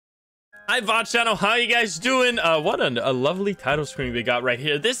Hi VOD channel, how you guys doing? What a lovely title screen we got right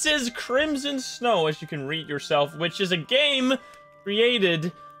here. This is Crimson Snow, as you can read yourself, which is a game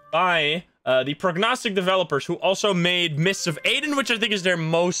created by the Prognostic developers, who also made Mists of Aden, which I think is their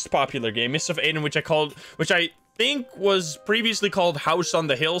most popular game. Mists of Aden, which I think was previously called House on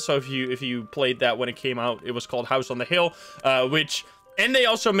the Hill. So if you played that when it came out, it was called House on the Hill, and they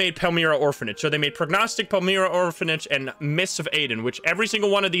also made Palmyra Orphanage. So they made Prognostic, Palmyra Orphanage, and Mists of Aden, which every single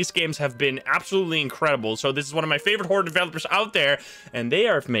one of these games have been absolutely incredible. So this is one of my favorite horror developers out there, and they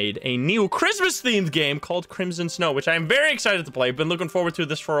have made a new Christmas-themed game called Crimson Snow, which I am very excited to play. I've been looking forward to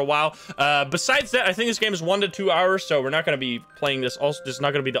this for a while. Besides that, I think this game is 1 to 2 hours, so we're not going to be playing this. Also, this is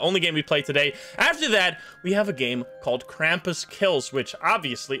not going to be the only game we play today. After that, we have a game called Krampus Kills, which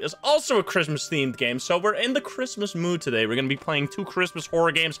obviously is also a Christmas-themed game. So we're in the Christmas mood today. We're going to be playing 2 Christmas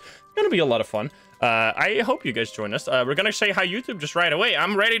horror games. It's gonna be a lot of fun. I hope you guys join us. We're gonna say hi YouTube just right away.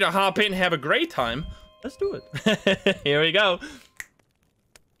 I'm ready to hop in and have a great time. Let's do it. Here we go.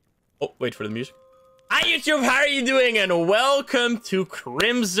 Oh, wait for the music. Hi YouTube, how are you doing? And welcome to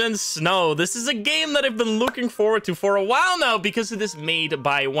Crimson Snow. This is a game that I've been looking forward to for a while now because it is made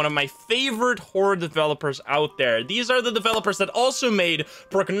by one of my favorite horror developers out there. These are the developers that also made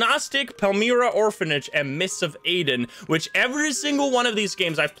Prognostic, Palmyra Orphanage, and Mists of Aden, which every single one of these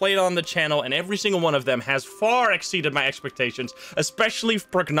games I've played on the channel, and every single one of them has far exceeded my expectations. Especially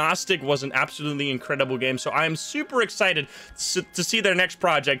Prognostic was an absolutely incredible game, so I am super excited to see their next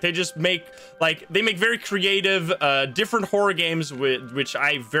project. They just make, they make very creative, different horror games, which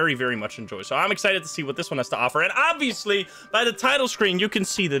I very, very much enjoy. So I'm excited to see what this one has to offer. And obviously, by the title screen, you can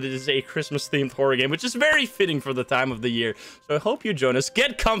see that it is a Christmas-themed horror game, which is very fitting for the time of the year. So I hope you join us.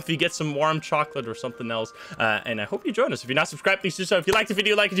 Get comfy, get some warm chocolate or something else, and I hope you join us. If you're not subscribed, please do so. If you like the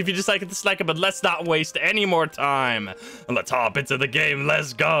video, like it. If you dislike it, dislike it. But let's not waste any more time. And let's hop into the game.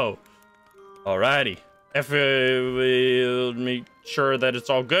 Let's go. Alrighty. If we'll make sure that it's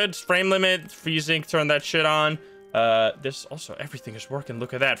all good. Frame limit, freezing, turn that shit on. This also, everything is working.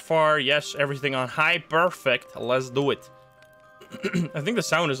 Look at that. Far, yes, everything on high. Perfect. Let's do it. I think the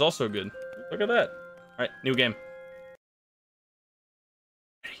sound is also good. Look at that. All right, new game.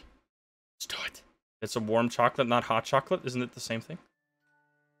 Ready? Let's do it. It's a warm chocolate, not hot chocolate. Isn't it the same thing?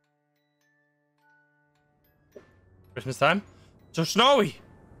 Christmas time? So snowy.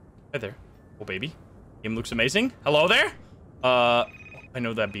 Hey there. Oh, baby. Game looks amazing. Hello there. I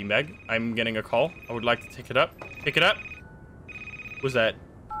know that beanbag. I'm getting a call. I would like to pick it up. Pick it up. Who's that?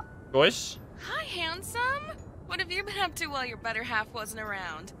 Joyce? Hi, handsome. What have you been up to while your better half wasn't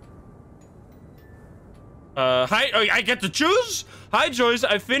around? Hi. Oh, I get to choose? Hi, Joyce.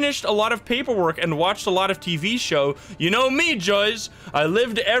 I finished a lot of paperwork and watched a lot of TV show. You know me, Joyce. I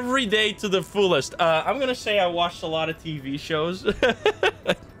lived every day to the fullest. I'm gonna say I watched a lot of TV shows.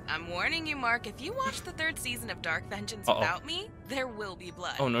 I'm warning you, Mark, if you watch the 3rd season of Dark Vengeance without me, there will be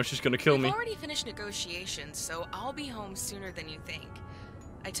blood. Oh no, she's gonna kill me. We've already finished negotiations, so I'll be home sooner than you think.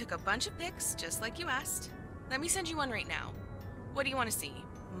 I took a bunch of pics, just like you asked. Let me send you one right now. What do you want to see?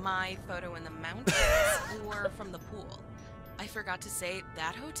 My photo in the mountains or from the pool? I forgot to say,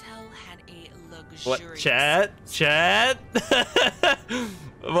 that hotel had a luxurious... What? Chat?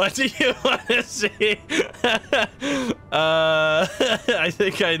 What do you want to see? I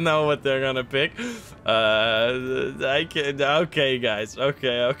think I know what they're gonna pick. I can... Okay, guys.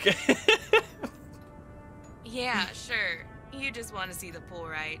 Okay. Yeah, sure. You just want to see the pool,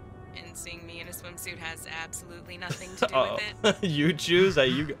 right? And seeing me in a swimsuit has absolutely nothing to do with it. You choose.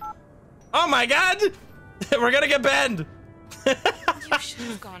 Oh my god! We're gonna get banned! You should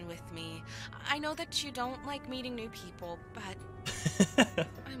have gone with me. I know that you don't like meeting new people, but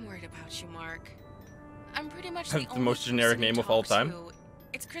I'm worried about you, Mark. I'm pretty much the only most generic person name you of all talk time. to.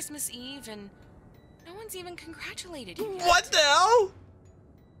 It's Christmas Eve, and no one's even congratulated you yet. What the hell?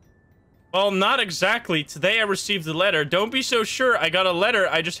 Well, not exactly. Today I received a letter. Don't be so sure. I got a letter.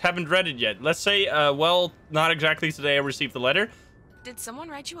 I just haven't read it yet. Let's say, well, not exactly today I received the letter. Did someone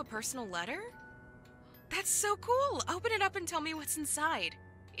write you a personal letter? That's so cool. Open it up and tell me what's inside.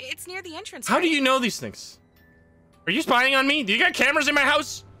 It's near the entrance. How do you know these things? Are you spying on me? Do you got cameras in my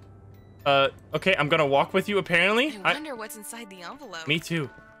house? Okay, I'm gonna walk with you, apparently. I wonder what's inside the envelope. Me too.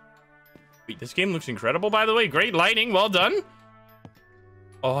 Wait, this game looks incredible, by the way. Great lighting. Well done.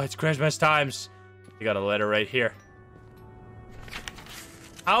 Oh, it's Christmas times. You got a letter right here.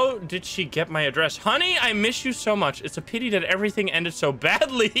 How did she get my address? Honey, I miss you so much. It's a pity that everything ended so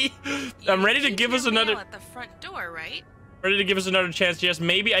badly. I'm ready to give us another... at the front door, right? Ready to give us another chance. Yes,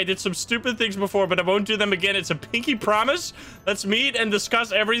 maybe I did some stupid things before, but I won't do them again. It's a pinky promise. Let's meet and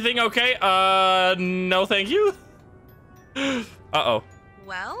discuss everything, okay? No, thank you. Uh-oh.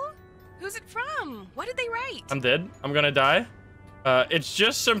 Well, Who's it from? What did they write? I'm dead. I'm gonna die. It's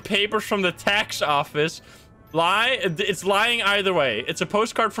just some papers from the tax office. It's lying either way. It's a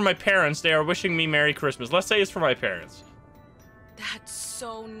postcard from my parents. They are wishing me Merry Christmas. Let's say it's for my parents. That's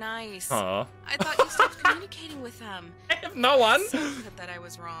so nice. Aw. I thought you stopped communicating with them. I have no one. So good that I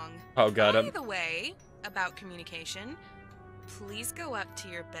was wrong. Oh god. By the way, about communication, please go up to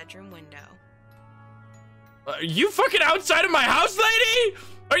your bedroom window. Are you fucking outside of my house, lady?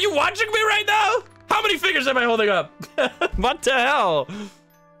 Are you watching me right now? How many fingers am I holding up? What the hell?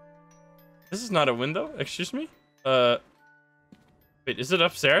 This is not a window. Excuse me. Wait, is it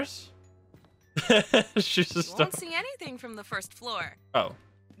upstairs? She's just. You won't see anything from the first floor. Oh.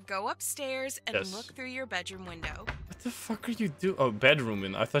 Go upstairs and Yes. look through your bedroom window. What the fuck are you doing? Oh, bedroom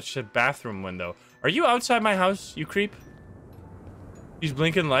window. I thought you said bathroom window. Are you outside my house, you creep? These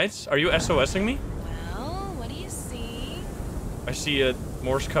blinking lights. Are you SOSing me? Well, what do you see? I see a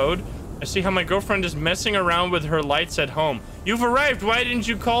Morse code. I see how my girlfriend is messing around with her lights at home. You've arrived. Why didn't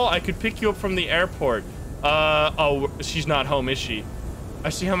you call? I could pick you up from the airport. Oh, she's not home, is she? I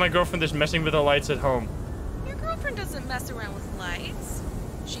see how my girlfriend is messing with the lights at home. Your girlfriend doesn't mess around with lights.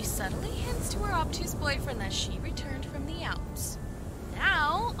 She subtly hints to her obtuse boyfriend that she returned from the Alps.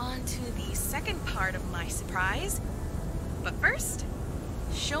 Now, on to the second part of my surprise. But first,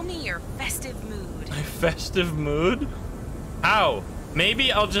 show me your festive mood. My festive mood? How?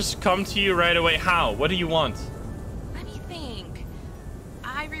 Maybe I'll just come to you right away. How? What do you want? Let me think.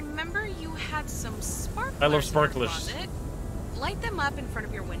 I remember you had some sparklers. I love in your sparklers. closet. Light them up in front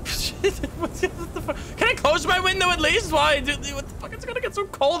of your window. What the fuck? Can I close my window at least? Why? What the fuck? It's gonna get so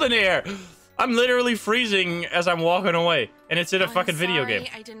cold in here. I'm literally freezing as I'm walking away, and it's in a fucking video game.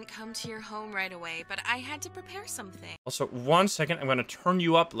 I didn't come to your home right away, but I had to prepare something. Also, 1 second. I'm gonna turn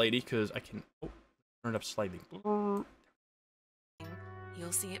you up, lady, because I can turn it up slightly.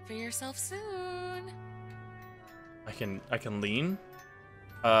 You'll see it for yourself soon. I can lean.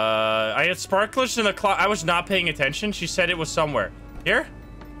 I had sparklers in the closet. I was not paying attention. She said it was somewhere. Here?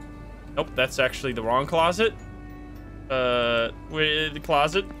 Nope, that's actually the wrong closet. Where the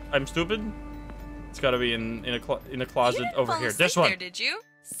closet? I'm stupid. It's gotta be in a closet over here. This one. There, did you?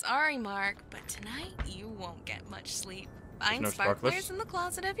 Sorry, Mark, but tonight you won't get much sleep. Find No sparklers sparklers? in the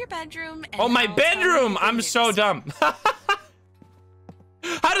closet of your bedroom. And Oh, my I'll tell you bedroom! the I'm news. so dumb.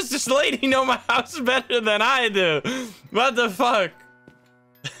 How does this lady know my house better than I do? What the fuck?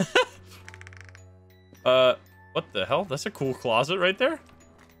 What the hell? That's a cool closet right there.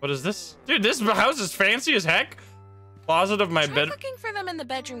 What is this? Dude, this house is fancy as heck. Closet of my Try bed. looking for them in the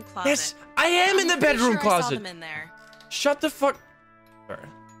bedroom closet. Yes, I am in the pretty bedroom sure I saw closet. them in there. Shut the fuck. Sorry.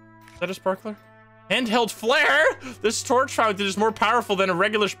 Is that a sparkler? Handheld flare? This torch fountain is more powerful than a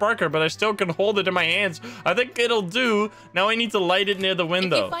regular sparkler, but I still can hold it in my hands. I think it'll do. Now I need to light it near the If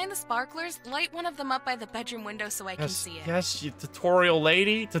window. you find the sparklers, light one of them up by the bedroom window so I can Yes, see it. yes, you tutorial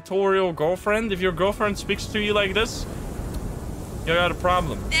lady, tutorial girlfriend. If your girlfriend speaks to you like this, you got a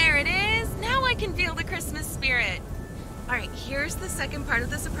problem. There it is. Now I can feel the Christmas spirit. All right, here's the second part of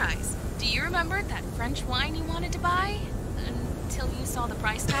the surprise. Do you remember that French wine you wanted to buy? Until you saw the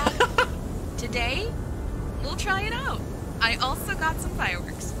price tag? Today, we'll try it out. I also got some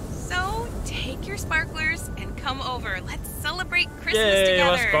fireworks. So take your sparklers and come over. Let's celebrate Christmas Yay,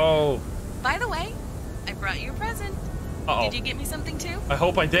 together. let's go. By the way, I brought you a present. Uh-oh. Did you get me something too? I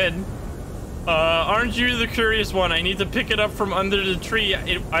hope I did. Aren't you the curious one? I need to pick it up from under the tree.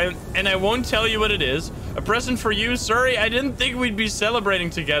 And I won't tell you what it is. A present for you. Sorry, I didn't think we'd be celebrating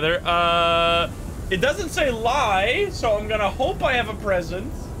together. It doesn't say lie, so I'm gonna hope I have a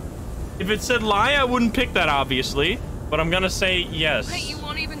present. If it said lie, I wouldn't pick that, obviously. But I'm gonna say yes. But you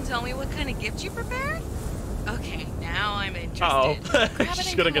won't even tell me what kind of gift you prepared? Okay, now I'm interested. Uh-oh. Grab it She's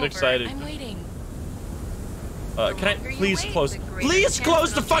and gonna come get over. excited. I'm waiting. Can I longer you please wait, close? the greater Please chance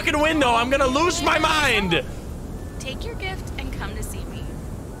close the it'll fucking take window. I'm gonna all lose my the way mind. home. Take your gift and come to see me.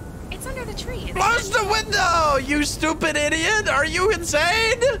 It's under the tree. Isn't Close it? the window, you stupid idiot! Are you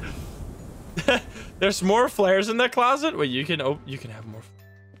insane? There's more flares in that closet. Wait, you can have more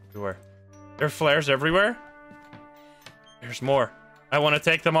everywhere. There are flares everywhere. There's more. I want to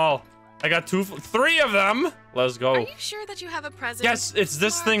take them all. I got 3 of them. Let's go. Are you sure that you have a present? Yes, it's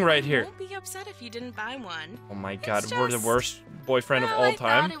this Mark, thing right I here. won't be upset if you didn't buy one. Oh my god, It's we're the just- worst boyfriend of Well, all I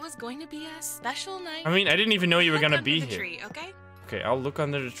time. thought it was going to be a special night. I mean, I didn't even know you were Look gonna under be the here. Tree, okay? Okay, I'll look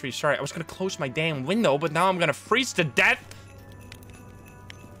under the tree. Sorry, I was gonna close my damn window, but now I'm gonna freeze to death.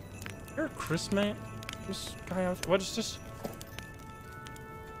 Is there a Christmas guy out? What is this?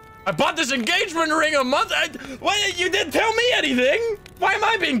 I bought this engagement ring a month. Why you didn't tell me anything? Why am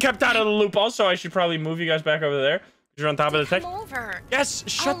I being kept out of the loop? Also, I should probably move you guys back over there. You're on top of the tech. Come over. Yes,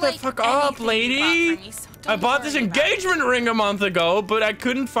 shut I'll the like fuck up, anything you lady. bought for me, so I don't bought this worry about it. engagement ring a month ago, but I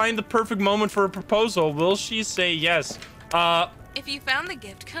couldn't find the perfect moment for a proposal. Will she say yes? If you found the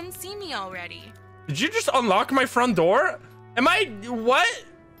gift, come see me already. Did you just unlock my front door? Am I... What?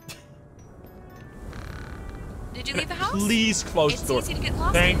 Did you leave the house? Please close the door. It's easy to get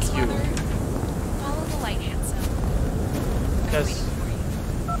lost Thank in this you. weather. Follow the light, handsome. I'm Yes. waiting for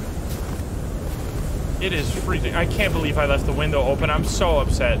you. It is freezing. I can't believe I left the window open. I'm so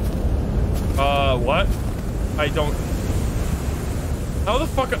upset. What? I don't... How the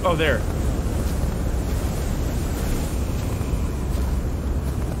fuck... Oh, there.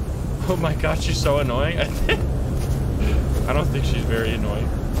 Oh my god, she's so annoying. I don't think she's very annoying.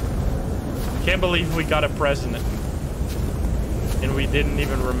 I can't believe we got a present and we didn't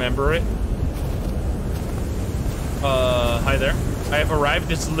even remember it. Hi there. I have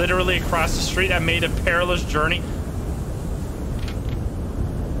arrived. It's literally across the street. I made a perilous journey.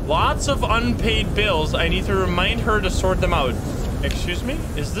 Lots of unpaid bills. I need to remind her to sort them out. Excuse me?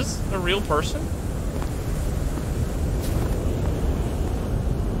 Is this a real person?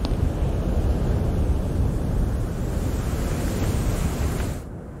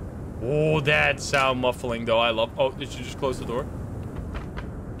 Oh, that sound muffling though. I love... Oh, did you just close the door?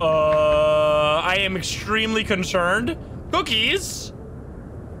 I am extremely concerned. Cookies?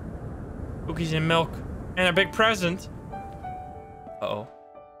 Cookies and milk. And a big present. Uh-oh.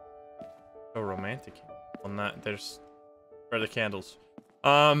 So romantic. On that, there's... Where are the candles?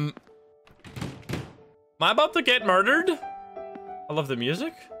 Am I about to get murdered? I love the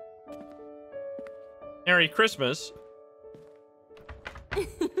music. Merry Christmas.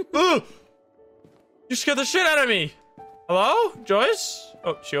 Ugh! You scared the shit out of me. Hello, Joyce?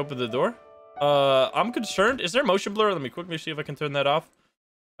 Oh, she opened the door. I'm concerned. Is there motion blur? Let me quickly see if I can turn that off.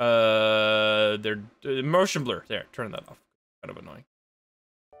 Motion blur. There, turn that off. Kind of annoying.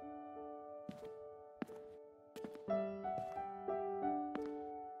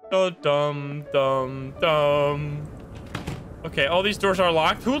 Dum dum dum. Okay, all these doors are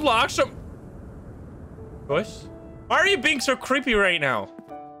locked. Who locks them? Joyce? Why are you being so creepy right now?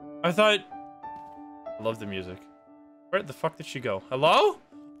 I thought... I love the music. Where the fuck did she go? Hello?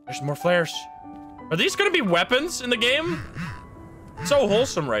 There's more flares. Are these gonna be weapons in the game? It's so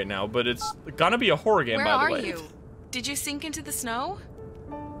wholesome right now, but it's gonna be a horror game, by the way. Where are you? Did you sink into the snow?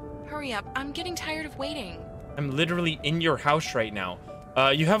 Hurry up. I'm getting tired of waiting. I'm literally in your house right now.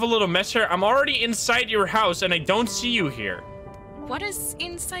 You have a little mess here. I'm already inside your house, and I don't see you here. What does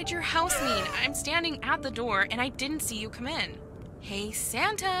inside your house mean? I'm standing at the door and I didn't see you come in. Hey,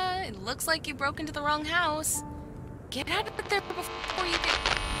 Santa, it looks like you broke into the wrong house. Get out of there before you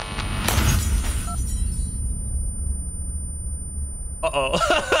get...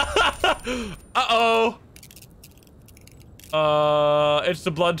 Uh-oh. Uh-oh. It's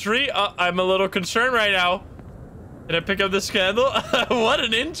the blood tree. I'm a little concerned right now. Did I pick up this candle? What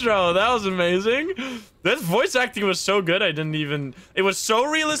an intro. That was amazing. That voice acting was so good. I didn't even... It was so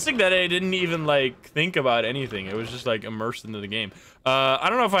realistic that I didn't even, like, think about anything. It was just, like, immersed into the game. I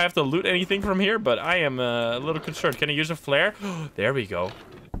don't know if I have to loot anything from here, but I am a little concerned. Can I use a flare? There we go.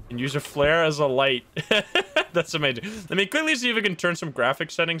 And use a flare as a light. That's amazing. Let me quickly see if we can turn some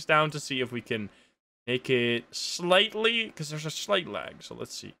graphic settings down to see if we can make it slightly... Because there's a slight lag, so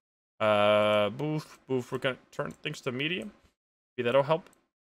let's see. Boof. We're gonna turn things to medium. Maybe that'll help.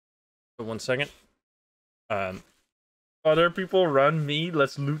 For 1 second. Other people run me.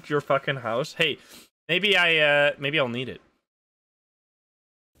 Let's loot your fucking house. Hey, maybe I'll need it.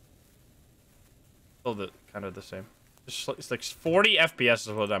 Still kind of the same. It's like 40 FPS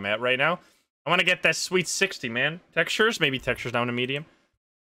is what I'm at right now. I want to get that sweet 60, man. Textures, maybe textures down to medium.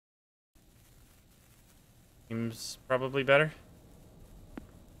 Seems probably better.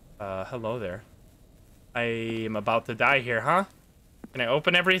 Hello there. I am about to die here, huh? Can I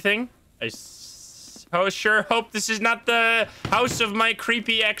open everything? I sure hope this is not the house of my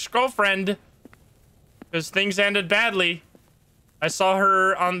creepy ex-girlfriend. Because things ended badly. I saw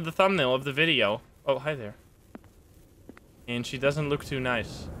her on the thumbnail of the video. Oh, hi there. And she doesn't look too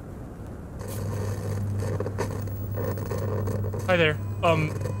nice. Hi there.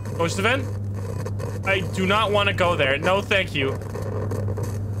 Ghost event? I do not want to go there. No, thank you.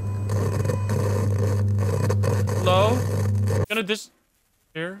 Hello? Gonna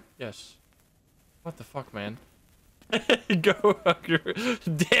disappear? Yes. What the fuck, man? Go hugger.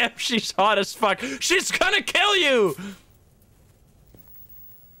 Damn, she's hot as fuck. She's gonna kill you!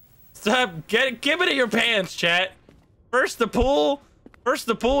 Stop. Give it in your pants, chat. First the pool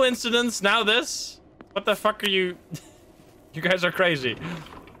incidents, now this. What the fuck are you? You guys are crazy.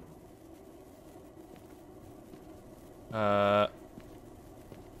 I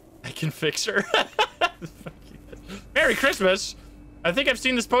can fix her. Merry Christmas. I think I've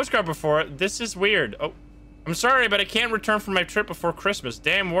seen this postcard before. This is weird. Oh, I'm sorry, but I can't return from my trip before Christmas.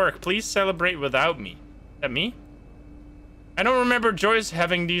 Damn work. Please celebrate without me. Is that me? I don't remember Joyce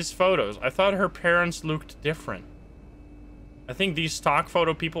having these photos. I thought her parents looked different. I think these stock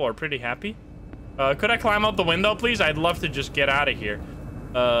photo people are pretty happy. Could I climb out the window, please? I'd love to just get out of here.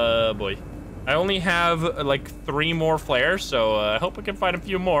 Boy. I only have, like, 3 more flares, so I hope I can find a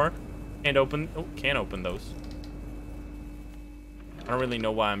few more. Can't open those. I don't really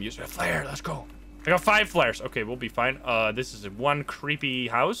know why I'm using a flare. Let's go. I got 5 flares. Okay, we'll be fine. This is one creepy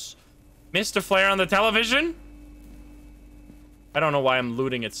house. Missed a flare on the television. I don't know why I'm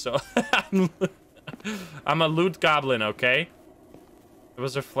looting it so... I'm a loot goblin, okay? There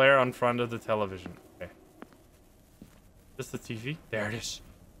was a flare on front of the television. Okay. Is this the TV? There it is.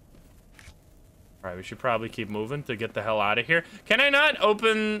 Alright, we should probably keep moving to get the hell out of here. Can I not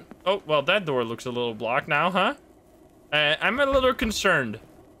open... Oh, well, that door looks a little blocked now, huh? I'm a little concerned.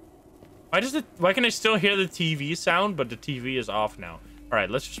 Why can I still hear the TV sound, but the TV is off now? Alright,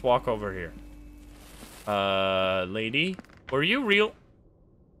 let's just walk over here. Lady, were you real?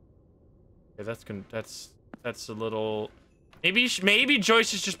 Okay, that's a little... Maybe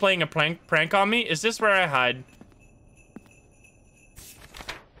Joyce is just playing a prank on me. Is this where I hide?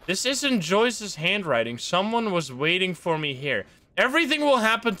 This isn't Joyce's handwriting. Someone was waiting for me here. Everything will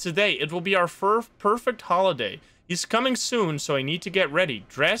happen today. It will be our perfect holiday. He's coming soon, so I need to get ready.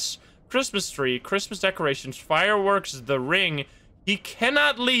 Dress, Christmas tree, Christmas decorations, fireworks, the ring. He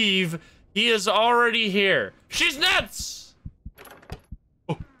cannot leave. He is already here. She's nuts!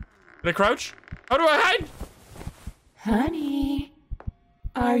 Oh, can I crouch? How do I hide? Honey,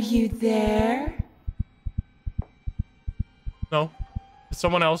 are you there? No. It's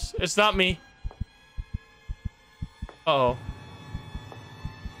someone else. It's not me. Uh-oh.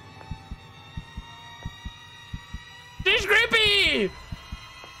 She's creepy!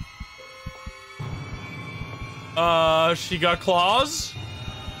 She got claws?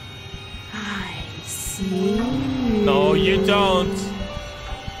 I see. No, you don't.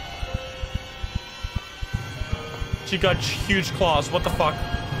 She got huge claws. What the fuck?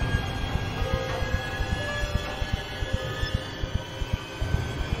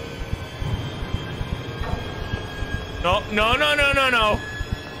 No, no, no, no, no, no.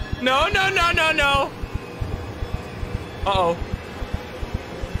 No, no, no, no, no. Uh-oh.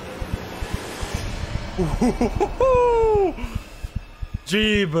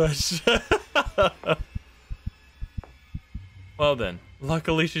 Jeebus. Well then,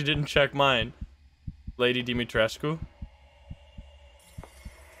 luckily she didn't check mine. Lady Dimitrescu.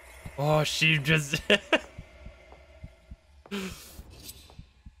 Oh, she just...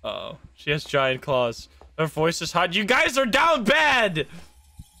 Uh-oh. She has giant claws. Her voice is hot. You guys are down bad!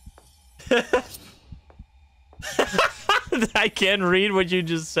 I can't read what you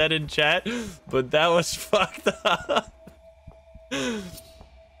just said in chat, but that was fucked up.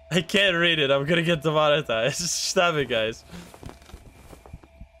 I can't read it. I'm gonna get demonetized. Stop it, guys.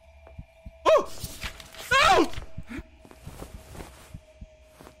 Oh! No!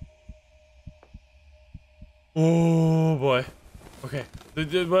 Oh, boy. Okay.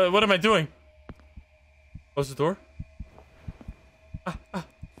 What am I doing? Close the door.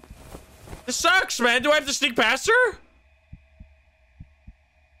 This sucks, man. Do I have to sneak past her?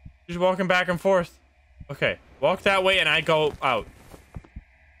 She's walking back and forth. Okay. Walk that way and I go out.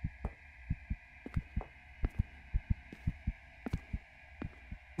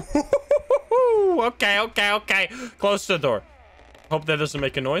 Okay, okay, okay. Close the door. Hope that doesn't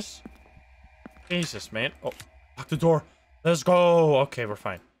make a noise. Jesus, man. Oh, lock the door. Let's go. Okay, we're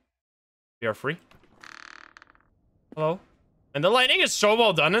fine. We are free. Hello. And the lighting is so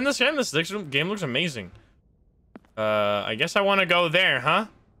well done in this game. This game looks amazing. I guess I want to go there, huh?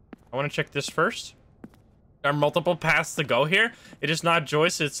 I want to check this first. There are multiple paths to go here. It is not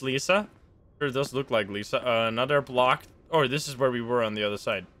Joyce, it's Lisa. Sure, it does look like Lisa. Another block. Oh, this is where we were on the other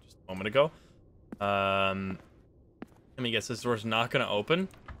side just a moment ago. Let me guess, this door's not gonna open.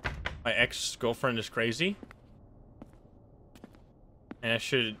 My ex-girlfriend is crazy. And I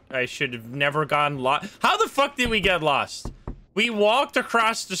should have never gotten lost. How the fuck did we get lost? We walked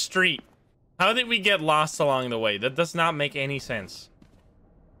across the street. How did we get lost along the way? That does not make any sense.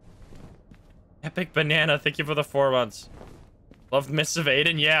 Epic Banana, thank you for the 4 months. Loved Missive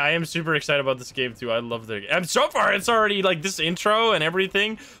Aiden. Yeah, I am super excited about this game too. I love the game. So far, it's already like this intro and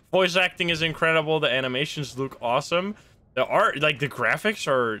everything. Voice acting is incredible. The animations look awesome. The art, like the graphics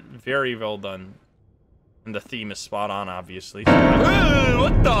are very well done. And the theme is spot on, obviously.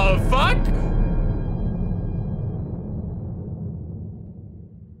 What the fuck?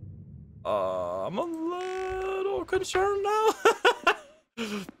 I'm a little concerned now.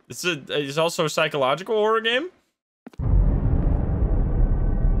 It's also a psychological horror game.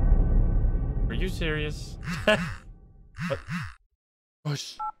 Are you serious? What?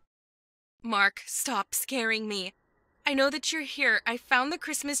 Push. Mark, stop scaring me. I know that you're here. I found the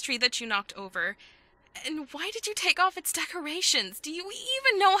Christmas tree that you knocked over. And why did you take off its decorations? Do you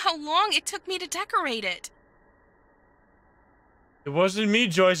even know how long it took me to decorate it? It wasn't me,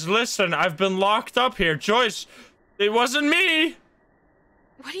 Joyce. Listen, I've been locked up here. Joyce, it wasn't me.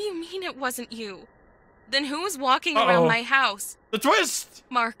 What do you mean it wasn't you? Then who was walking around my house? The twist!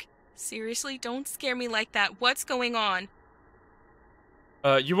 Mark, seriously, don't scare me like that. What's going on?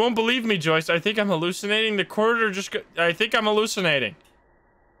 You won't believe me, Joyce. I think I'm hallucinating. The corridor I think I'm hallucinating.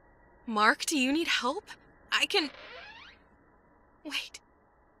 Mark, do you need help? I can... Wait.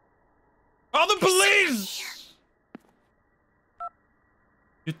 Call the police!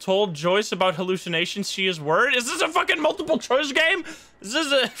 You told Joyce about hallucinations she is worried? Is this a fucking multiple choice game? Is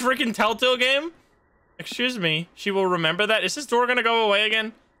this a freaking Telltale game? Excuse me. She will remember that? Is this door gonna go away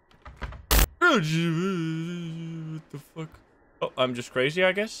again? What the fuck? Oh, I'm just crazy,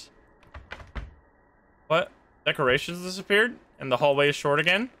 I guess. What? Decorations disappeared? And the hallway is short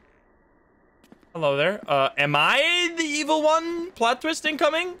again? Hello there. Am I the evil one? Plot twist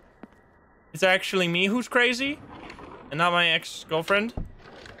incoming? It's actually me who's crazy? And not my ex-girlfriend?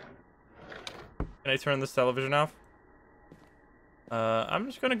 Can I turn this television off? I'm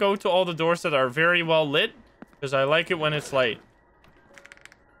just gonna go to all the doors that are very well lit, because I like it when it's light.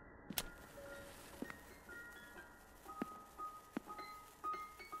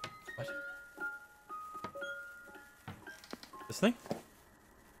 What? This thing?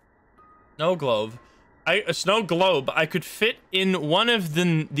 Snow globe. A snow globe. I could fit in one of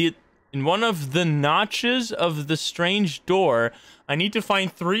the notches of the strange door. I need to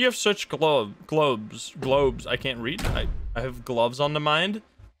find 3 of such globes. I can't read. I have gloves on the mind.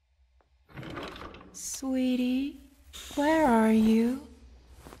 Sweetie, where are you?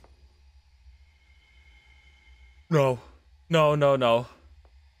 No.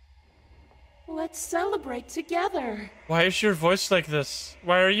 Let's celebrate together. Why is your voice like this?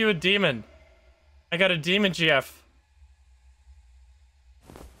 Why are you a demon? I got a demon GF.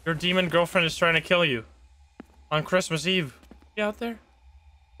 Your demon girlfriend is trying to kill you. On Christmas Eve. You out there?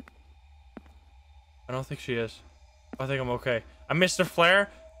 I don't think she is. I think I'm okay. I missed a flare.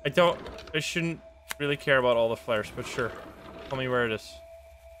 I shouldn't really care about all the flares, but sure. Tell me where it is.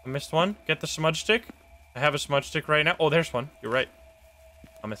 I missed one. Get the smudge stick. I have a smudge stick right now. Oh, there's one. You're right.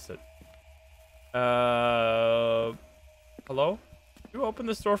 I missed it. Hello? Can you open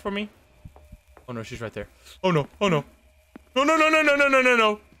this door for me? Oh no, she's right there. Oh no. No.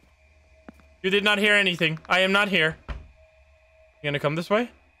 You did not hear anything. I am not here. You gonna come this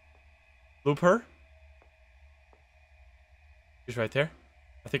way? Loop her? She's right there.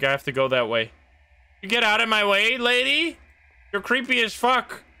 I think I have to go that way. You get out of my way, lady! You're creepy as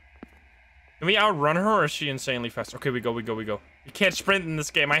fuck. Can we outrun her, or is she insanely fast? Okay, we go. You can't sprint in this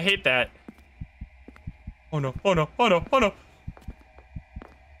game. I hate that. Oh no.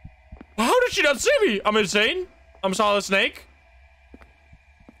 How did she not see me? I'm insane. I'm Solid Snake.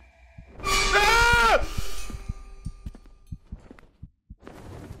 Ah!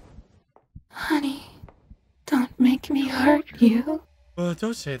 Honey, don't make me hurt you. Well,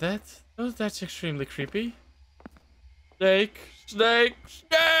 don't say that. Oh, that's extremely creepy. Snake!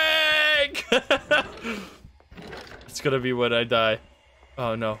 It's gonna be when I die.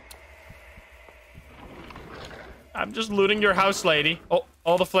 Oh no. I'm just looting your house, lady. Oh,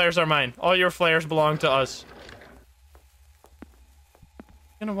 all the flares are mine. All your flares belong to us.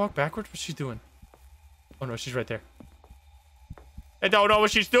 Gonna walk backwards? What's she doing? Oh no, she's right there. I don't know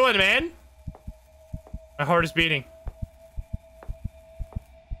what she's doing, man. My heart is beating.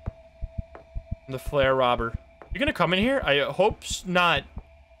 I'm the flare robber. You gonna come in here? I hope not,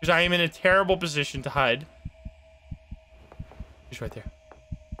 because I am in a terrible position to hide. She's right there.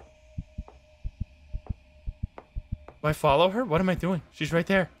 Do I follow her? What am I doing? She's right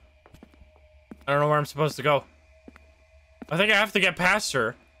there. I don't know where I'm supposed to go. I think I have to get past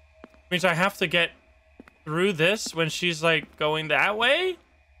her. Which means I have to get through this when she's like going that way?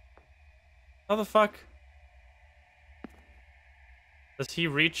 How the fuck? Does he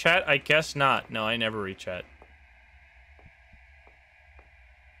read chat? I guess not. No, I never read chat.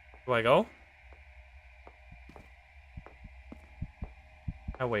 Do I go?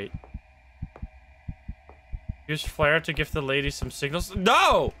 I wait. Use flare to give the lady some signals.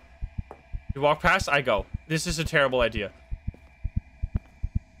 No! You walk past, I go. This is a terrible idea.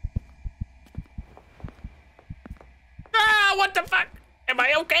 Ah, what the fuck? Am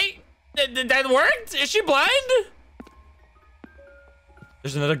I okay? That worked? Is she blind?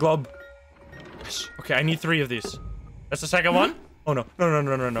 There's another globe. Yes. Okay, I need 3 of these. That's the second one? Oh no.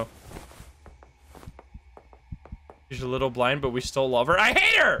 No. She's a little blind, but we still love her. I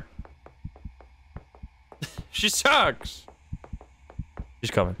hate her! She sucks.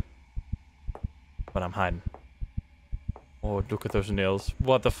 She's coming. But I'm hiding. Oh, look at those nails.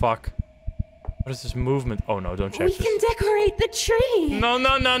 What the fuck? What is this movement? Oh no, don't check this. We can decorate the tree. No.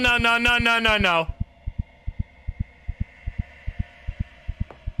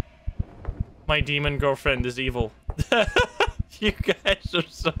 My demon girlfriend is evil. You guys are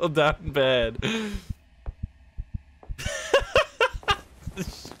so damn bad.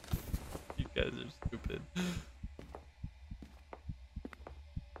 You guys are stupid.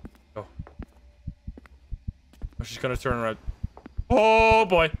 Oh. Oh, she's gonna turn around. Oh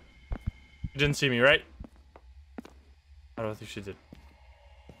boy. You didn't see me, right? I don't think she did.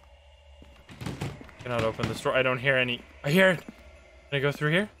 Cannot open this door. I don't hear any. I hear it. Can I go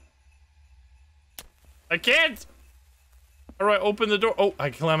through here? I can't! How do I open the door? Oh, I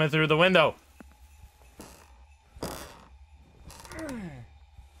climb through the window.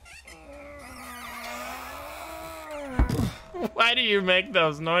 Why do you make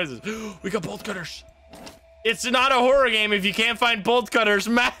those noises? We got bolt cutters. It's not a horror game if you can't find bolt cutters.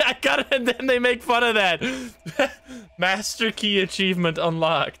 I got it, and then they make fun of that. Master key achievement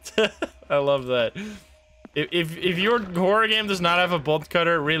unlocked. I love that. If your horror game does not have a bolt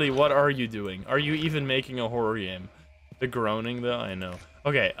cutter, really, what are you doing? Are you even making a horror game? The groaning, though, I know.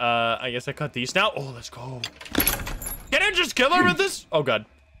 Okay, I guess I cut these now. Oh, let's go. Can I just kill her with this? Oh, God.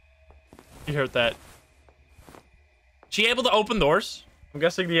 You heard that. She able to open doors? I'm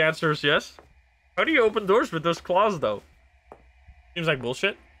guessing the answer is yes. How do you open doors with those claws, though? Seems like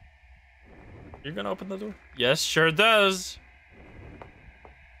bullshit. You're gonna open the door? Yes, sure does.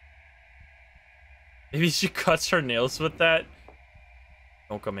 Maybe she cuts her nails with that.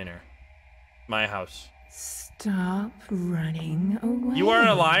 Don't come in here. My house. Stop running away. You are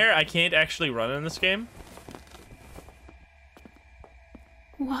a liar. I can't actually run in this game.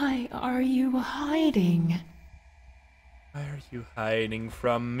 Why are you hiding? Why are you hiding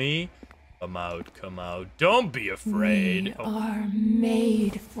from me? Come out, come out. Don't be afraid. We are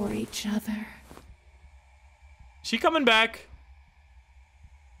made for each other. She coming back?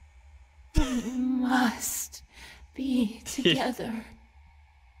 We must be together.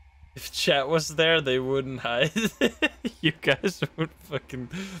 If chat was there, they wouldn't hide. You guys would fucking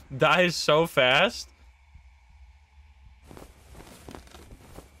die so fast.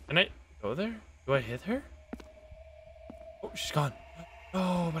 Can I go there? Do I hit her? Oh, she's gone.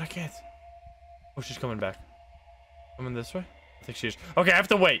 Oh, but I can't. Oh, she's coming back. Coming this way? I think she is. Okay, I have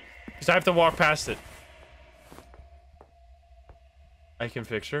to wait. Because I have to walk past it. I can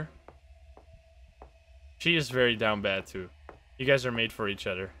fix her. She is very down bad, too. You guys are made for each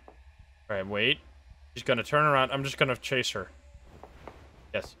other. Alright, wait. She's gonna turn around. I'm just gonna chase her.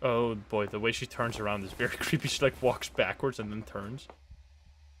 Yes. Oh, boy. The way she turns around is very creepy. She, like, walks backwards and then turns.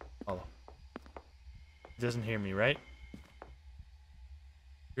 Follow. She doesn't hear me, right?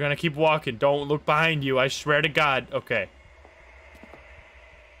 You're gonna keep walking. Don't look behind you. I swear to God. Okay.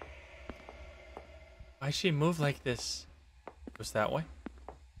 Why she move like this? Goes that way.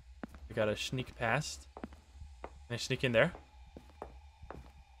 We gotta sneak past. Can I sneak in there?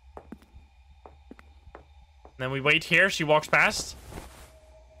 And then we wait here. She walks past.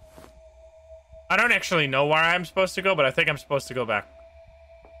 I don't actually know where I'm supposed to go, but I think I'm supposed to go back.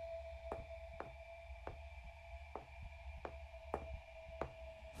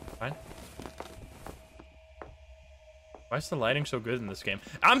 Fine. Why is the lighting so good in this game?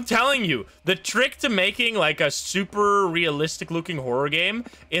 I'm telling you, the trick to making like a super realistic looking horror game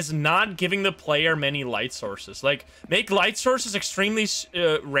is not giving the player many light sources. Like, make light sources extremely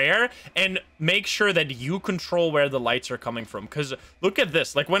rare and make sure that you control where the lights are coming from. Because look at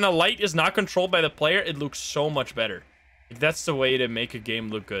this. Like, when a light is not controlled by the player, it looks so much better. Like, that's the way to make a game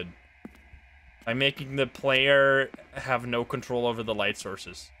look good. By making the player have no control over the light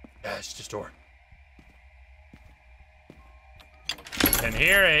sources. Yeah, it's just door. Can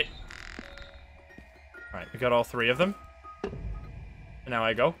hear it. Alright, we got all 3 of them. And now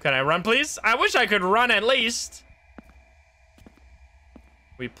I go. Can I run, please? I wish I could run at least.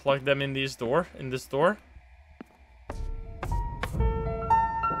 We plug them in this door.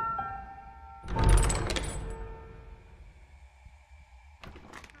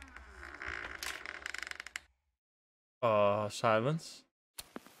 Silence.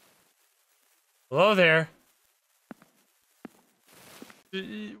 Hello there.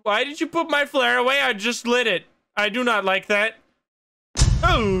 Why did you put my flare away? I just lit it. I do not like that.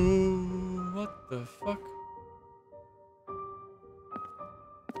 Oh. What the fuck?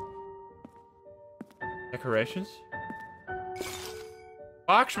 Decorations?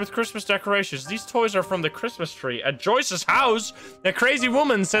 Box with Christmas decorations. These toys are from the Christmas tree at Joyce's house. The crazy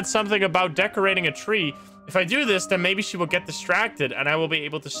woman said something about decorating a tree. If I do this, then maybe she will get distracted and I will be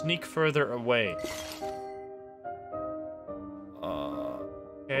able to sneak further away.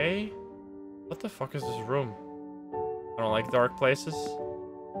 Okay. What the fuck is this room? I don't like dark places.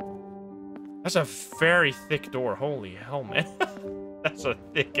 That's a very thick door. Holy hell, man. That's a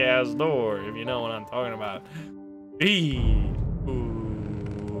thick ass door, if you know what I'm talking about. Eee.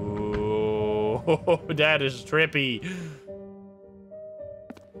 Ooh, that is trippy.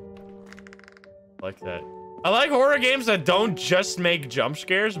 Like that. I like horror games that don't just make jump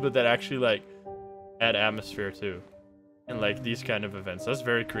scares, but that actually like add atmosphere too. And like these kind of events. That's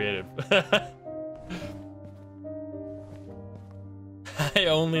very creative. I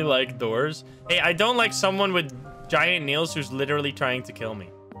only like doors. Hey, I don't like someone with giant nails who's literally trying to kill me.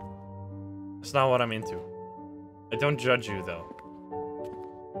 That's not what I'm into. I don't judge you though.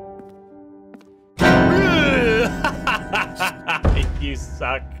 You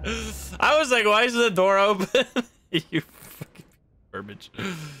suck. I was like, why is the door open? You fucking garbage.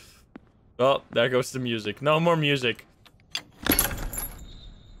 Well, there goes the music. No more music.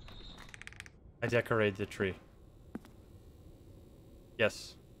 I decorate the tree.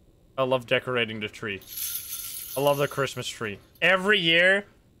 Yes. I love decorating the tree. I love the Christmas tree. Every year,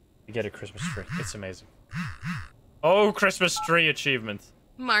 we get a Christmas tree. It's amazing. Oh, Christmas tree achievement.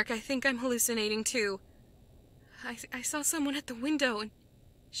 Mark, I think I'm hallucinating too. I saw someone at the window and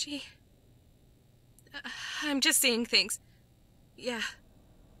she... I'm just seeing things. Yeah.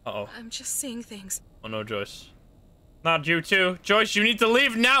 Uh-oh. I'm just seeing things. Oh no, Joyce. Not you too. Joyce, you need to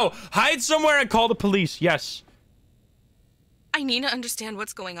leave now. Hide somewhere and call the police. Yes. I need to understand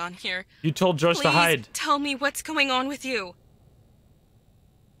what's going on here. You told Joyce to hide. Tell me what's going on with you.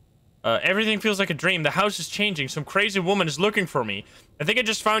 Everything feels like a dream. The house is changing. Some crazy woman is looking for me. I think I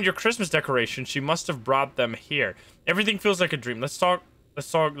just found your Christmas decoration. She must have brought them here. Everything feels like a dream. Let's talk.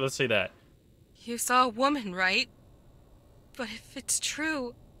 Let's say that. You saw a woman, right? But if it's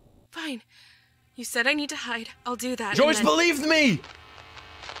true, fine. You said I need to hide. I'll do that. Joyce believed me!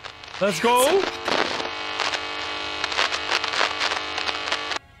 Let's go!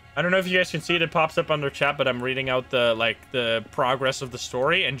 I don't know if you guys can see it. It pops up under chat, but I'm reading out the progress of the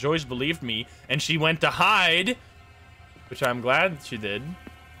story. And Joyce believed me, and she went to hide, which I'm glad she did.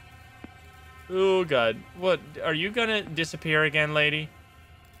 Oh god, what? Are you gonna disappear again, lady?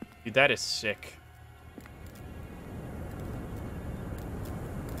 Dude, that is sick.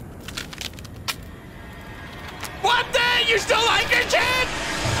 What the hell? You still like her, Chad?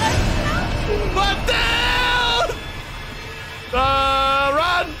 What the hell?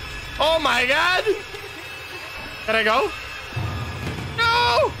 Run! Oh my god! Can I go?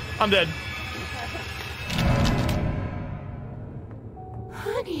 No! I'm dead.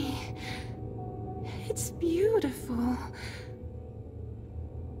 Honey, it's beautiful.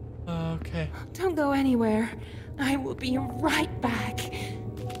 Okay. Don't go anywhere. I will be right back.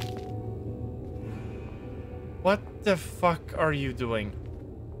 What the fuck are you doing?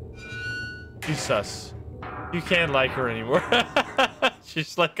 She's sus. You can't like her anymore.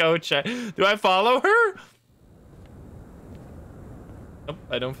 She's like, oh, chat. Do I follow her? Nope,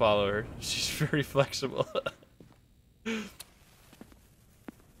 I don't follow her. She's very flexible. I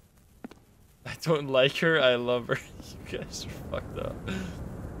don't like her. I love her. You guys are fucked up.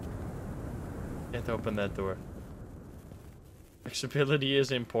 Can't open that door. Flexibility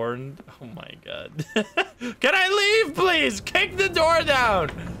is important. Oh my god. Can I leave, please? Kick the door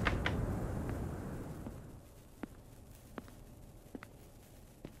down.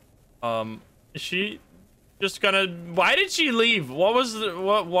 Is she just gonna... Why did she leave? What was the...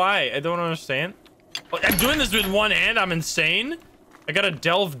 Why? I don't understand. I'm doing this with one hand. I'm insane. I got a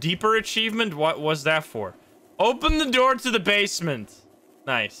delve deeper achievement. What was that for? Open the door to the basement.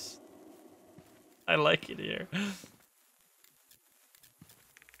 Nice. I like it here.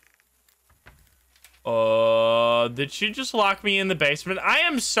 Did she just lock me in the basement? I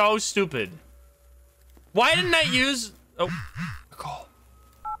am so stupid. Why didn't I use... Oh, a call.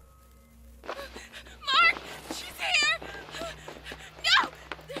 Mark! She's here! No!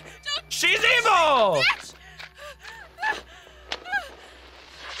 Don't... She's evil!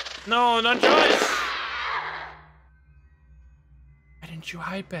 No, not Joyce. Why didn't you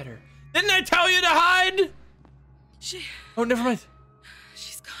hide better? Didn't I tell you to hide? Oh, never mind.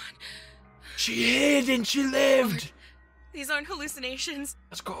 She's gone. She hid and she lived. These aren't hallucinations.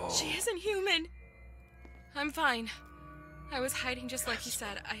 Let's go. She isn't human. I'm fine. I was hiding just like you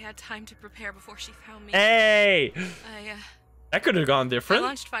said. I had time to prepare before she found me. Hey! That could have gone I different.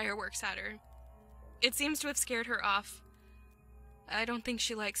 launched fireworks at her. It seems to have scared her off. I don't think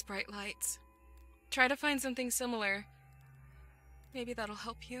she likes bright lights. Try to find something similar. Maybe that'll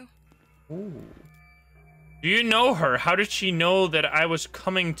help you. Ooh. Do you know her? How did she know that I was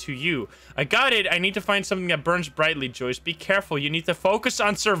coming to you? I got it. I need to find something that burns brightly, Joyce. Be careful. You need to focus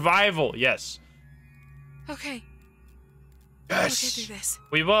on survival. Yes. Okay. Yes. We'll get through this.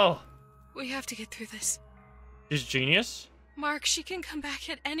 We will. We have to get through this. She's genius. Mark, she can come back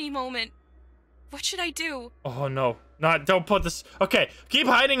at any moment. What should I do? Oh, no. Don't put this... Okay, keep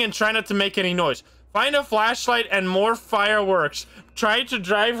hiding and try not to make any noise. Find a flashlight and more fireworks. Try to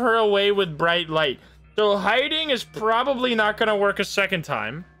drive her away with bright light. So hiding is probably not going to work a second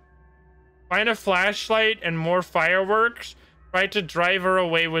time. Find a flashlight and more fireworks. Try to drive her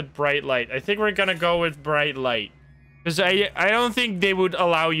away with bright light. I think we're going to go with bright light. Because I don't think they would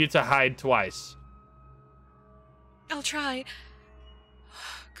allow you to hide twice. I'll try.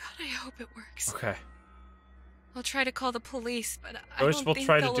 God, I hope it works. Okay. I'll try to call the police, but I Joyce don't will think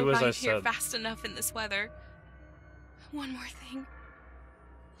try to they'll do as I arrive here said. fast enough in this weather. One more thing.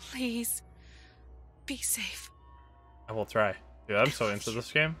 Please. Be safe. I will try. Dude, I'm so into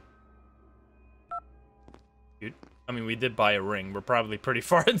this game. Dude, I mean, we did buy a ring. We're probably pretty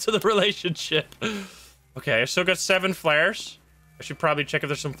far into the relationship. Okay, I still got 7 flares. I should probably check if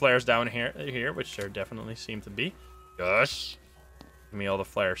there's some flares down here, which there definitely seem to be. Yes. Give me all the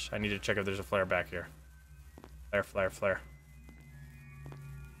flares. I need to check if there's a flare back here. Flare, flare, flare.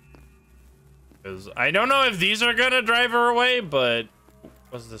 Because I don't know if these are gonna drive her away, but...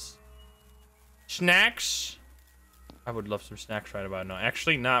 What's this? Snacks? I would love some snacks right about now.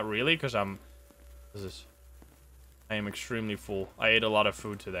 Actually, not really, because I am extremely full. I ate a lot of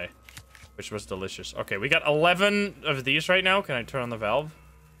food today, which was delicious. Okay, we got 11 of these right now. Can I turn on the valve?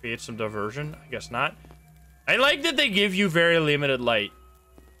 Create some diversion? I guess not. I like that they give you very limited light.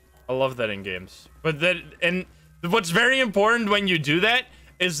 I love that in games. And what's very important when you do that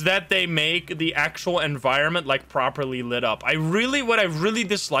is that they make the actual environment like properly lit up. What I really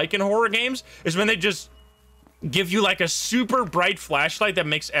dislike in horror games is when they just give you like a super bright flashlight that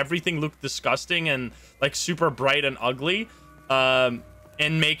makes everything look disgusting and like super bright and ugly, and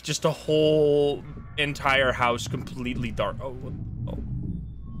make just a whole entire house completely dark. Oh.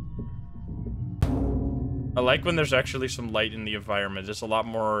 I like when there's actually some light in the environment. It's a lot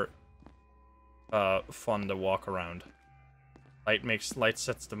more fun to walk around. Light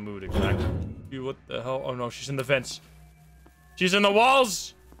sets the mood, exactly. Dude, what the hell? Oh no, she's in the vents. She's in the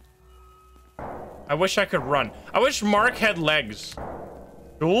walls! I wish I could run. I wish Mark had legs.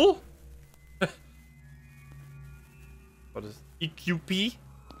 Cool? What is EQP?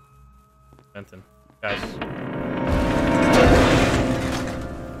 Benton. Guys.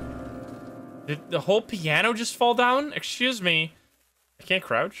 Did the whole piano just fall down? Excuse me. I can't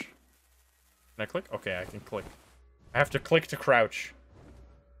crouch. Can I click? Okay, I can click. I have to click to crouch.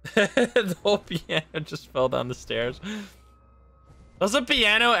 The whole piano just fell down the stairs. Does the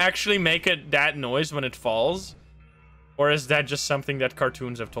piano actually make that noise when it falls? Or is that just something that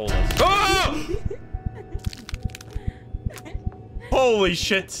cartoons have told us? Oh! Holy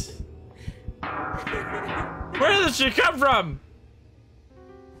shit. Where did she come from?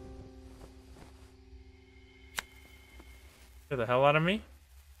 Get the hell out of me.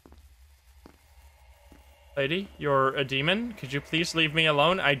 Lady, you're a demon. Could you please leave me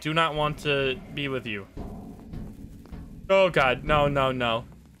alone? I do not want to be with you. Oh god, no, no, no.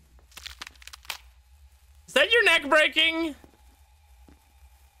 Is that your neck breaking?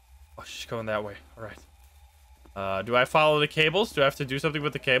 Oh, she's going that way. Alright. Do I follow the cables? Do I have to do something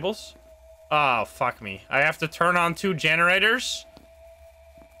with the cables? Oh, fuck me. I have to turn on 2 generators?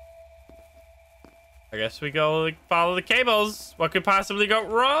 I guess we go like, follow the cables. What could possibly go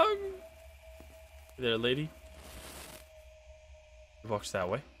wrong? Hey there, lady. He walks that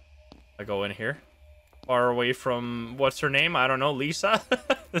way. I go in here. Far away from, what's her name? I don't know, Lisa?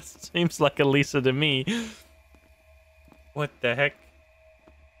 This seems like a Lisa to me. What the heck?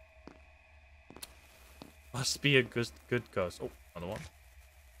 Must be a good ghost. Oh, another one.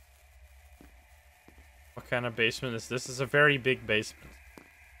 What kind of basement is this? This is a very big basement.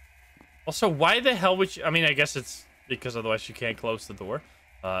 Also, why the hell would you... I mean, I guess it's because otherwise you can't close the door.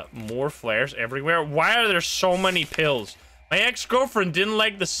 More flares everywhere. Why are there so many pills? My ex-girlfriend didn't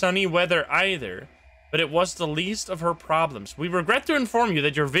like the sunny weather either, but it was the least of her problems. We regret to inform you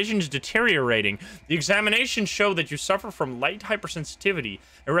that your vision is deteriorating. The examinations show that you suffer from light hypersensitivity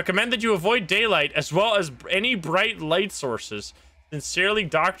and recommend that you avoid daylight as well as any bright light sources. Sincerely,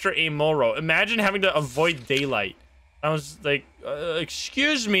 Dr. A. Mulrow. Imagine having to avoid daylight. I was like,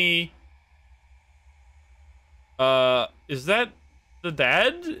 excuse me. Is that the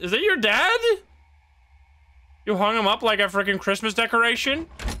dad? Is that your dad? You hung him up like a freaking Christmas decoration?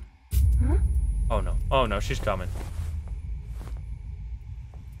 Huh? Oh no. Oh no, she's coming.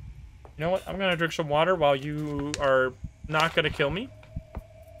 You know what? I'm gonna drink some water while you are not gonna kill me.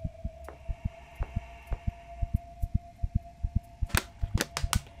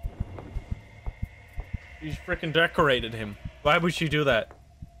 She's freaking decorated him. Why would she do that?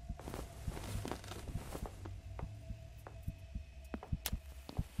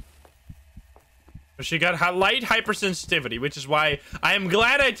 She got light hypersensitivity, which is why I am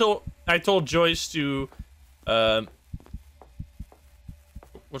glad I told Joyce to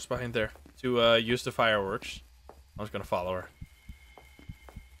what's behind there? To use the fireworks. I was gonna follow her.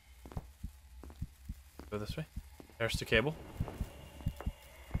 Go this way. There's the cable.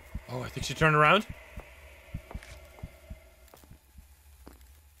 Oh, I think she turned around.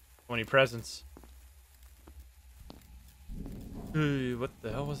 So many presents. Hey, what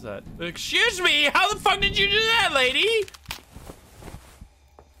the hell was that? Excuse me! How the fuck did you do that, lady?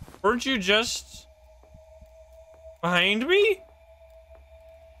 Weren't you just behind me?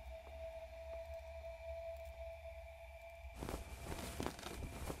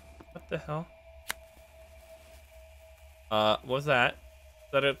 What the hell? What was that?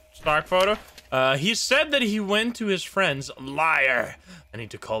 Is that a stock photo? He said that he went to his friend's. Liar! I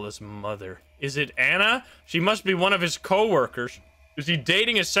need to call his mother. Is it Anna? She must be one of his co-workers. Is he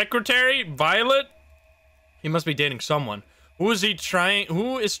dating his secretary, Violet? He must be dating someone. Who is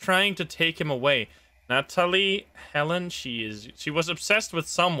trying to take him away? Natalie, Helen, she was obsessed with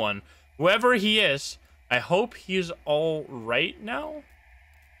someone. Whoever he is, I hope he's all right now.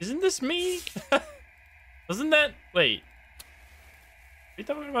 Isn't this me? Wasn't that... Wait. Are you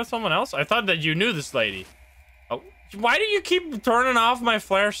talking about someone else? I thought that you knew this lady. Oh, why do you keep turning off my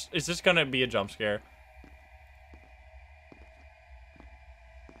flares? Is this gonna be a jump scare?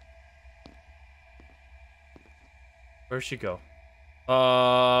 Where'd she go?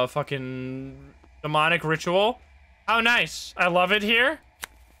 Fucking demonic ritual. How nice. I love it here.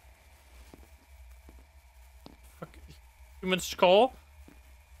 Fucking human skull.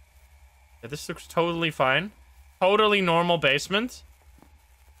 Yeah, this looks totally fine. Totally normal basement.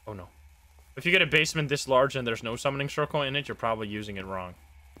 Oh no. If you get a basement this large and there's no summoning circle in it, you're probably using it wrong.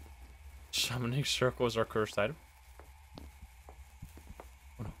 Summoning circle is our cursed item.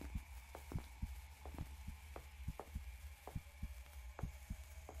 Oh no.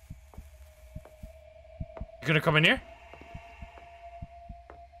 You gonna come in here?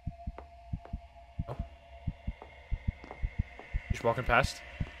 Oh. She's walking past.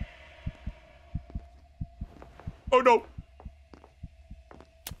 Oh no!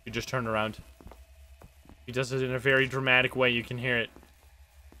 He just turned around. He does it in a very dramatic way. You can hear it.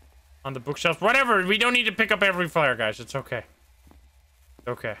 On the bookshelf. Whatever! We don't need to pick up every flare, guys. It's okay.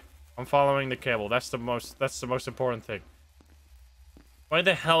 Okay. I'm following the cable. That's the most important thing. Why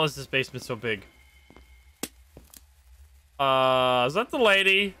the hell is this basement so big? Is that the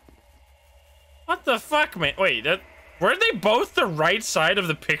lady? What the fuck, man? Wait, were they both the right side of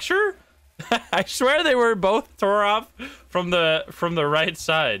the picture? I swear they were both tore off from the right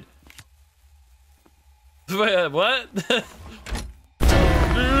side. What?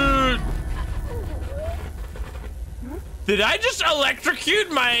 Dude. Did I just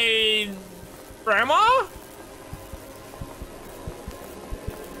electrocute my grandma?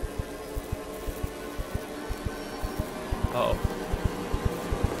 Uh oh.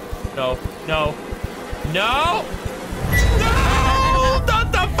 No, no, no! No!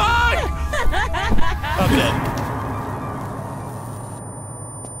 What the fuck? I'm dead.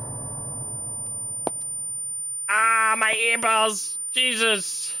 Ah, my earballs!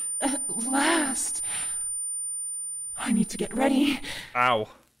 Jesus! At last. I need to get ready. Ow.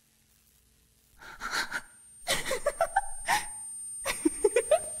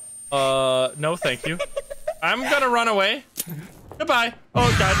 No, thank you. I'm gonna run away. Goodbye.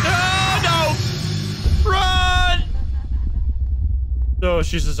 Oh god. No! No! Run! Oh,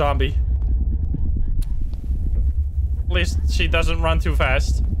 she's a zombie. At least she doesn't run too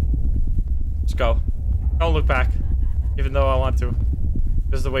fast. Let's go. Don't look back. Even though I want to.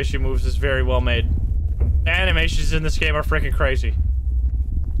 Because the way she moves is very well made. The animations in this game are freaking crazy.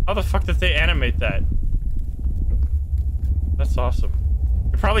 How the fuck did they animate that? That's awesome.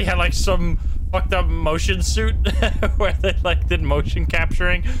 They probably had like some fucked up motion suit where they like did motion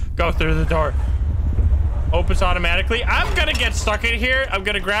capturing. Go through the door. Opens automatically. I'm gonna get stuck in here. I'm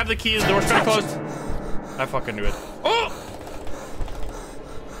gonna grab the keys. The door's gonna close. I fucking knew it. Oh!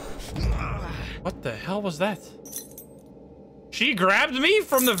 What the hell was that? She grabbed me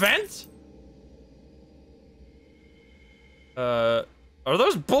from the vent? Are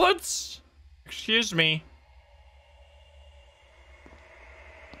those bullets? Excuse me.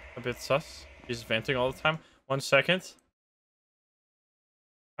 A bit sus. She's venting all the time. 1 second.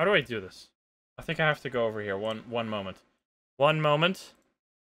 How do I do this? I think I have to go over here. One moment. 1 moment.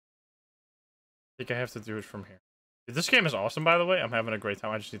 I think I have to do it from here. This game is awesome, by the way. I'm having a great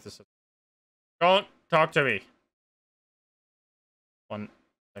time. I just need to sit. Don't talk to me. 1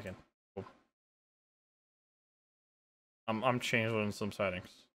 second. Oh. I'm changing some settings.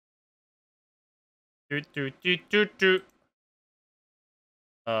 There we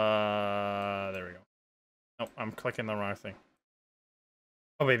go. Nope, I'm clicking the wrong thing.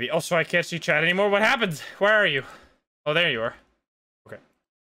 Oh, baby. Oh, so I can't see chat anymore? What happened? Where are you? Oh, there you are. Okay.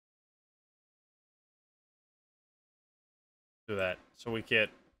 Do that so we get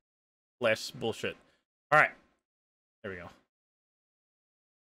less bullshit. All right. There we go.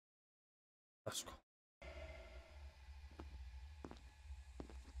 Let's go.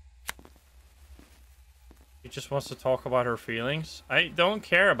 She just wants to talk about her feelings. I don't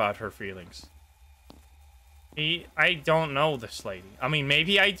care about her feelings. I don't know this lady. I mean,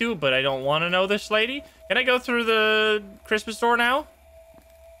 maybe I do, but I don't want to know this lady. Can I go through the Christmas store now?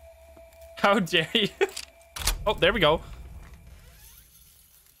 How dare you? Oh, there we go.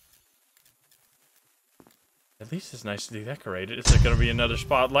 At least it's nicely decorated. Is there going to be another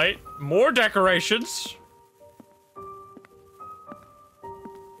spotlight? More decorations.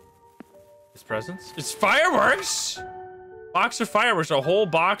 It's presents. It's fireworks. Box of fireworks. A whole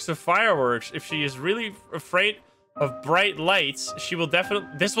box of fireworks. If she is really afraid of bright lights, she will definitely.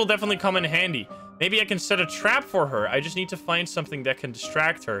 This will definitely come in handy. Maybe I can set a trap for her. I just need to find something that can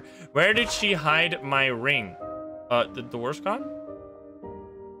distract her. Where did she hide my ring? The door's gone.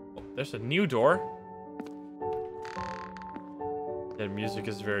 Oh, there's a new door. That music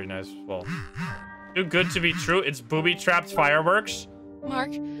is very nice as well. Too good to be true. It's booby-trapped fireworks.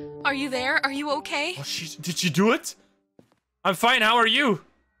 Mark, are you there? Are you okay? Oh, did she do it? I'm fine. How are you?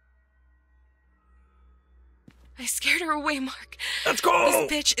 I scared her away, Mark. Let's go!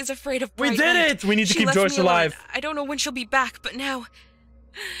 This bitch is afraid of bright We did light. it! We need to She keep left Joyce me alone. alive. I don't know when she'll be back, but now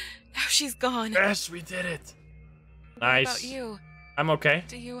she's gone. Yes, we did it. What Nice. about you? I'm okay.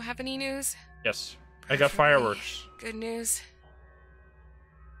 Do you have any news? Yes. I got fireworks. Good news.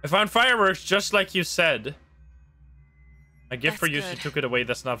 I found fireworks just like you said. A gift for That's you. good. She took it away.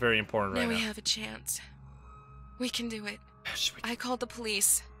 That's not very important Now right we now. have a chance. We can do it. Yes, we I called the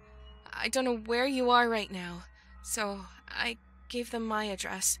police. I don't know where you are right now, so I gave them my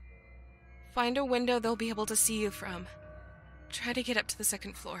address. Find a window they'll be able to see you from. Try to get up to the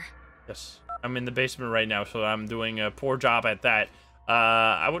 2nd floor. Yes. I'm in the basement right now, so I'm doing a poor job at that.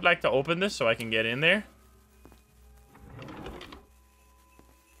 I would like to open this so I can get in there.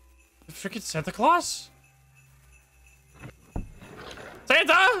 Freaking Santa Claus!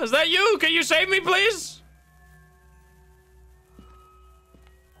 Santa, is that you? Can you save me, please?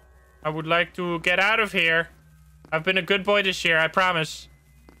 I would like to get out of here. I've been a good boy this year, I promise.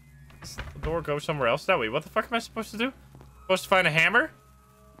 The door goes somewhere else that way. What the fuck am I supposed to do? Supposed to find a hammer?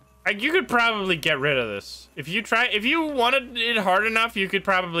 You could probably get rid of this. If you wanted it hard enough, you could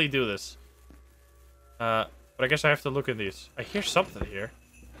probably do this. But I guess I have to look at these. I hear something here.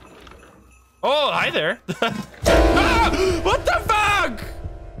 Oh, hi there. Ah, what the fuck?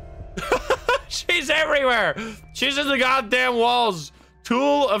 She's everywhere. She's in the goddamn walls.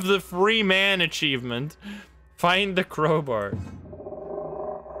 Tool of the Free Man achievement. Find the crowbar.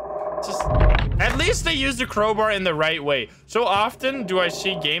 Just, at least they use the crowbar in the right way. So often do I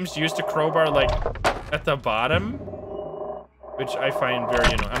see games use the crowbar like at the bottom, which I find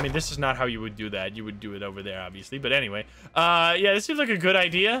very annoying. I mean, this is not how you would do that. You would do it over there, obviously. But anyway, yeah, this seems like a good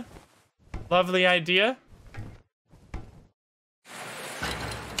idea. Lovely idea.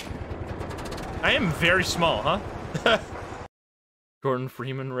 I am very small, huh? Gordon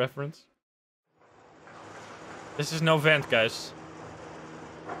Freeman reference. This is no vent, guys.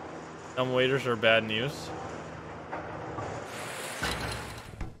 Dumb waiters are bad news.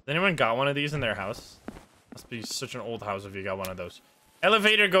 Has anyone got one of these in their house? Must be such an old house if you got one of those.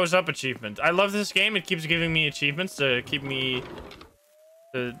 Elevator goes up achievement. I love this game. It keeps giving me achievements to keep me...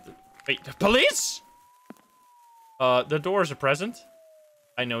 Wait, police? The doors are present.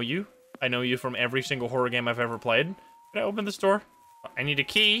 I know you. I know you from every single horror game I've ever played. Can I open this door? I need a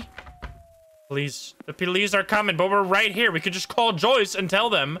key. Please. The police are coming, but we're right here. We could just call Joyce and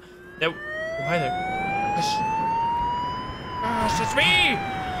tell them that... Oh, hi there. Yes, it's me!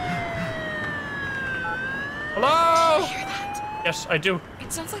 Hello? Do you hear that? Yes, I do.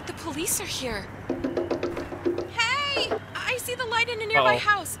 It sounds like the police are here. Hey! I see the nearby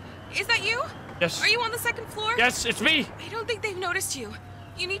house. Is that you? Yes. Are you on the second floor? Yes, it's me. I don't think they've noticed you.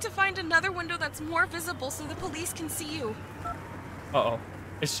 You need to find another window that's more visible so the police can see you. Uh-oh.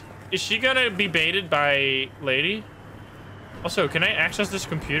 Is she gonna be baited by Lady? Also, can I access this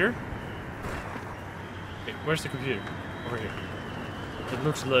computer? Okay, where's the computer? Over here. It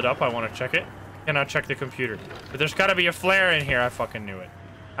looks lit up. I want to check it. Cannot check the computer. But there's got to be a flare in here. I fucking knew it.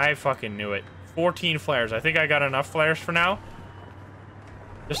 I fucking knew it. 14 flares. I think I got enough flares for now.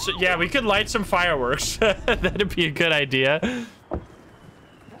 Just, yeah, we could light some fireworks. That'd be a good idea. Stand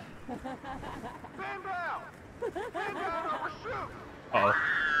down! Stand down or we'll shoot! Uh-oh.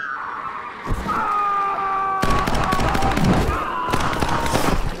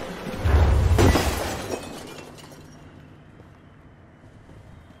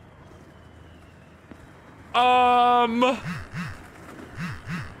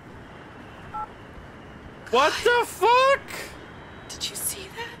 What the fuck? Did you see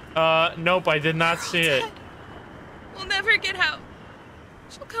that? Nope, I did not see it. Dead. We'll never get out.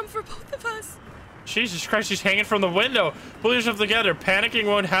 She'll come for both of us. Jesus Christ, she's hanging from the window. Pull yourself together. Panicking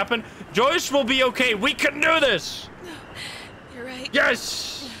won't happen. Joyce will be okay. We can do this. No, you're right.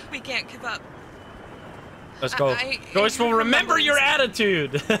 Yes. We can't give up. Let's go. Joyce will remember your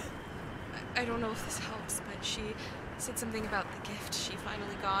attitude. I don't know if this helps, but she said something about the gift she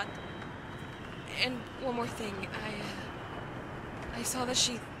finally got. And one more thing, I saw that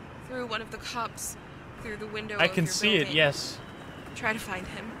she threw one of the cops through the window. I can see building. it, yes. Try to find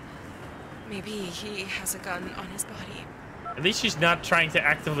him. Maybe he has a gun on his body. At least she's not trying to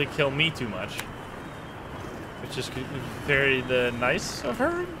actively kill me too much. Which is very nice of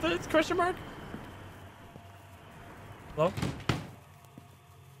her, the question mark. Hello?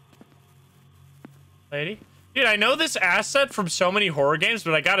 Lady? Dude, I know this asset from so many horror games,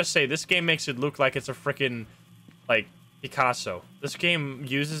 but I gotta say, this game makes it look like it's a freaking, like, Picasso. This game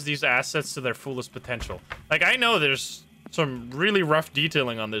uses these assets to their fullest potential. Like, I know there's some really rough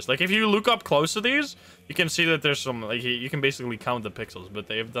detailing on this. Like, if you look up close to these, you can see that there's some, like, you can basically count the pixels, but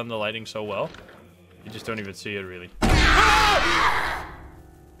they've done the lighting so well, you just don't even see it, really.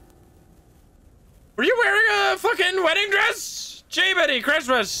 Were you wearing a fucking wedding dress? J-Betty,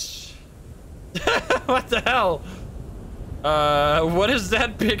 Christmas! What the hell? What is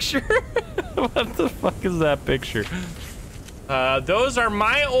that picture? What the fuck is that picture? Those are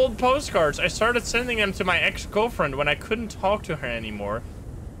my old postcards. I started sending them to my ex-girlfriend when I couldn't talk to her anymore.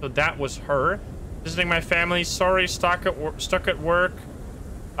 So that was her. Visiting my family. Sorry, stuck at work.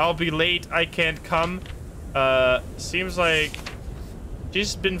 I'll be late. I can't come. Seems like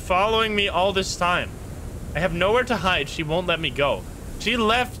she's been following me all this time. I have nowhere to hide. She won't let me go. She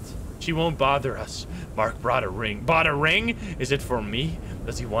left. She won't bother us. Mark brought a ring. Bought a ring? Is it for me?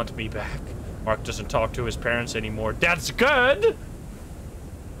 Does he want me back? Mark doesn't talk to his parents anymore. That's good!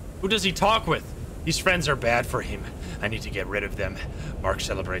 Who does he talk with? These friends are bad for him. I need to get rid of them. Mark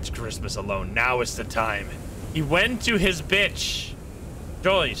celebrates Christmas alone. Now is the time. He went to his bitch.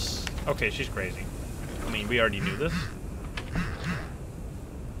 Joyce. Okay, she's crazy. I mean, we already knew this.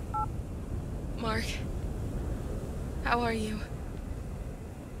 Mark, how are you?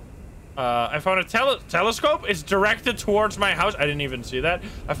 I found a telescope. It's directed towards my house. I didn't even see that.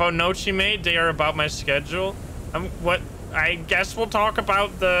 I found notes she made. They are about my schedule. I guess we'll talk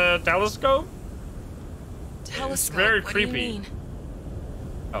about the telescope? Telescope? It's very creepy. What do you mean?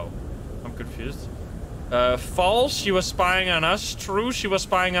 Oh, I'm confused. False, she was spying on us. True, she was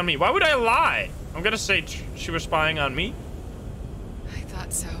spying on me. Why would I lie? I'm gonna say she was spying on me. I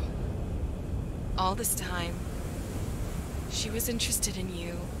thought so. All this time, she was interested in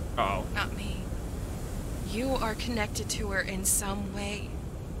you. Oh. Not me. You are connected to her in some way.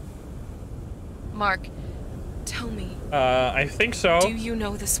 Mark, tell me. I think so. Do you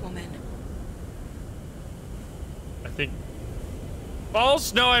know this woman? I think...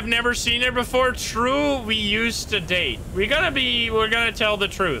 False? No, I've never seen her before. True, we used to date. We're gonna tell the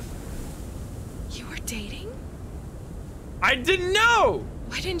truth. You were dating? I didn't know!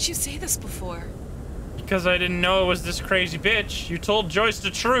 Why didn't you say this before? Because I didn't know it was this crazy bitch. You told Joyce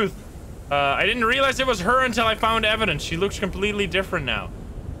the truth. I didn't realize it was her until I found evidence. She looks completely different now.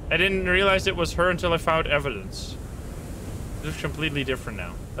 I didn't realize it was her until I found evidence. She looks completely different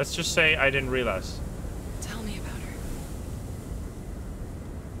now. Let's just say I didn't realize. Tell me about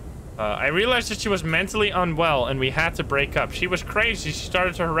her. I realized that she was mentally unwell and we had to break up. She was crazy. She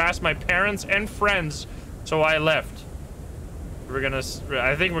started to harass my parents and friends, so I left.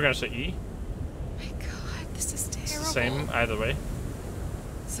 I think we're gonna say E. This is terrible. It's the same either way.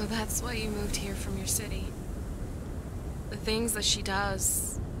 So that's why you moved here from your city. The things that she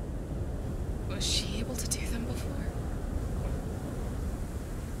does, was she able to do them before?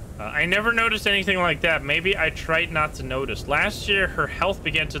 I never noticed anything like that. Maybe I tried not to notice. Last year, her health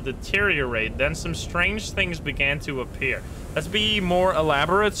began to deteriorate. Then some strange things began to appear. Let's be more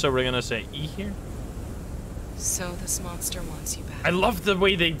elaborate. So we're gonna say E here. So this monster wants you back. I love the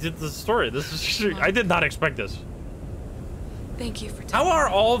way they did the story. This is I did not expect this. Thank you for How are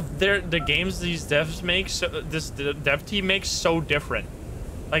all the games these devs make the dev team makes so different?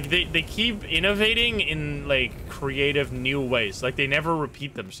 Like they keep innovating in like creative new ways. Like they never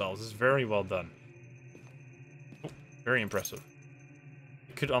repeat themselves. It's very well done. Oh, very impressive.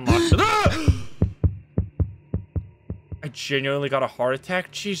 You could unlock the I genuinely got a heart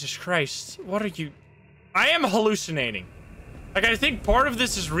attack. Jesus Christ. What are you? I am hallucinating. Like I think part of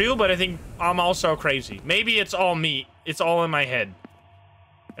this is real, but I think I'm also crazy. Maybe it's all me. It's all in my head.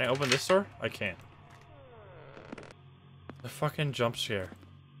 Can I open this door? I can't. The fucking jump scare.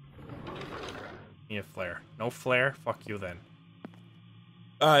 Need a flare. No flare? Fuck you then.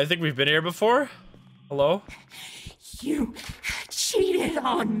 I think we've been here before. Hello? You cheated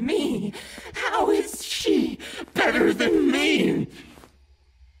on me. How is she better than me?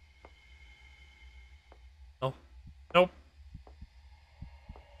 No. Nope.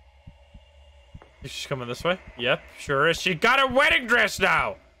 Is she coming this way? Yep, sure is. She got a wedding dress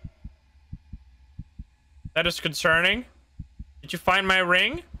now! That is concerning. Did you find my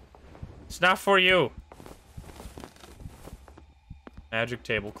ring? It's not for you. Magic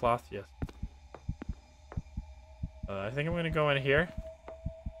tablecloth, yes. I think I'm gonna go in here.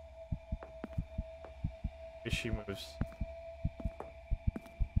 If she moves.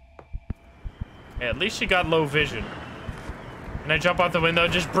 Hey, at least she got low vision. Can I jump out the window?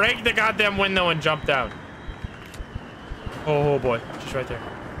 Just break the goddamn window and jump down. Oh boy, she's right there.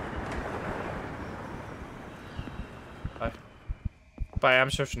 Bye. Bye, I'm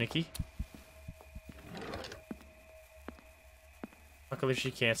so sneaky. Luckily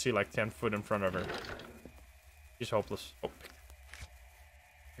she can't see like 10 foot in front of her. She's hopeless. Oh.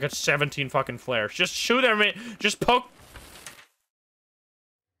 I got 17 fucking flares. Just shoot them in. Just poke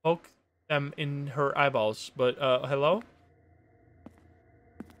them in her eyeballs. But, hello?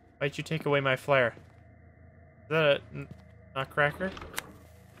 Why'd you take away my flare? Is that a nutcracker?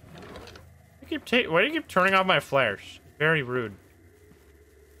 Why do you keep turning off my flares? Very rude.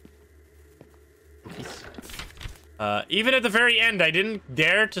 Even at the very end, I didn't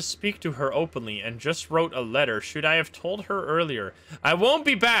dare to speak to her openly and just wrote a letter. Should I have told her earlier? I won't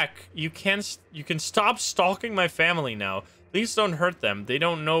be back. You can stop stalking my family now. Please don't hurt them. They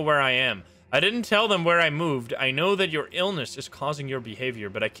don't know where I am. I didn't tell them where I moved. I know that your illness is causing your behavior,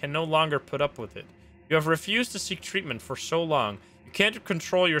 but I can no longer put up with it. You have refused to seek treatment for so long. You can't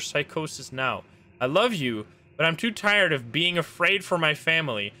control your psychosis now. I love you, but I'm too tired of being afraid for my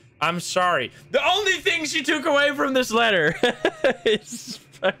family. I'm sorry. The only thing she took away from this letter is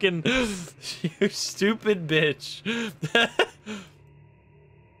fucking you stupid bitch.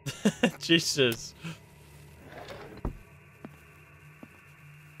 Jesus.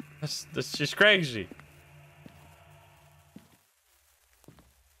 That's just crazy.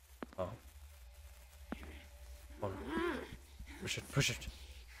 Oh. Push it, push it.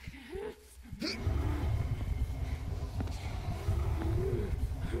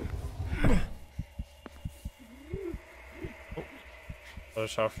 Oh,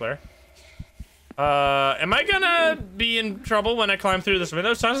 soft flare. Am I gonna be in trouble when I climb through this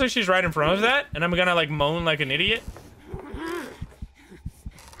window? Sounds like she's right in front of that, and I'm gonna like moan like an idiot.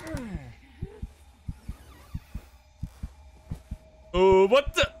 Oh,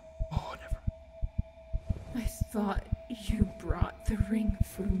 what the? Oh, never. I thought you brought the ring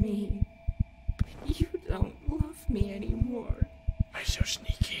for me. You don't love me anymore. Why so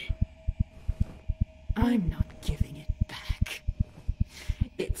sneaky? I'm not giving it back.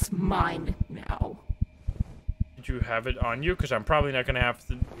 It's mine now. Did you have it on you? Because I'm probably not gonna have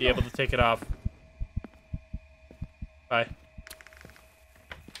to be able to take it off. Bye.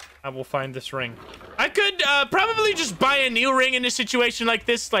 I will find this ring. I could probably just buy a new ring in a situation like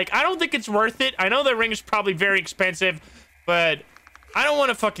this. Like, I don't think it's worth it. I know the ring is probably very expensive, but I don't want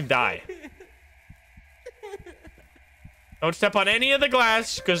to fucking die. Don't step on any of the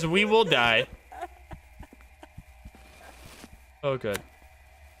glass, because we will die. Oh, good.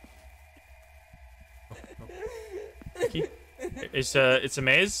 It's a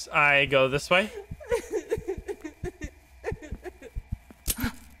maze. I go this way.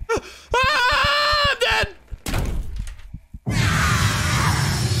 Ah, I'm dead!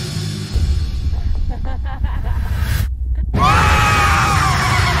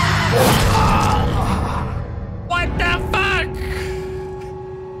 What the fuck?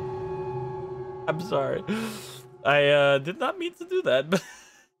 I'm sorry. I did not mean to do that, but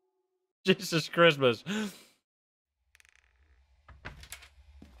Jesus Christmas.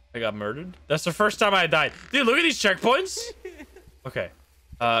 I got murdered? That's the first time I died. Dude, look at these checkpoints. Okay.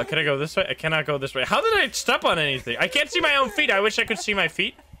 Can I go this way? I cannot go this way. How did I step on anything? I can't see my own feet. I wish I could see my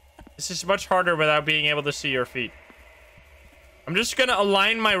feet. This is much harder without being able to see your feet. I'm just gonna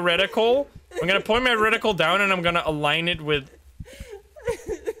align my reticle. I'm gonna point my reticle down and I'm gonna align it with...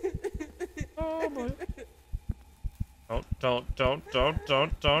 Oh boy. Don't.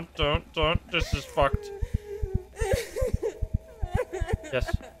 This is fucked.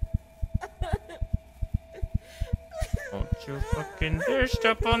 Yes. Don't you fucking dare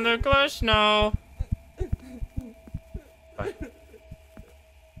step on the glass now. Bye.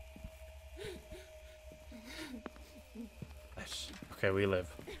 Nice. Okay, we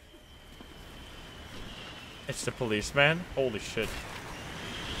live. It's the policeman. Holy shit.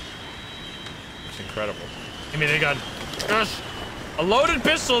 It's incredible. Give me the gun. Yes. A loaded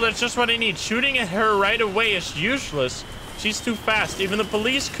pistol, that's just what I need. Shooting at her right away is useless. She's too fast. Even the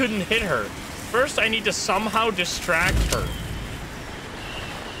police couldn't hit her. First, I need to somehow distract her.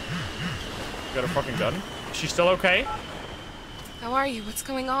 Got a fucking gun? Is she still okay? How are you? What's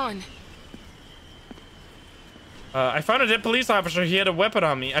going on? I found a dead police officer. He had a weapon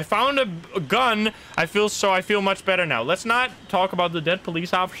on me. I found a gun. I feel much better now. Let's not talk about the dead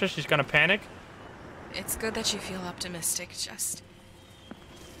police officer. She's gonna panic. It's good that you feel optimistic. Just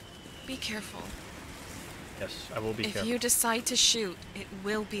be careful. Yes, I will be careful. If you decide to shoot, it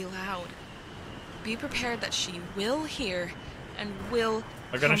will be loud. Be prepared that she will hear and will.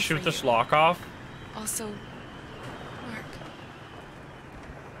 I'm gonna shoot this lock off. Also, Mark,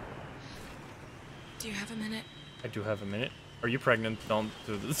 do you have a minute? I do have a minute. Are you pregnant? Don't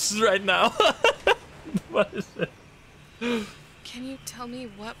do this right now. What is it? Can you tell me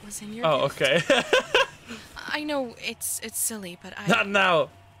what was in your gift? Okay. I know it's silly, but Not now.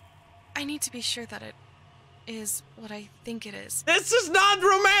 I need to be sure that it is what I think it is. This is not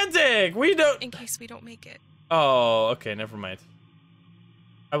romantic. We don't. In case we don't make it. Oh, okay. Never mind.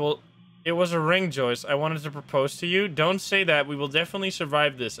 I will. It was a ring, Joyce. I wanted to propose to you. Don't say that. We will definitely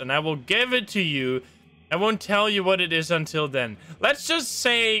survive this, and I will give it to you. I won't tell you what it is until then. Let's just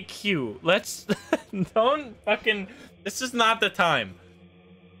say Q. Let's don't fucking. This is not the time.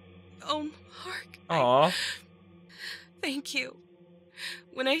 Oh, Mark. Aw. Thank you.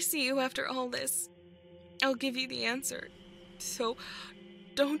 When I see you after all this, I'll give you the answer. So,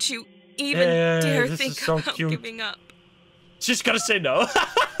 don't you even dare think about giving up. She's gonna say no.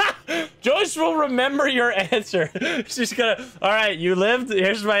 Joyce will remember your answer. She's gonna. All right, you lived.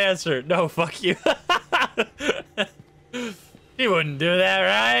 Here's my answer. No, fuck you. He wouldn't do that,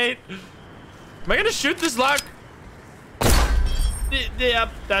 right? Am I gonna shoot this lock? Yep,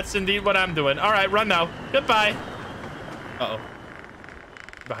 that's indeed what I'm doing. All right, run now. Goodbye. Uh-oh.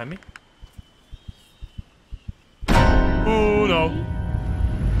 Behind me? Oh, no.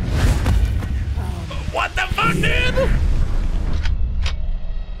 What the fuck, dude?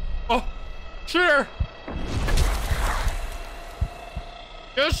 Oh, sure.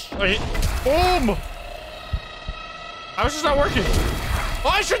 Yes, boom. How is this not working? Oh,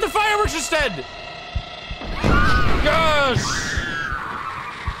 I shot the fireworks instead. Yes.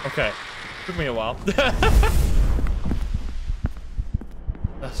 Okay, took me a while.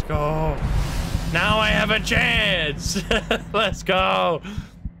 Let's go. Now I have a chance. Let's go.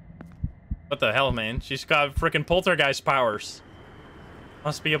 What the hell, man? She's got freaking poltergeist powers.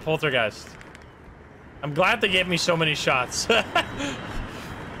 Must be a poltergeist. I'm glad they gave me so many shots.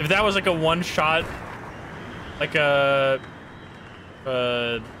 If that was like a one shot, like a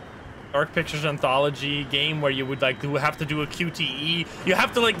Dark Pictures Anthology game where you would like have to do a QTE. You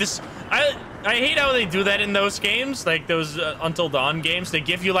have to like this. I hate how they do that in those games, like those Until Dawn games. They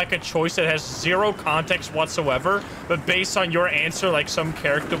give you like a choice that has zero context whatsoever, but based on your answer, like some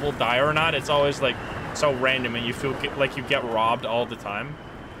character will die or not. It's always like so random, and you feel like you get robbed all the time.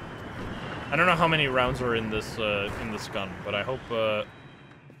 I don't know how many rounds are in this gun, but I hope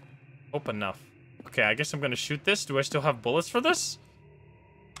enough. Okay, I guess I'm gonna shoot this. Do I still have bullets for this?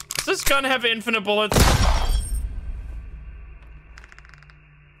 Does this gun have infinite bullets?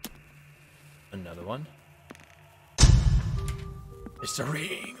 Another one. It's the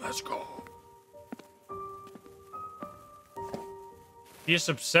ring. Let's go. He is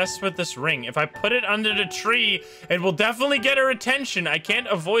obsessed with this ring. If I put it under the tree, it will definitely get her attention. I can't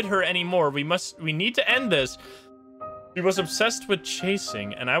avoid her anymore. We need to end this. She was obsessed with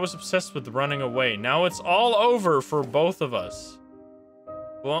chasing, and I was obsessed with running away. Now it's all over for both of us.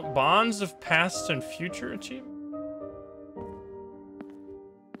 Bonds of past and future achievement.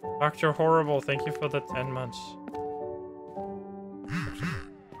 Dr. Horrible, thank you for the 10 months.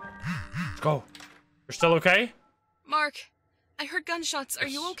 go. You're still okay? Mark, I heard gunshots. Are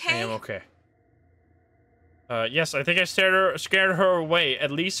you okay? I am okay. Yes, I think I scared her away,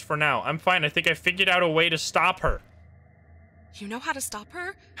 at least for now. I'm fine. I think I figured out a way to stop her. You know how to stop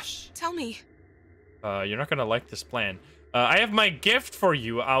her? Yes. Tell me. You're not gonna like this plan. I have my gift for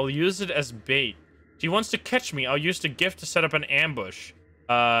you. I'll use it as bait. She wants to catch me. I'll use the gift to set up an ambush.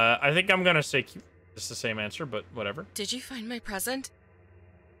 I think I'm gonna say it's the same answer, but whatever. Did you find my present?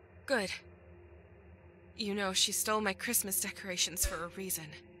 Good. You know, she stole my Christmas decorations for a reason.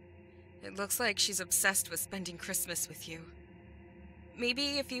 It looks like she's obsessed with spending Christmas with you.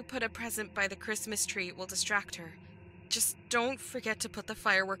 Maybe if you put a present by the Christmas tree, it will distract her. Just don't forget to put the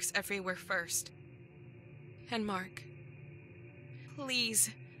fireworks everywhere first. And Mark, please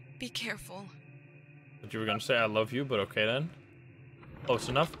be careful. But you were gonna say I love you, but okay then. Close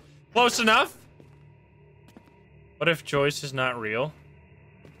enough. Close enough! What if Joyce is not real?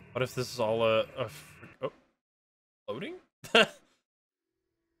 What if this is all oh, loading?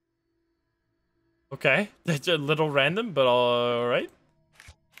 Okay, that's a little random, but alright.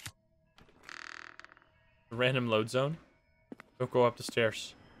 Random load zone. Don't go up the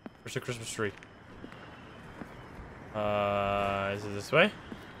stairs. Where's the Christmas tree? Is it this way?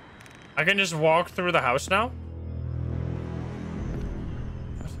 I can just walk through the house now?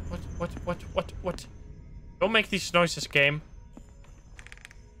 What? Don't make these noises, game.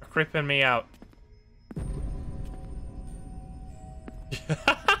 You're creeping me out.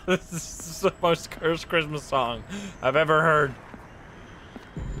 This is the most cursed Christmas song I've ever heard.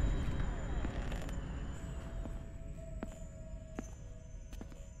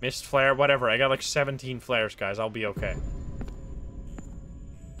 Missed flare, whatever. I got like 17 flares, guys. I'll be okay.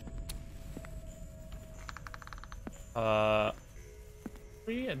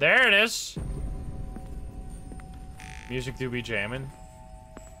 There it is. Music do be jamming.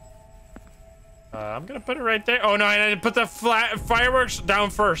 I'm gonna put it right there. Oh no, I need to put the fireworks down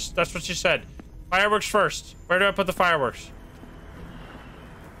first. That's what she said. Fireworks first. Where do I put the fireworks?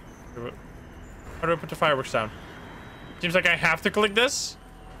 Where do I put the fireworks down? Seems like I have to click this.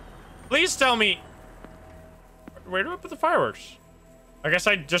 Please tell me. Where do I put the fireworks? I guess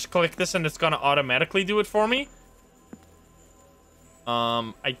I just click this and it's gonna automatically do it for me.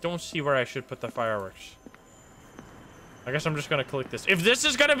 I don't see where I should put the fireworks. I guess I'm just gonna click this. If this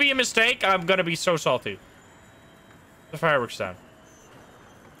is gonna be a mistake, I'm gonna be so salty. The fireworks down.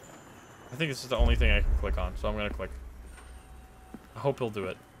 I think this is the only thing I can click on, so I'm gonna click. I hope he'll do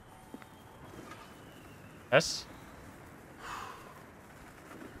it. Yes?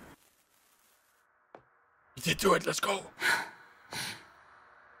 He did do it, let's go!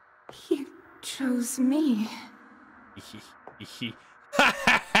 You chose me.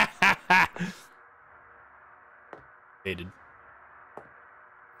 Hated.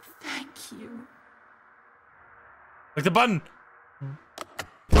 Thank you. Click the button!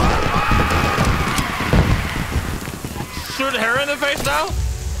 Shoot her in the face now?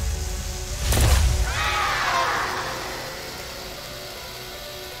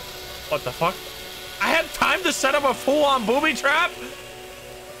 What the fuck? I had time to set up a full-on booby trap?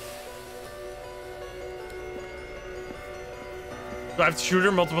 Do I have to shoot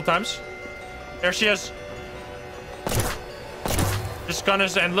her multiple times? There she is. This gun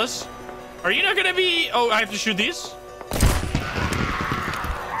is endless. Are you not gonna be... Oh, I have to shoot these?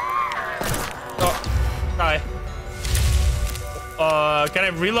 Oh, die. Can I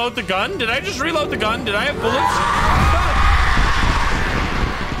reload the gun? Did I just reload the gun? Did I have bullets?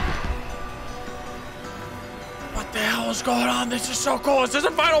 What the hell is going on? This is so cool. Is this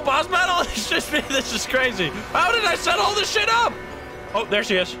a final boss battle? It's just me. This is crazy. How did I set all this shit up? Oh, there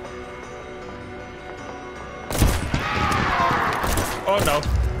she is. Oh no.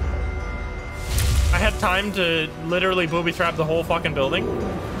 I had time to literally booby trap the whole fucking building.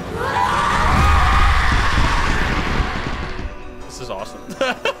 This is awesome.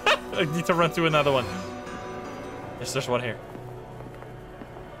 I need to run through another one. Yes, there's one here.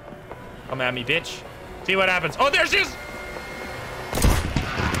 Come at me, bitch. See what happens. Oh, there she is!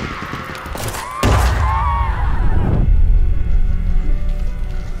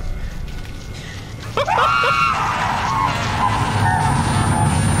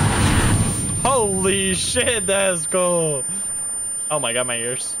 Holy shit, that's cool. Oh my god, my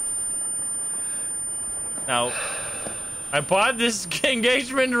ears. Now, I bought this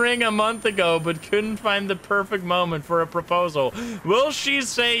engagement ring a month ago, but couldn't find the perfect moment for a proposal. Will she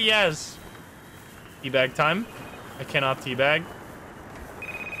say yes? Teabag time. I cannot teabag.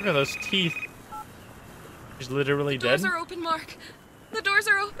 Look at those teeth. She's literally dead. The doors are open, Mark. The doors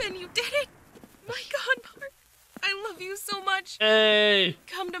are open. You did it. My god, Mark. I love you so much. Hey.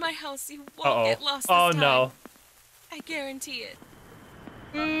 Come to my house. You won't get lost this Oh time. no. I guarantee it.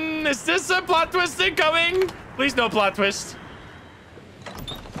 Is this a plot twist incoming? Please no plot twist.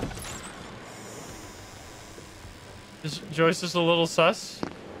 Is Joyce just a little sus?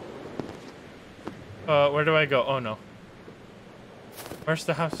 Where do I go? Oh no. Where's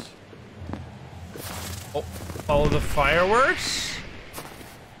the house? Oh, follow the fireworks?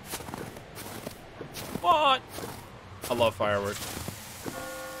 What? I love fireworks.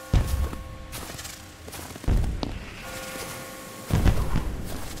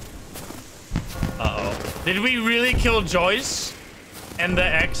 Uh-oh. Did we really kill Joyce? And the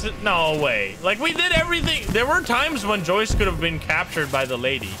exit? No way. Like, we did everything. There were times when Joyce could have been captured by the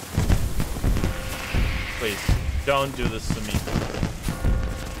lady. Please, don't do this to me.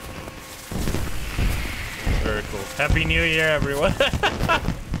 Very cool. Happy New Year, everyone.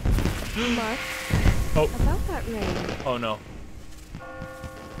 Mark, about that rain. Oh, no.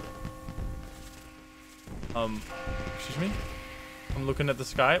 Excuse me? I'm looking at the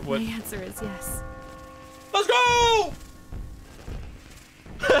sky. What? My answer is yes. Let's go!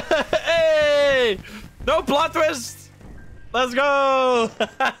 Hey! No plot twist! Let's go!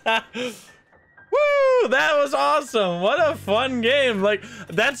 Woo! That was awesome. What a fun game. Like,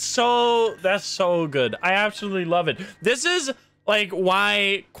 that's so good. I absolutely love it. This is like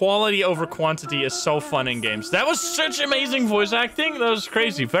why quality over quantity is so fun in games. That was such amazing voice acting. That was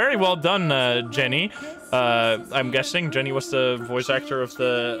crazy. Very well done, Jenny. I'm guessing Jenny was the voice actor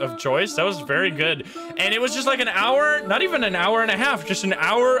of Joyce. That was very good. And it was just like an hour, not even an hour and a half, just an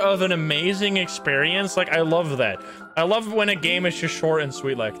hour of an amazing experience. Like, I love that. I love when a game is just short and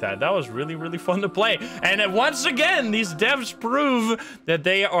sweet like that. That was really, really fun to play. And once again, these devs prove that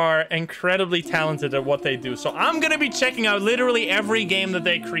they are incredibly talented at what they do. So I'm going to be checking out literally every game that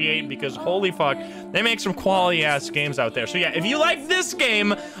they create because holy fuck, they make some quality ass games out there. So yeah, if you like this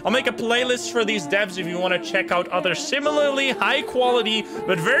game, I'll make a playlist for these devs if you want to check out other similarly high quality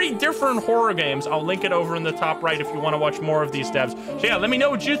but very different horror games. I'll link it over in the top right if you want to watch more of these devs. So yeah, let me know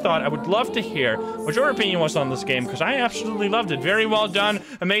what you thought. I would love to hear what your opinion was on this game because I absolutely loved it. Very well done.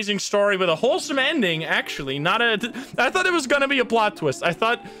 Amazing story with a wholesome ending, actually. I thought it was gonna be a plot twist. I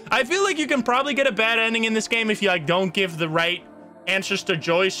feel like you can probably get a bad ending in this game if you like don't give the right answers to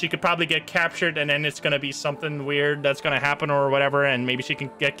Joyce. She could probably get captured and then it's gonna be something weird that's gonna happen or whatever and maybe she can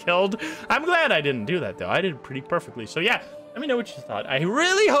get killed. I'm glad I didn't do that though. I did it pretty perfectly. So yeah, let me know what you thought. I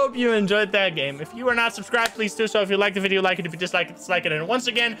really hope you enjoyed that game. If you are not subscribed, please do so. If you like the video, like it. If you dislike it, dislike it. And once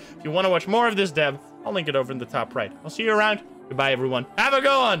again, if you want to watch more of this dev, I'll link it over in the top right. I'll see you around. Goodbye, everyone. Have a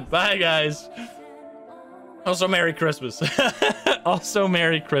good one. Bye, guys. Also, Merry Christmas. Also,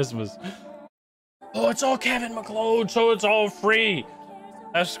 Merry Christmas. Oh, it's all Kevin McLeod, so it's all free.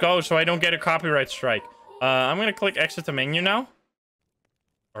 Let's go, so I don't get a copyright strike. I'm going to click exit the menu now.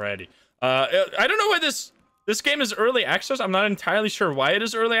 Alrighty. I don't know why this game is early access. I'm not entirely sure why it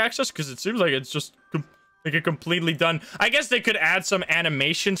is early access, because it seems like it's just like a completely done. I guess they could add some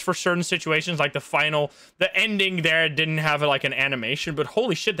animations for certain situations, like the ending there didn't have like an animation, but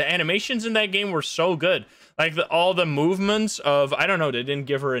holy shit, the animations in that game were so good. Like all the movements of, I don't know, they didn't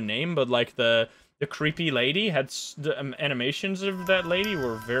give her a name, but like the creepy lady had the animations of that lady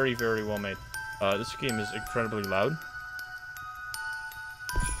were very, very well made. This game is incredibly loud.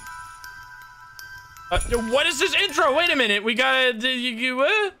 What is this intro? Wait a minute. We gotta...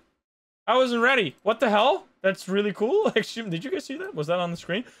 what? I wasn't ready. What the hell? That's really cool. Actually, did you guys see that? Was that on the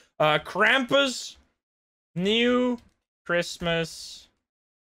screen? Krampus new Christmas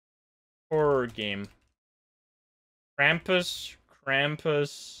horror game. Krampus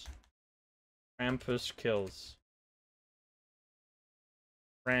kills.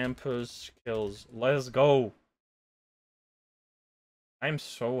 Krampus kills. Let's go. I'm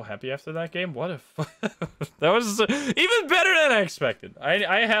so happy after that game. What a that was even better than I expected.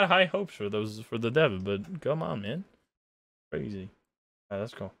 I had high hopes for the dev, but come on, man, crazy. All right,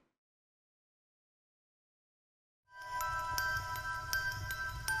 let's go.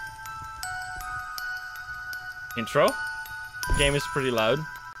 Intro. The game is pretty loud.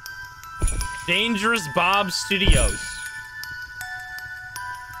 Dangerous Bob Studios.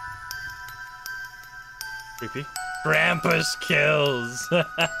 Creepy. Krampus kills.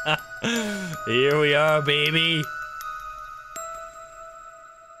 Here we are, baby.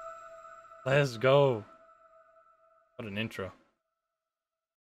 Let's go. What an intro.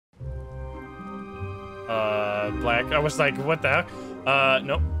 Black. I was like, what the heck?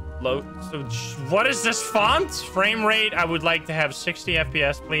 Nope. Low. So, what is this font? Frame rate. I would like to have 60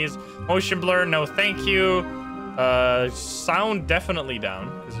 FPS, please. Motion blur. No, thank you. Sound definitely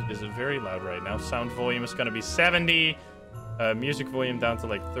down, because it is very loud right now. Sound volume is going to be 70. Music volume down to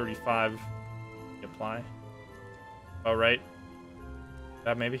like 35. Apply. All right.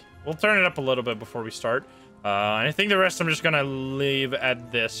 That maybe. We'll turn it up a little bit before we start. And I think the rest I'm just going to leave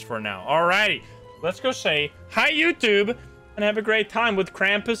at this for now. Alrighty. Let's go say hi, YouTube, and have a great time with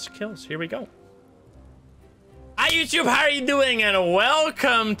Krampus Kills. Here we go. Hi YouTube, how are you doing? And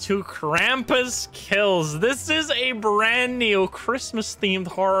welcome to Krampus Kills. This is a brand new Christmas-themed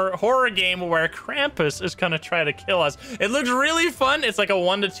horror game where Krampus is gonna try to kill us. It looks really fun. It's like a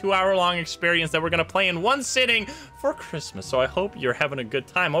 1 to 2 hour long experience that we're gonna play in one sitting for Christmas. So I hope you're having a good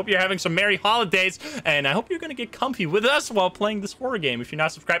time. I hope you're having some merry holidays, and I hope you're gonna get comfy with us while playing this horror game. If you're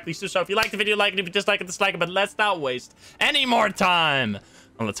not subscribed, please do so. If you like the video, like it. If you dislike it, dislike it. But let's not waste any more time.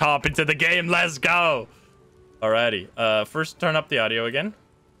 Let's hop into the game. Let's go. Alrighty, first turn up the audio again.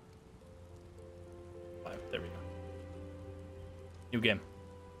 There we go. New game.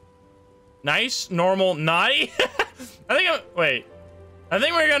 Nice, normal, naughty. Wait. I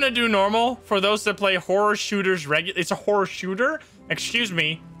think we're gonna do normal for those that play horror shooters It's a horror shooter? Excuse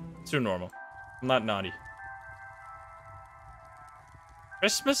me. Let's do normal. I'm not naughty.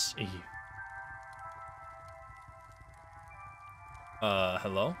 Christmas Eve.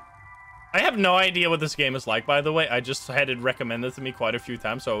 Hello? I have no idea what this game is like, by the way. I just had it recommended to me quite a few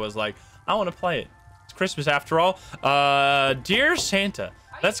times, so I was like, I want to play it. It's Christmas after all. Dear Santa,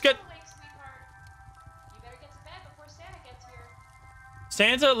 let's get...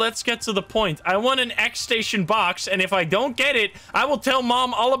 Santa, let's get to the point. I want an X-Station box, and if I don't get it, I will tell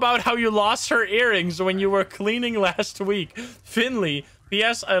Mom all about how you lost her earrings when you were cleaning last week. Finley,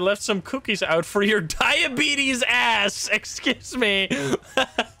 P.S. I left some cookies out for your diabetes ass. Excuse me.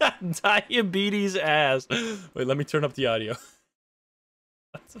 Diabetes ass. Wait, let me turn up the audio.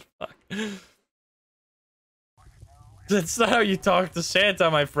 What the fuck? That's not how you talk to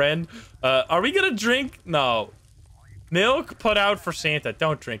Santa, my friend. Are we gonna drink? No. Milk put out for Santa.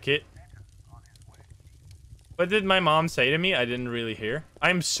 Don't drink it. What did my mom say to me? I didn't really hear.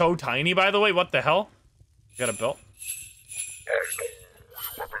 I'm so tiny, by the way. What the hell? You got a belt?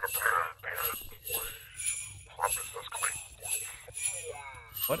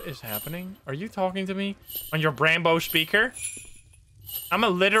 What is happening? Are you talking to me on your Brambo speaker? I'm a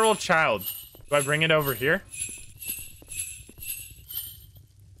literal child. Do I bring it over here?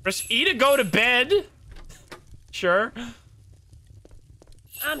 Press E to go to bed. Sure.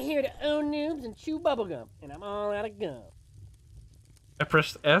 I'm here to own noobs and chew bubblegum, and I'm all out of gum. I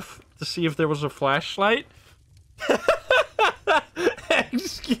pressed F to see if there was a flashlight.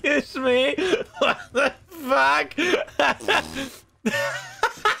 Excuse me. What the fuck?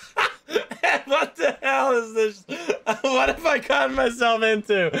 What the hell is this? What have I gotten myself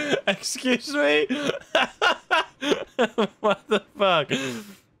into? Excuse me? What the fuck?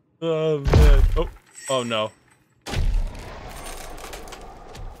 Oh, man. Oh, no.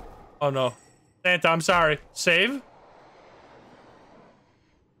 Oh, no. Santa, I'm sorry. Save?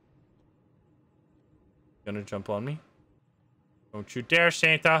 Gonna jump on me? Don't you dare,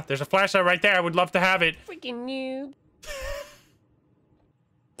 Santa. There's a flashlight right there. I would love to have it. Freaking noob.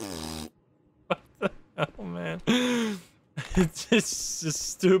 What the hell, man? It's just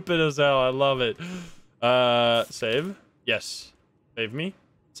stupid as hell. I love it. Save? Yes. Save me?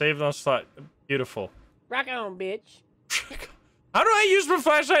 Save those slot. Beautiful. Rock on, bitch. How do I use my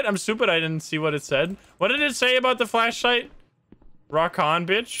flashlight? I'm stupid. I didn't see what it said. What did it say about the flashlight? Rock on,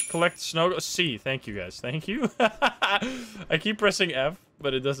 bitch. Collect snow. C. Thank you, guys. Thank you. I keep pressing F,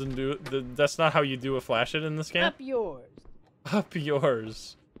 but it doesn't do... That's not how you do a flashlight in this game. Up yours. Up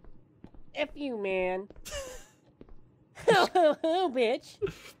yours. F you, man. Ho, ho, ho, bitch.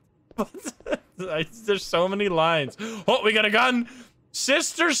 There's so many lines. Oh, we got a gun.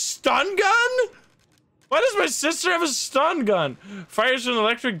 Sister stun gun? Why does my sister have a stun gun? Fires an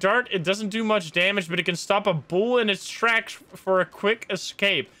electric dart. It doesn't do much damage, but it can stop a bull in its tracks for a quick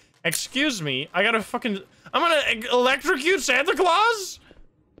escape. Excuse me. I gotta fucking... I'm gonna electrocute Santa Claus?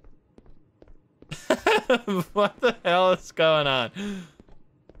 What the hell is going on?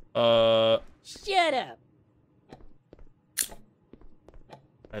 Shut up.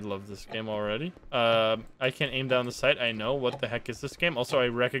 I love this game already. I can't aim down the sight. I know. What the heck is this game? Also, I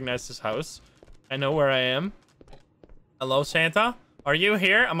recognize this house. I know where I am. Hello, Santa? Are you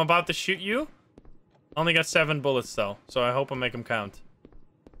here? I'm about to shoot you. Only got 7 bullets, though, so I hope I make them count.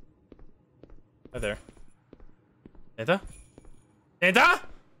 Hi there. Santa? Santa?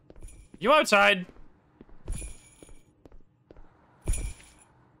 You outside?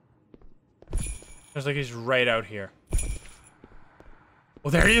 Looks like he's right out here. Oh,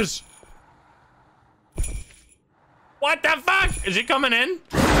 there he is! What the fuck? Is he coming in?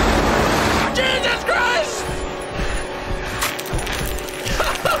 Jesus Christ!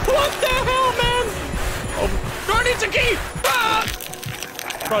 What the hell, man? Oh, Door needs a key! Ah!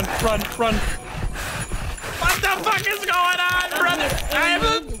 Run, run, run. What the fuck is going on, brother? I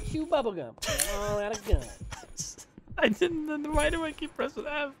haven't... Chew bubblegum. I'm all out of gun. I didn't... Why do I keep pressing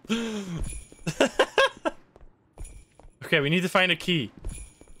F? Okay, we need to find a key.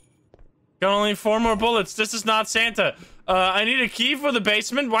 Got only 4 more bullets. This is not Santa. I need a key for the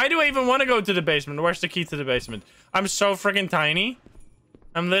basement. Why do I even want to go to the basement? Where's the key to the basement? I'm so freaking tiny.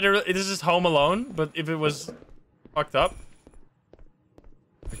 I'm literally... This is Home Alone, but if it was fucked up.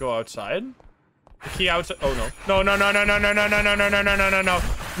 I go outside. The key outside. Oh, no. No, no, no, no, no, no, no, no, no, no, no, no, no, no, no.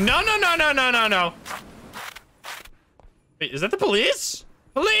 No, no, no, no, no, no, no. Wait, is that the police?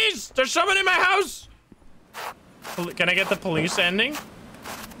 Police! There's someone in my house! Can I get the police ending?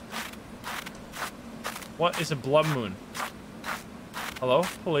 What is a blood moon? Hello,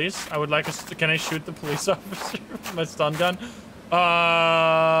 police? I would like us to... Can I shoot the police officer with my stun gun?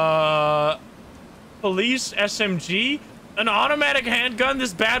 Police SMG? An automatic handgun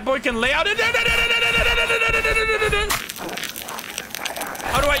this bad boy can lay out.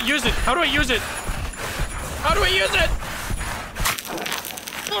 How do I use it? How do I use it? How do I use it?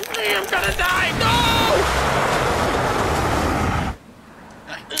 Okay, I'm gonna die. No!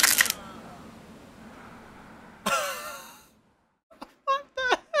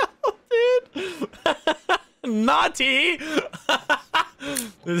 Naughty.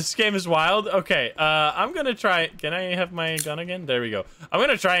 This game is wild. Okay, I'm gonna try. Can I have my gun again? There we go. I'm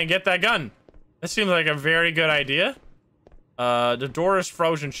gonna try and get that gun. That seems like a very good idea. The door is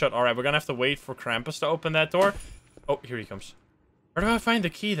frozen shut. All right, we're gonna have to wait for Krampus to open that door. Oh, here he comes. Where do I find the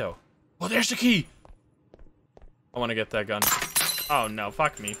key, though? Oh, there's the key. I want to get that gun. Oh no,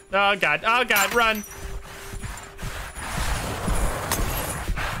 fuck me. Oh god, run.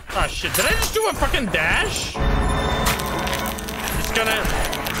 Oh shit, did I just do a fucking dash? It's gonna...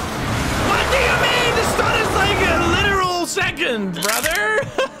 What do you mean? The stun is like a literal second, brother.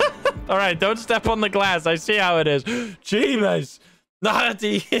 All right, don't step on the glass. I see how it is. Jeez,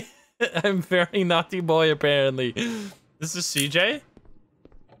 naughty. I'm very naughty boy, apparently. This is CJ? Is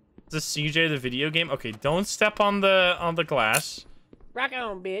this CJ the video game? Okay, don't step on the glass. Rock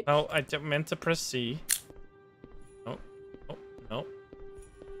on, bitch. Oh, I meant to press C. No, oh, no.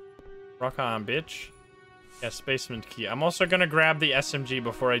 Rock on, bitch. Yes, basement key. I'm also gonna grab the SMG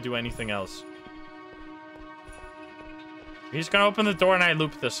before I do anything else. He's gonna open the door and I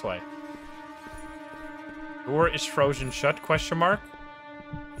loop this way. Door is frozen shut, question mark.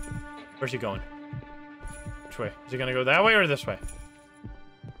 Where's he going? Which way? Is he gonna go that way or this way?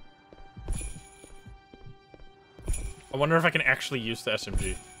 I wonder if I can actually use the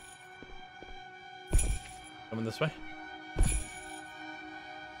SMG. Coming this way?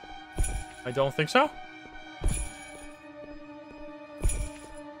 I don't think so.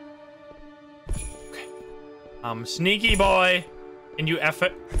 Okay. Sneaky boy. Can you F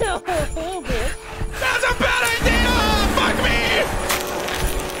it? No, bitch. That's a bad idea! Fuck me!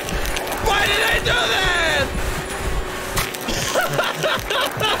 Why did I do that?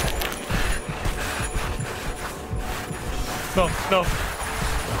 No, no.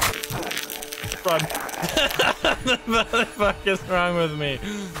 Run. What the fuck is wrong with me?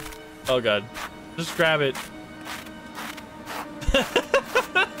 Oh god. Just grab it.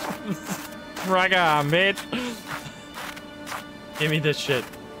 Rock on, bitch. Give me this shit.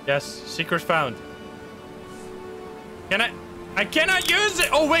 Yes, secret found. Can I cannot use it!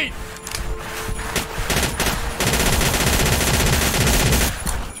 Oh, wait!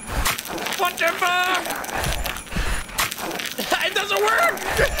 What the fuck? It doesn't work!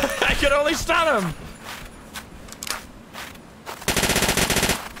 I can only stun him!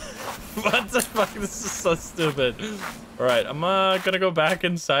 What the fuck? This is so stupid. Alright, I'm gonna go back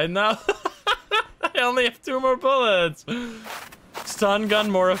inside now. I only have 2 more bullets. Stun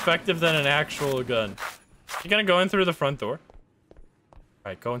gun more effective than an actual gun. You gonna go in through the front door?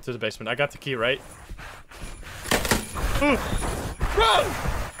 Alright, go into the basement. I got the key, right? Run!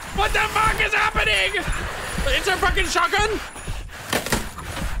 What the fuck is happening? It's a fucking shotgun?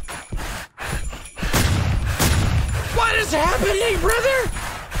 What is happening, brother?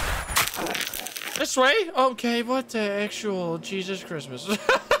 This way? Okay, what the actual Jesus Christmas?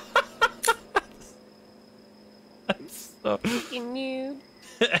 I'm so... Fucking noob.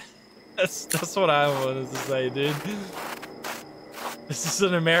 That's what I wanted to say, dude. This is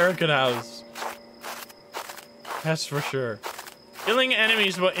an American house. That's for sure. Killing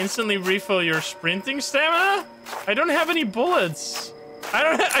enemies will instantly refill your sprinting stamina? I don't have any bullets.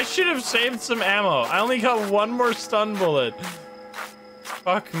 I should have saved some ammo. I only got one more stun bullet.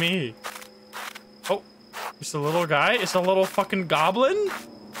 Fuck me. Oh, it's a little guy. It's a little fucking goblin.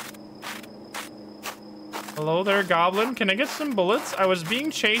 Hello there, goblin. Can I get some bullets? I was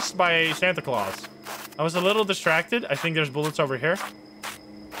being chased by Santa Claus. I was a little distracted. I think there's bullets over here.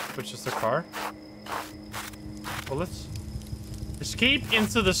 Which is the car. Bullets. Escape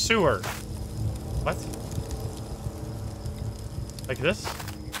into the sewer. What? Like this?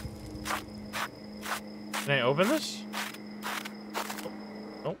 Can I open this? Oh.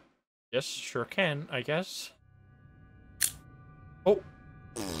 Oh. Yes, sure can, I guess. Oh.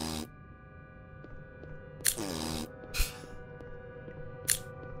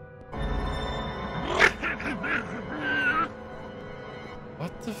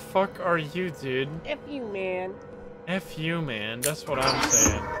 What the fuck are you, dude? F you, man. F you, man. That's what I'm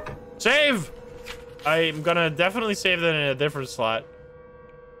saying. Save! I'm gonna definitely save that in a different slot.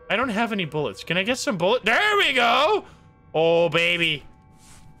 I don't have any bullets. Can I get some bullets? There we go! Oh, baby.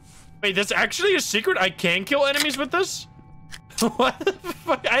 Wait, that's actually a secret? I can kill enemies with this? What the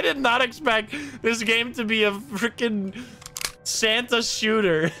fuck? I did not expect this game to be a freaking Santa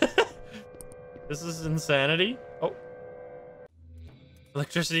shooter. This is insanity. Oh.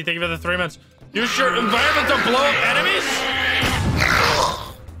 Electricity, thank you for the 3 months. Use your environment to blow up enemies?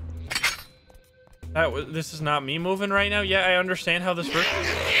 This is not me moving right now. Yeah, I understand how this works.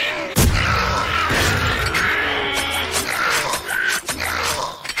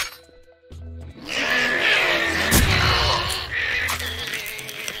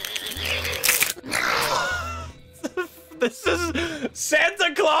 This is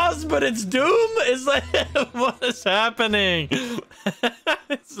Santa Claus, but it's Doom? It's like, what is happening?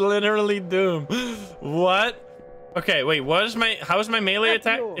 It's literally Doom. What? Okay, wait, how is my melee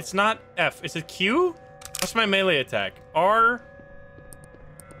attack? It's not F, is it Q? What's my melee attack? R,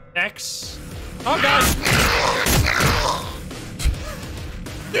 X. Oh god!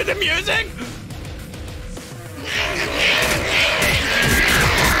 Dude, the music!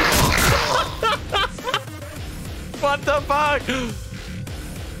 What the fuck?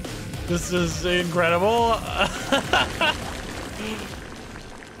 This is incredible.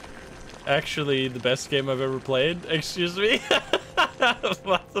 Actually, the best game I've ever played. Excuse me.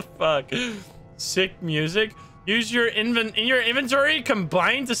 What the fuck? Sick music. Use your in your inventory.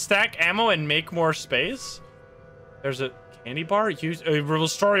 Combine to stack ammo and make more space. There's a candy bar. Use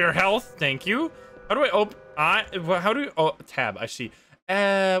restore your health. Thank you. How do I open? How do you? Oh, tab. I see.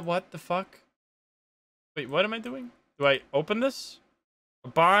 What the fuck? Wait, what am I doing? Do I open this? A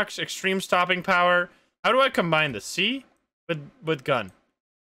box, extreme stopping power. How do I combine this? C with gun.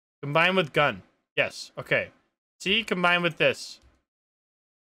 Combine with gun. Yes. Okay. C combine with this.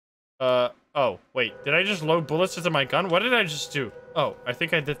 Oh, wait. Did I just load bullets into my gun? What did I just do? Oh, I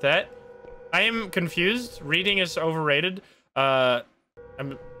think I did that. I am confused. Reading is overrated. I'm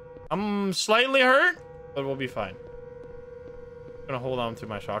slightly hurt, but we'll be fine. I'm gonna hold on to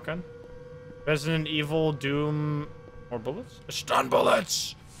my shotgun. Resident Evil, Doom, more bullets? Stun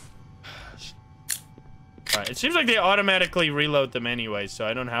bullets! Alright, it seems like they automatically reload them anyway, so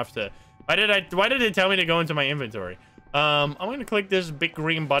I don't have to. Why did they tell me to go into my inventory? I'm gonna click this big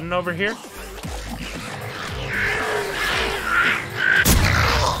green button over here.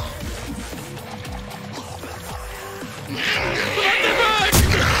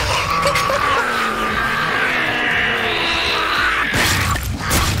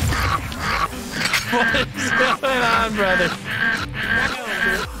 What is going on, brother?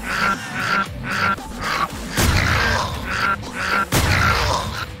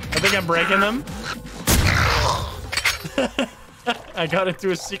 I think I'm breaking them. I got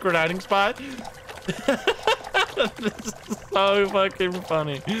into a secret hiding spot. This is so fucking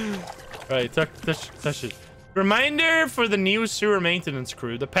funny. Right, touch it. Reminder for the new sewer maintenance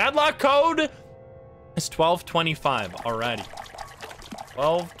crew. The padlock code is 1225 already.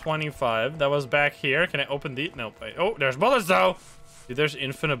 1225. That was back here. Can I open the? Nope. Oh, there's bullets though. Dude, there's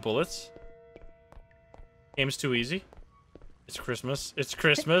infinite bullets. Game's too easy. It's Christmas. It's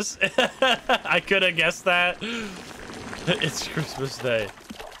Christmas. I could have guessed that. It's Christmas Day.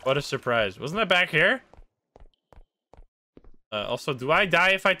 What a surprise. Wasn't that back here? Also, do I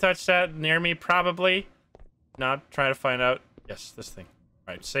die if I touch that near me? Probably. Not. Try to find out. Yes, this thing.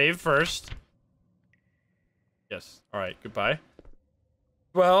 All right, save first. Yes. All right, goodbye.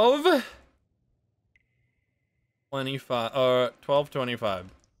 12. 25. 1225.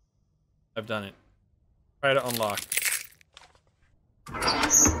 I've done it. Try to unlock.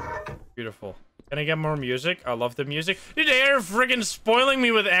 Beautiful. Can I get more music? I love the music. Dude, they're friggin' spoiling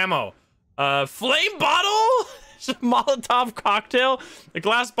me with ammo. Flame bottle? It's a Molotov cocktail. A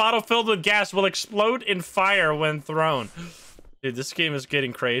glass bottle filled with gas will explode in fire when thrown. Dude, this game is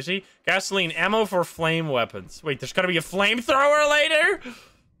getting crazy. Gasoline, ammo for flame weapons. Wait, there's gotta be a flamethrower later?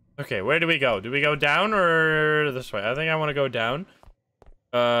 Okay, where do we go? Do we go down or this way? I think I want to go down.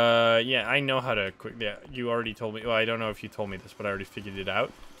 Yeah, I know how to quick. Yeah, you already told me. Well, I don't know if you told me this, but I already figured it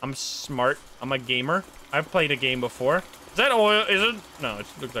out. I'm smart. I'm a gamer. I've played a game before. Is that oil? Is it? No, it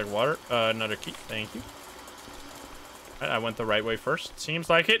looks like water. Another key. Thank you. I went the right way first. Seems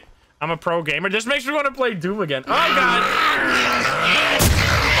like it. I'm a pro gamer. This makes me want to play Doom again. Oh, God.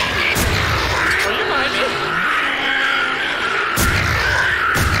 Are you behind me?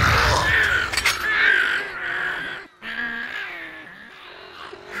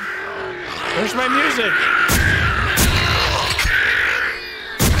 Where's my music?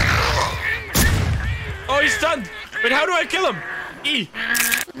 Oh, he's stunned. Wait, how do I kill him? E.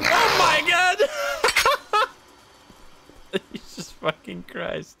 Oh my God. Jesus fucking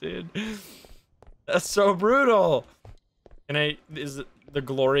Christ, dude. That's so brutal. Is it the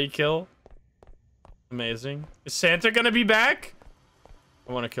glory kill? Amazing. Is Santa gonna be back?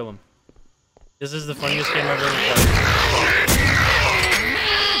 I want to kill him. This is the funniest game I've ever played.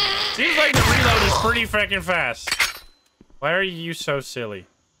 Seems like the reload is pretty freaking fast. Why are you so silly?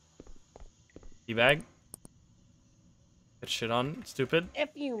 Teabag? Get shit on, stupid. F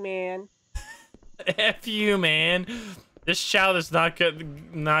you, man. F you, man. This child is not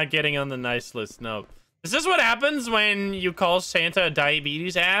getting on the nice list. No. Is this what happens when you call Santa a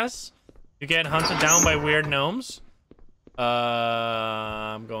diabetes ass? You get hunted down by weird gnomes?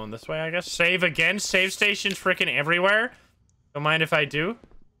 I'm going this way, I guess. Save again. Save stations freaking everywhere. Don't mind if I do.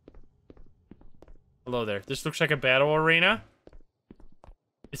 Hello there. This looks like a battle arena.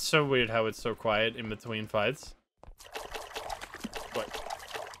 It's so weird how it's so quiet in between fights. What?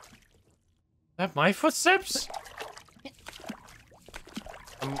 Is that my footsteps?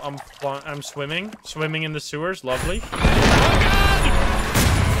 I'm swimming in the sewers. Lovely. Oh God!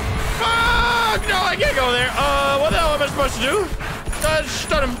 Fuck! No, I can't go there. What the hell am I supposed to do?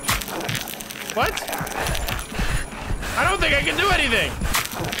 Stun him. What? I don't think I can do anything.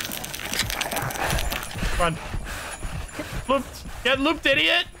 Run. Looped. Get looped,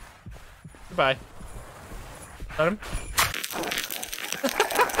 idiot. Goodbye. Got him.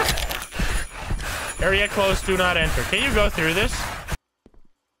 Area closed. Do not enter. Can you go through this?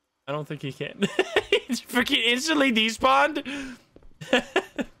 I don't think he can. He's freaking instantly despawned.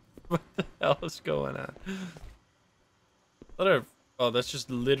 What the hell is going on? Oh, that's just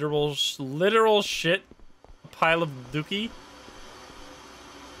literal shit. A pile of dookie.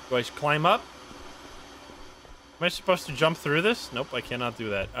 Do I climb up? Am I supposed to jump through this? Nope, I cannot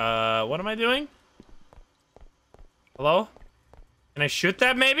do that. What am I doing? Hello? Can I shoot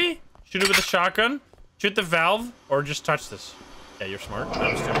that maybe? Shoot it with a shotgun? Shoot the valve? Or just touch this? Yeah, you're smart.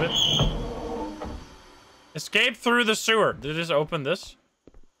 I'm stupid. Escape through the sewer. Did it just open this?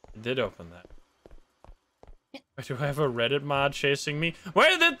 It did open that. Wait, do I have a Reddit mod chasing me?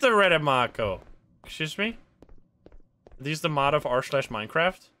 Where did the Reddit mod go? Excuse me? Are these the mod of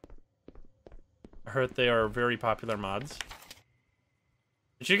r/Minecraft? I heard they are very popular mods.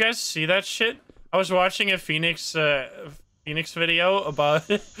 Did you guys see that shit? I was watching a Phoenix video about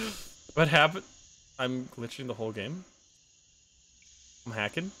what happened. I'm glitching the whole game. I'm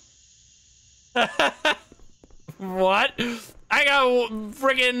hacking. What? I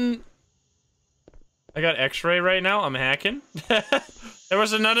got X-ray right now. I'm hacking. There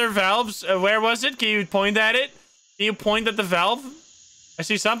was another valve. Where was it? Can you point at it? Can you point at the valve? I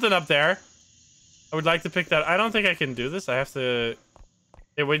see something up there. I would like to pick that. I don't think I can do this. I have to.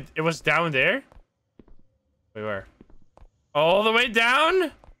 It was down there. Wait, where? All the way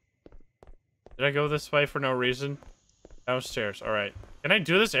down? Did I go this way for no reason? Downstairs. All right. Can I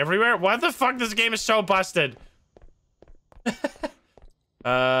do this everywhere? What the fuck? This game is so busted.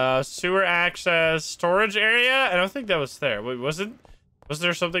 Sewer access, storage area. I don't think that was there. Wait, was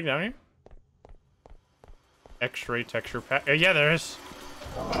there something down here? X-ray texture pack. Yeah, there is.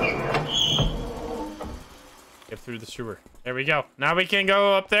 Get through the sewer. There we go. Now we can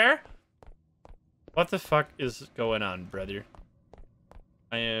go up there. What the fuck is going on, brother?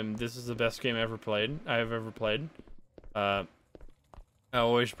 This is the best game I have ever played. I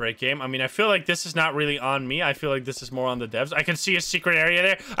always break game. I mean, I feel like this is not really on me. I feel like this is more on the devs. I can see a secret area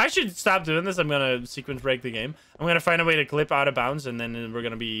there. I should stop doing this. I'm gonna sequence break the game. I'm gonna find a way to clip out of bounds, and then we're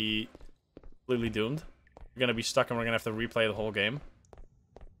gonna be completely doomed. We're gonna be stuck, and we're gonna have to replay the whole game.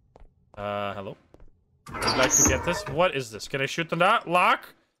 Hello? I'd like to get this. What is this? Can I shoot the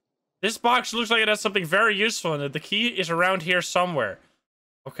lock? This box looks like it has something very useful in it. The key is around here somewhere.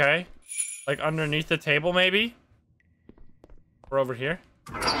 Okay. Like underneath the table, maybe? We're over here.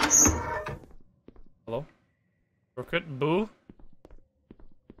 Hello? Crooked? Boo?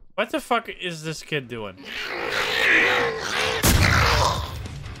 What the fuck is this kid doing?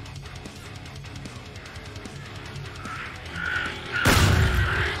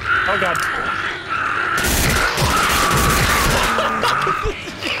 Oh god.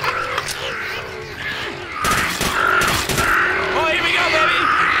 Oh, here we go, baby!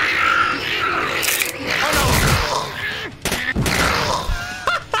 Oh no!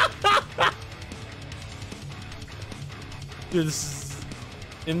 Dude, this is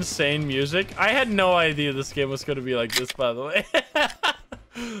insane music. I had no idea this game was gonna be like this, by the way.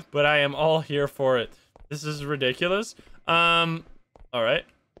 But I am all here for it. This is ridiculous. Alright.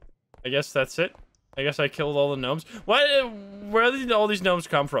 I guess that's it. I guess I killed all the gnomes. Where did all these gnomes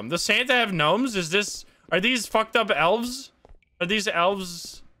come from? Does Santa have gnomes? Are these fucked up elves? Are these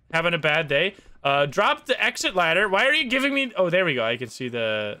elves having a bad day? Drop the exit ladder. Why are you giving me... Oh, there we go. I can see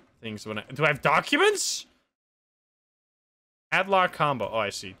the things when do I have documents? Padlock combo. Oh, I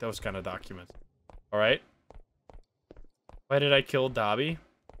see. Those kind of documents. Alright. Why did I kill Dobby?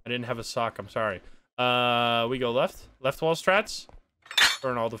 I didn't have a sock. I'm sorry. We go left. Left wall strats.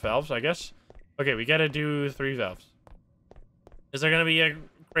 Burn all the valves, I guess. Okay, we gotta do 3 valves. Is there gonna be a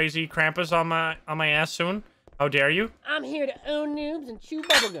crazy Krampus on my ass soon? How dare you? I'm here to own noobs and chew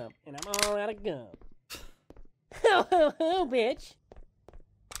bubblegum, and I'm all out of gum. Ho ho ho, bitch.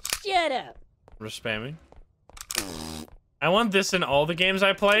 Shut up. We're spamming. I want this in all the games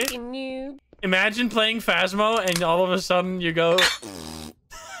I play. Fucking noob. Imagine playing Phasmo and all of a sudden you go...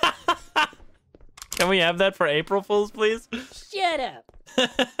 Can we have that for April Fools, please? Shut up.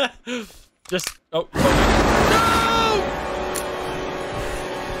 Just... Oh. No!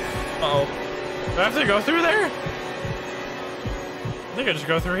 Uh-oh. Do I have to go through there? I think I just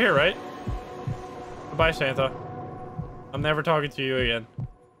go through here, right? Goodbye, Santa. I'm never talking to you again.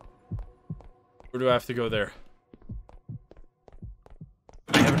 Or do I have to go there?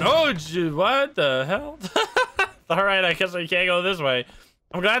 I have no... What the hell? Alright, I guess I can't go this way.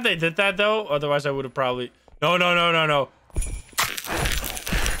 I'm glad they did that, though. Otherwise, I would have probably... No, no, no, no, no.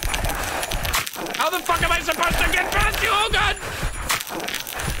 How the fuck am I supposed to get past you? Oh, God!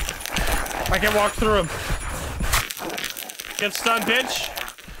 I can walk through him. Get stunned, bitch.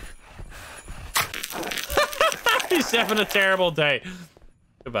 He's having a terrible day.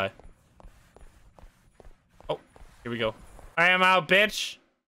 Goodbye. Oh, here we go. I am out, bitch.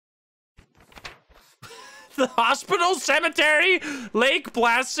 The hospital, cemetery, Lake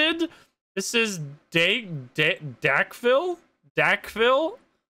Placid. This is Dackville? Dackville?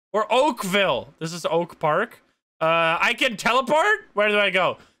 Or Oakville. This is Oak Park. I can teleport? Where do I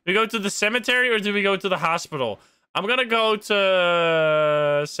go? Do we go to the cemetery or do we go to the hospital? I'm gonna go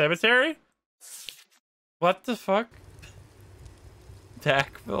to cemetery. What the fuck?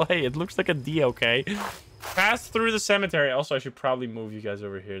 Dackville. Hey, it looks like a D, okay? Pass through the cemetery. Also, I should probably move you guys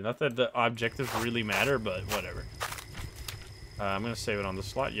over here. Not that the objectives really matter, but whatever. I'm gonna save it on the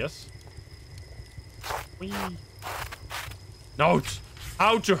slot. Yes. Whee. Note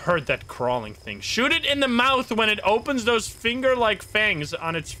how to hurt that crawling thing. Shoot it in the mouth when it opens those finger-like fangs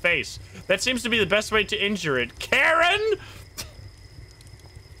on its face. That seems to be the best way to injure it. Karen!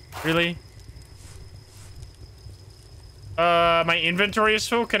 Really? My inventory is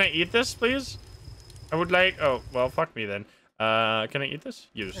full. Can I eat this, please? I would like... Oh, well, fuck me then. Can I eat this?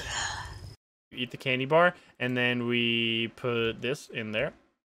 Use. Eat the candy bar, and then we put this in there.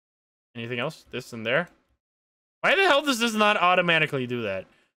 Anything else? This in there. Why the hell does this not automatically do that?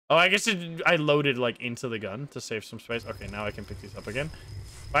 Oh, I guess I loaded, like, into the gun to save some space. Okay, now I can pick these up again.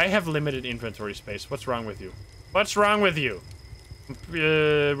 I have limited inventory space. What's wrong with you? What's wrong with you?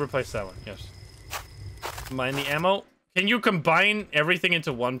 Replace that one. Yes. Combine the ammo. Can you combine everything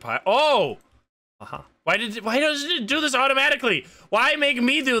into one pile? Oh! Uh-huh. Why doesn't it do this automatically? Why make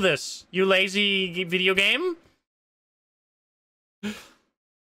me do this, you lazy video game? This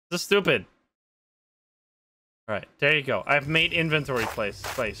is stupid. Alright, there you go. I've made inventory place.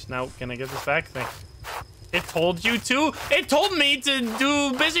 Now, can I get this back? Thanks. It told you to? It told me to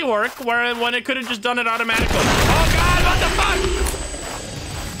do busy work when it could have just done it automatically. Oh God, what the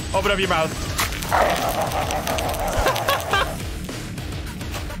fuck? Open up your mouth.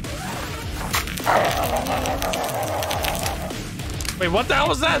 Wait, what the hell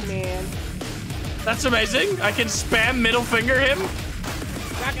was that? Man. That's amazing. I can spam middle finger him.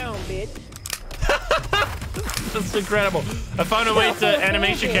 Rock on, bitch. That's incredible. I found a way to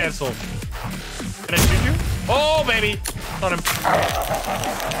animation cancel. Can I shoot you? Oh, baby. On him.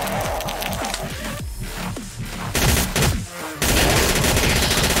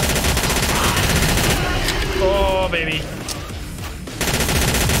 Oh, baby.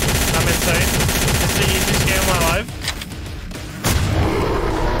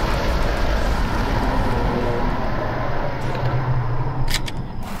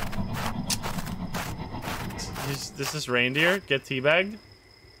 This is reindeer. Get teabagged.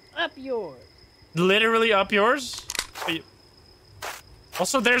 Up yours. Literally up yours.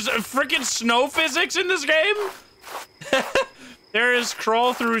 Also, there's a freaking snow physics in this game. There is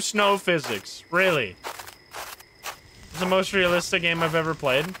crawl through snow physics. Really. It's the most realistic game I've ever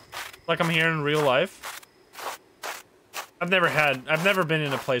played. Like I'm here in real life. I've never been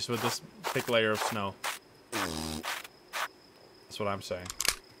in a place with this thick layer of snow. That's what I'm saying.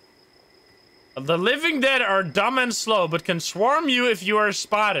 The living dead are dumb and slow, but can swarm you if you are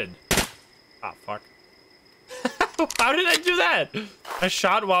spotted. Ah, fuck. How did I do that? I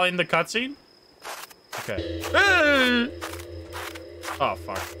shot while in the cutscene? Okay. Oh,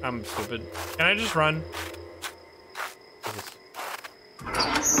 fuck. I'm stupid. Can I just run?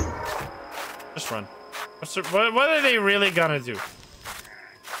 Just run. What are they really gonna do?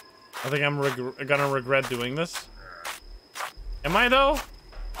 I think I'm gonna regret doing this. Am I, though?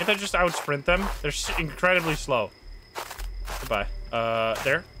 Can't I just out-sprint them? They're incredibly slow. Goodbye.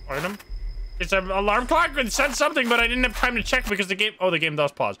 There. Item. It's an alarm clock. It said something, but I didn't have time to check because the game... Oh, the game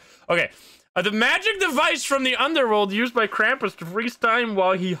does pause. Okay. The magic device from the underworld used by Krampus to freeze time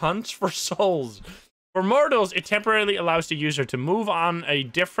while he hunts for souls. For mortals, it temporarily allows the user to move on a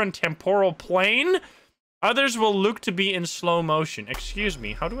different temporal plane. Others will look to be in slow motion. Excuse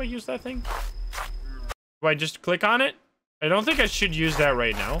me, how do I use that thing? Do I just click on it? I don't think I should use that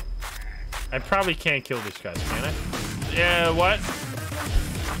right now. I probably can't kill these guys, can I? Yeah, what?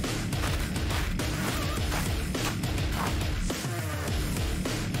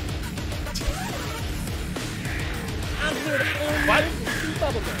 What?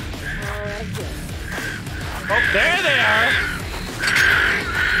 Oh, there they are!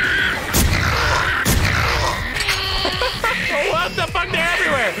 What the fuck? They're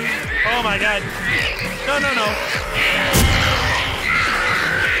everywhere! Oh my god. No, no, no.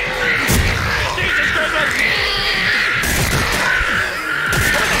 Jesus Christ! I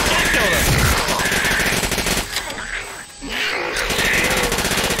can't kill them.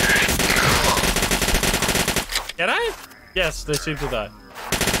 Can I? Yes, they seem to die.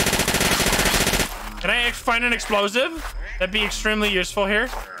 Can I find an explosive? That'd be extremely useful here.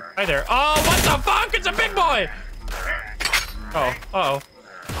 Hi there. Oh, what the fuck? It's a big boy! Oh, uh-oh.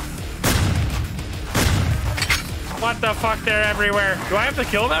 What the fuck? They're everywhere. Do I have to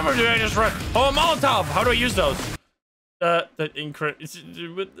kill them or do I just run? Oh, a Molotov! How do I use those?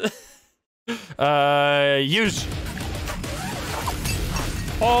 Use.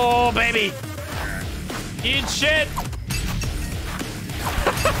 Oh, baby. Eat shit.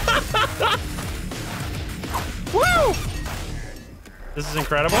 Woo! This is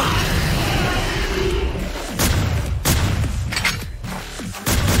incredible.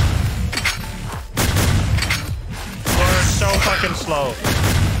 They're so fucking slow.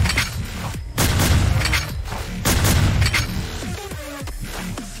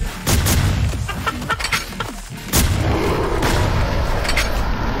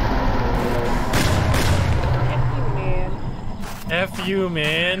 F you,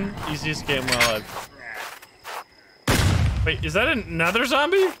 man. Easiest game well I've... Wait, is that another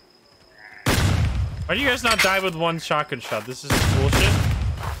zombie? Why do you guys not die with one shotgun shot? This is bullshit.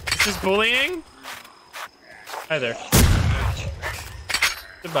 This is bullying. Hi there.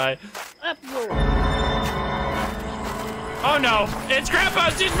 Goodbye. Oh no! It's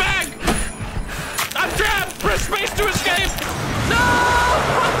Krampus! He's back! I'm trapped! Press space to escape! No!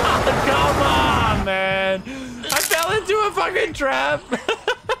 Come on, man! I fell into a fucking trap!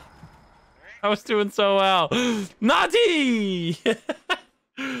 I was doing so well. Naughty!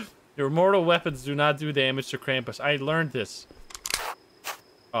 Your mortal weapons do not do damage to Krampus. I learned this.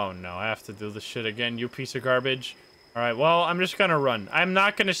 Oh no, I have to do this shit again, you piece of garbage. Alright, well, I'm just gonna run. I'm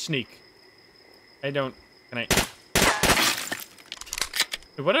not gonna sneak. I don't... Can I...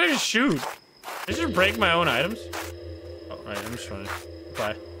 Wait, what did I just shoot? Did I just break my own items? Oh, alright, I'm just running.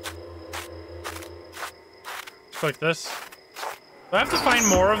 Bye. Click this. Do I have to find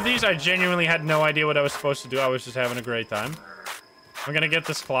more of these? I genuinely had no idea what I was supposed to do. I was just having a great time. I'm gonna get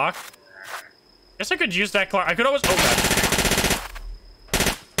this clock. Guess I could use that clock. I could always... Oh, God.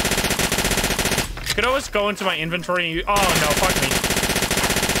 I could always go into my inventory and use... Oh, no. Fuck me.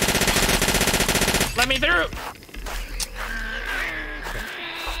 Let me through.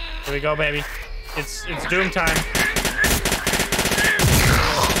 Here we go, baby. It's doom time.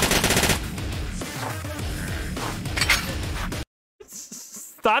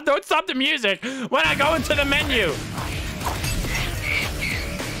 Don't stop the music when I go into the menu.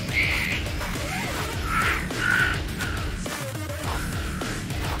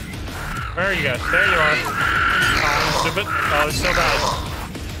 Where are you guys? There you are. Oh, I'm stupid. Oh, it's so bad.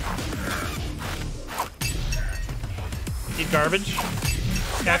 Eat garbage.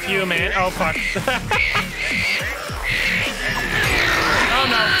 F you, man. Oh, fuck. Oh,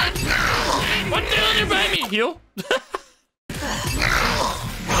 no. What the hell are you behind me? Heal?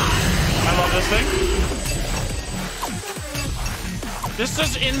 I love this thing. This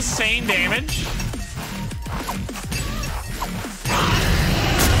does insane damage.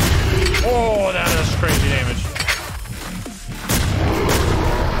 Oh, that is crazy damage.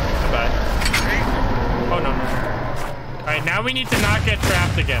 Bye-bye. Oh, no. Alright, now we need to not get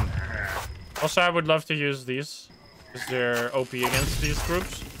trapped again. Also, I would love to use these, because they're OP against these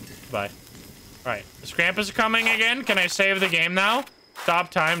groups. Bye. Alright, the Scramp is coming again. Can I save the game now?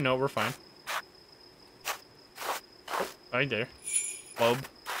 Stop time. No, we're fine. Oh, right there. Globe.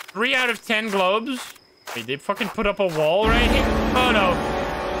 3 out of 10 globes. Wait, they fucking put up a wall right here? Oh, no.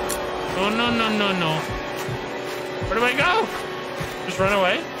 Oh, no, no, no, no. Where do I go? Just run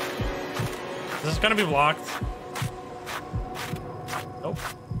away? This is gonna be blocked. Nope.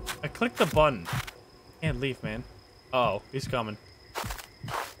 I clicked the button. Can't leave, man. Uh-oh, he's coming.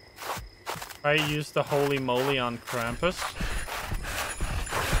 I used the holy moly on Krampus.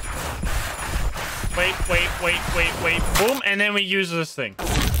 Wait. Boom, and then we use this thing.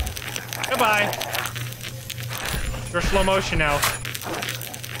 Goodbye. You're slow motion now.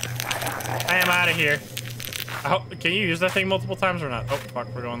 I am out of here. Oh, can you use that thing multiple times or not? Oh, fuck,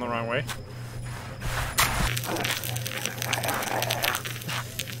 we're going the wrong way.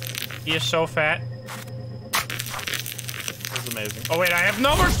 He is so fat. This is amazing. Oh, wait, I have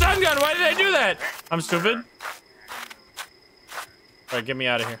no more stun gun. Why did I do that? I'm stupid. All right, get me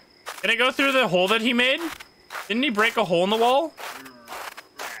out of here. Can I go through the hole that he made? Didn't he break a hole in the wall?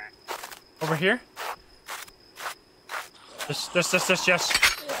 Over here? Yes.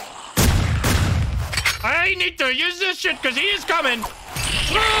 I need to use this shit because he is coming. Oh,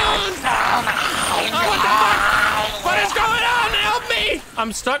 what the fuck? What is going on? Help me!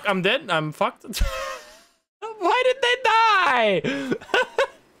 I'm stuck. I'm dead. I'm fucked. Why did they die?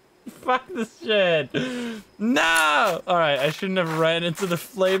 Fuck this shit. No! Alright, I shouldn't have ran into the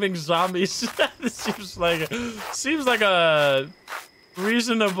flaming zombies. This seems like a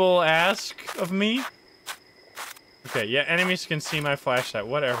reasonable ask of me. Okay, yeah, enemies can see my flashlight.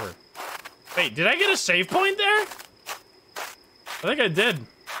 Whatever. Wait, did I get a save point there? I think I did.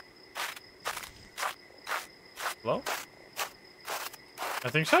 Hello? I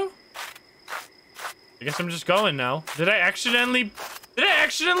think so. I guess I'm just going now. Did I accidentally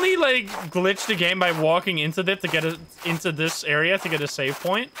like glitch the game by walking into it to get into this area to get a save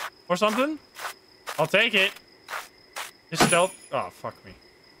point or something? I'll take it. It's stealth. Oh, fuck me.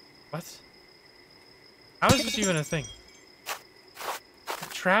 What? How is this even a thing? I'm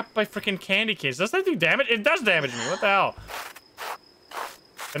trapped by freaking candy canes. Does that do damage? It does damage me. What the hell?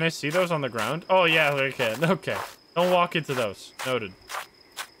 Can I see those on the ground? Oh, yeah, I can. Okay. Don't walk into those. Noted.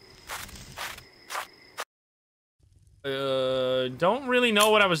 Don't really know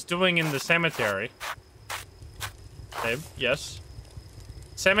what I was doing in the cemetery. Babe, yes.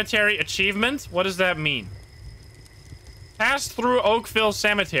 Cemetery achievement? What does that mean? Pass through Oakville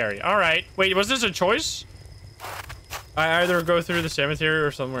Cemetery. Alright. Wait, was this a choice? I either go through the cemetery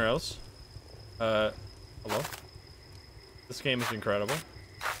or somewhere else. Hello? This game is incredible.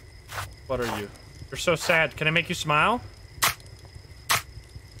 What are you? You're so sad. Can I make you smile?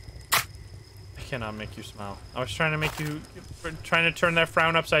 I cannot make you smile. I was trying to make you... trying to turn that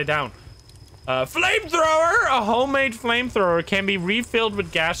frown upside down. Flamethrower! A homemade flamethrower can be refilled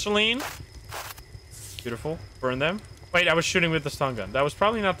with gasoline. Beautiful. Burn them. Wait, I was shooting with the stun gun. That was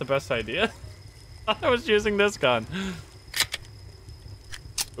probably not the best idea. I was using this gun.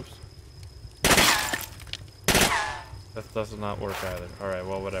 Oops. That does not work either. Alright,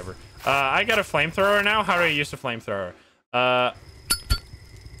 well, whatever. I got a flamethrower now. How do I use a flamethrower?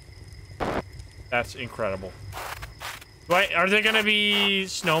 That's incredible. Are there gonna be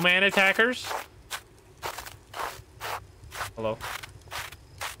snowman attackers? Hello?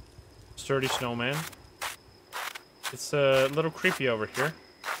 Sturdy snowman. It's a little creepy over here.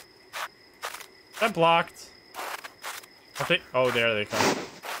 Is that blocked? I think... Oh, there they come.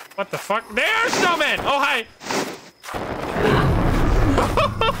 What the fuck? They are snowmen! Oh, hi!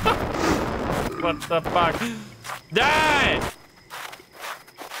 What the fuck? Die!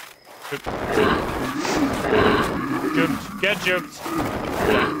 Juked. Get juked.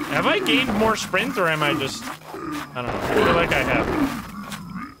 Have I gained more sprint or am I just... I don't know. I feel like I have.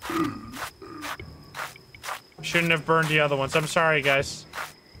 Shouldn't have burned the other ones. I'm sorry, guys.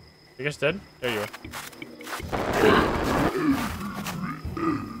 You guys dead? There you are.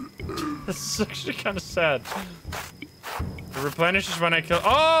 This is actually kind of sad. It replenishes when I kill.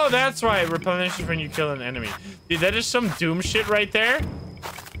 Oh, that's why it replenishes when you kill an enemy. Dude, that is some Doom shit right there.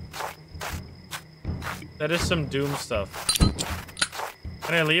 That is some Doom stuff.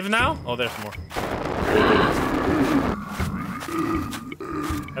 Can I leave now? Oh, there's more.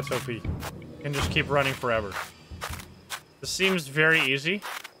 That's OP. You can just keep running forever. This seems very easy.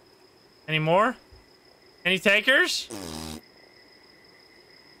 Any more? Any takers?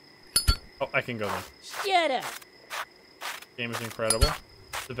 Oh, I can go now. Shut up. Game is incredible.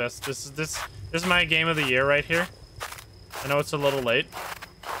 The best. This is my game of the year right here. I know it's a little late.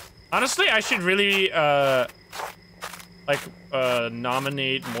 Honestly, I should really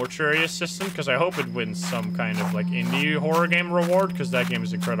nominate Mortuary Assistant because I hope it wins some kind of like indie horror game reward because that game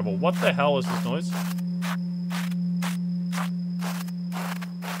is incredible. What the hell is this noise?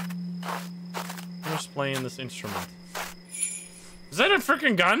 Who's playing this instrument? Is that a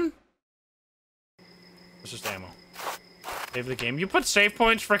freaking gun? It's just ammo. Save the game. You put save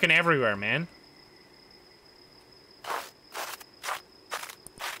points freaking everywhere, man.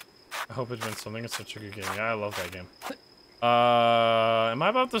 I hope it wins something. It's such a good game. Yeah, I love that game. Am I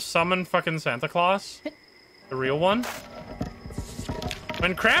about to summon fucking Santa Claus? The real one?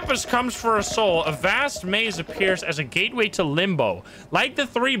 When Krampus comes for a soul, a vast maze appears as a gateway to limbo. Light the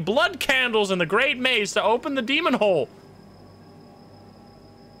 3 blood candles in the great maze to open the demon hole.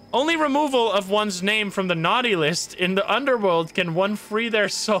 Only removal of one's name from the naughty list in the underworld can one free their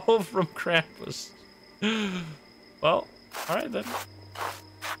soul from Krampus. Well, alright then.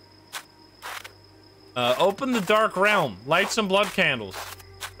 Open the dark realm. Light some blood candles.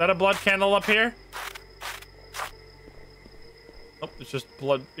 Is that a blood candle up here? Oh, it's just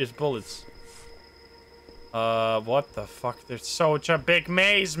blood. It's bullets. What the fuck? There's such a big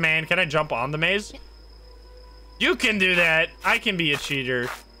maze, man. Can I jump on the maze? You can do that. I can be a cheater.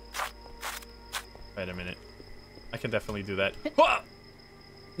 Wait a minute. I can definitely do that.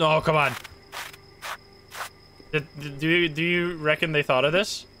 No, come on. Do you reckon they thought of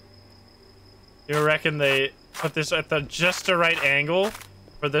this? You reckon they put this at the just the right angle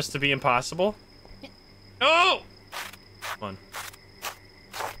for this to be impossible? No! Come on.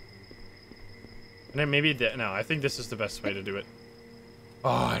 And then maybe no, I think this is the best way to do it.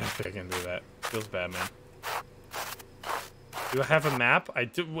 Oh, I don't think I can do that. Feels bad, man. Do I have a map? I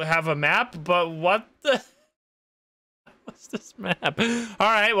do have a map, but what the... What's this map?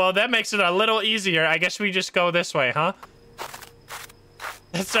 Alright, well, that makes it a little easier. I guess we just go this way, huh?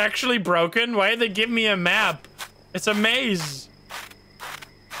 It's actually broken? Why did they give me a map? It's a maze.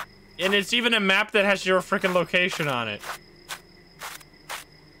 And it's even a map that has your freaking location on it.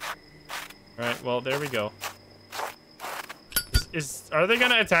 Alright, well, there we go. Are they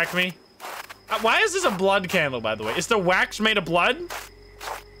gonna attack me? Why is this a blood candle, by the way? Is the wax made of blood?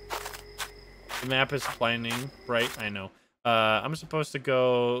 The map is blinding bright, I know. I'm supposed to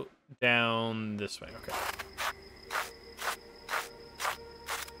go down this way, okay.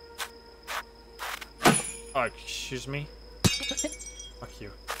 Oh, excuse me. Fuck you.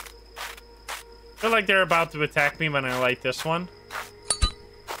 I feel like they're about to attack me when I light this one.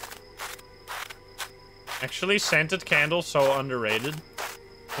 Actually, scented candles, so underrated.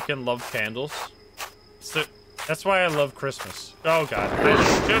 I can love candles. That's why I love Christmas. Oh god, I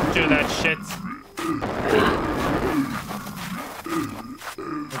should do that shit.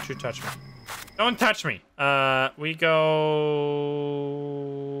 Don't you touch me. Don't touch me. We go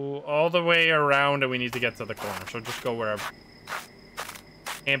all the way around and we need to get to the corner. So just go wherever.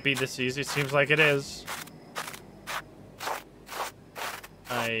 Can't be this easy. It seems like it is.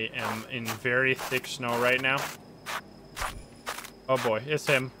 I am in very thick snow right now. Oh boy, it's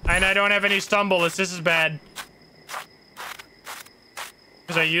him. And I don't have any stumble. This is bad.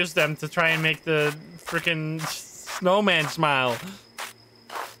 Because I used them to try and make the freaking snowman smile.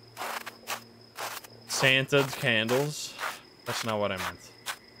 Scented candles. That's not what I meant.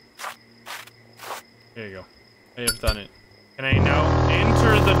 Here you go. I have done it. Can I now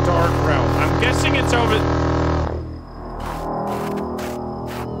enter the dark realm? I'm guessing it's over...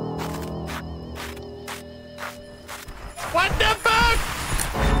 What the fuck?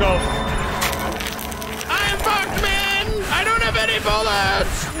 Go. I'm fucked, man! I don't have any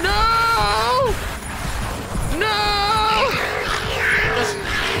bullets! No! No! Just...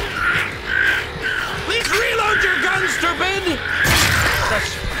 Please reload your gun, stupid!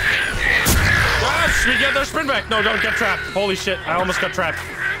 Yes, we get their spin back. No, don't get trapped. Holy shit, I almost got trapped.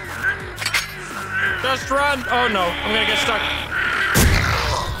 Just run. Oh no, I'm gonna get stuck.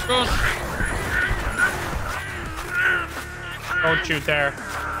 Don't shoot there.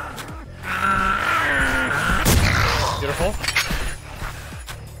 Beautiful.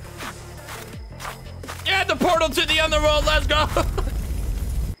 Yeah, the portal portal to the underworld. Let's go.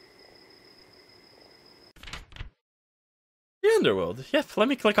 The underworld. Yep, let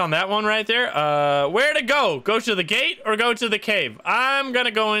me click on that one right there. Where to go? Go to the gate or go to the cave? I'm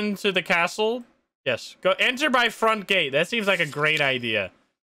gonna go into the castle. Yes, go enter by front gate. That seems like a great idea.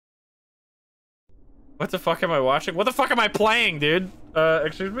 What the fuck am I watching? What the fuck am I playing, dude?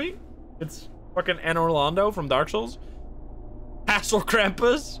 Excuse me? It's fucking Anne Orlando from Dark Souls. Castle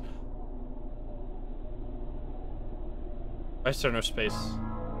Krampus. Why is there no space?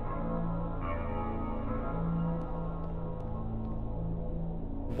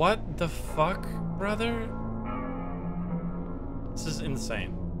 What the fuck, brother? This is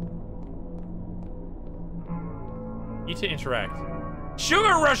insane. Need to interact.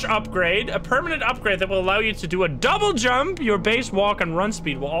 Sugar Rush upgrade, a permanent upgrade that will allow you to do a double jump. Your base walk and run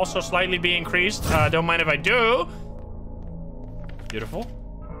speed will also slightly be increased. Don't mind if I do. Beautiful.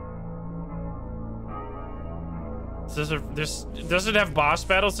 Does it have boss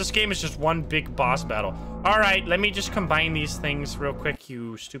battles? This game is just one big boss battle. All right, let me just combine these things real quick,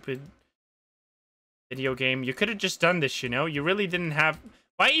 you stupid video game. You could have just done this, you know? You really didn't have...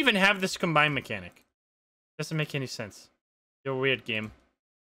 Why even have this combine mechanic? Doesn't make any sense. You're a weird game.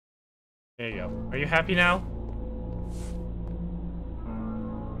 There you go. Are you happy now?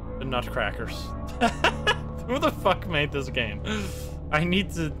 The Nutcrackers. Who the fuck made this game? I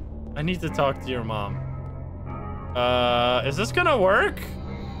need to talk to your mom. Is this gonna work?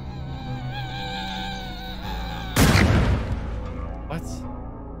 What?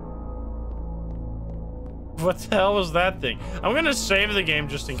 What the hell was that thing? I'm gonna save the game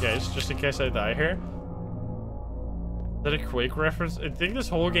just in case I die here. Is that a Quake reference? I think this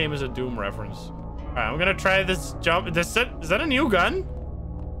whole game is a Doom reference. Alright, I'm gonna try this jump. Is that a new gun?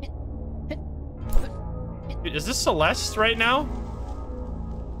 Dude, is this Celeste right now?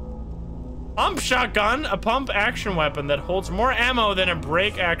 Pump shotgun, a pump action weapon that holds more ammo than a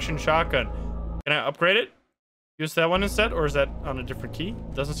break action shotgun. Can I upgrade it? Use that one instead, or is that on a different key?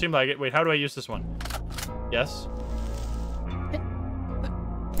 Doesn't seem like it. Wait, how do I use this one? Yes.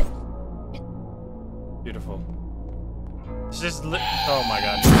 Beautiful. It's just oh my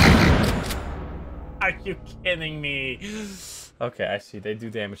god. Are you kidding me? Okay, I see. They do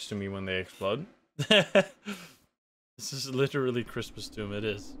damage to me when they explode. This is literally Christmas Doom. It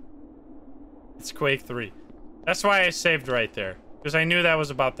is. It's Quake 3. That's why I saved right there. Because I knew that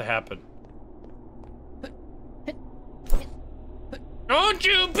was about to happen. Don't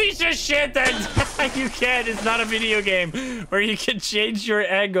you piece of shit! That you can't. It's not a video game where you can change your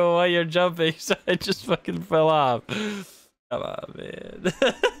angle while you're jumping. So I just fucking fell off. Come on, man.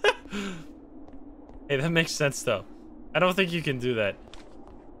 Hey, that makes sense though. I don't think you can do that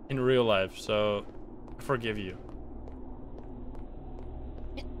in real life, so I forgive you.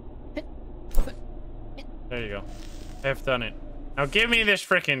 There you go. I have done it. Now give me this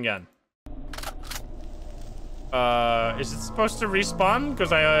freaking gun. Is it supposed to respawn?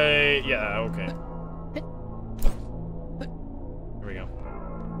 Because yeah, okay. Here we go.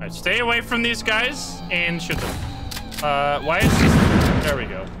 Alright, stay away from these guys and shoot them. Why is this? There we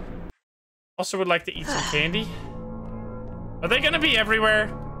go. Also would like to eat some candy. Are they gonna be everywhere?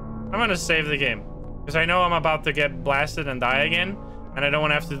 I'm gonna save the game. Because I know I'm about to get blasted and die again. And I don't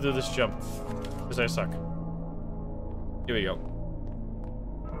want to have to do this jump. Because I suck. Here we go.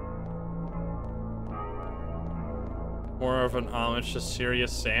 More of an homage to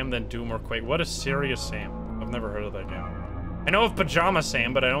Serious Sam than Doom or Quake. What is Serious Sam? I've never heard of that game. I know of Pajama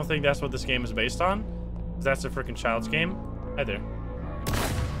Sam, but I don't think that's what this game is based on. Because that's a freaking child's game. Hi there.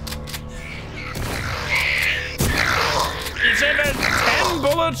 It's a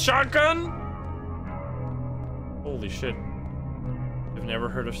 10-bullet shotgun? Holy shit. I've never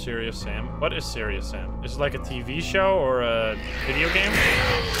heard of Serious Sam. What is Serious Sam? Is it like a TV show or a video game?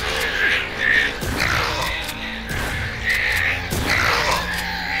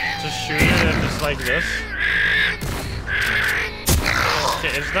 It's a shooter that is like this.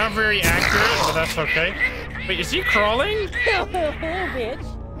 Okay, it's not very accurate, but that's okay. Wait, is he crawling? Bitch.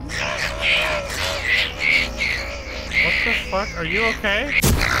 What the fuck? Are you okay?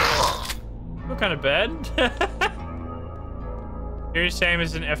 What kind of bad? Serious Sam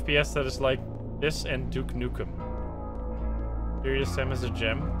is an FPS that is like this and Duke Nukem. Serious Sam is a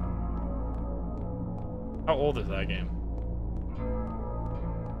gem. How old is that game?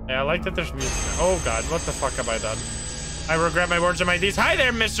 Yeah, I like that there's music. Oh god, what the fuck have I done? I regret my words and my deeds. Hi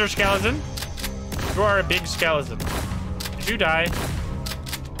there, Mr. Skeleton. You are a big skeleton. Did you die?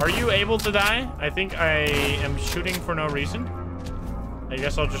 Are you able to die? I think I am shooting for no reason. I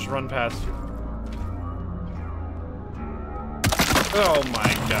guess I'll just run past you. Oh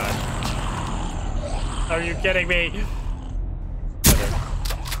my god. Are you kidding me?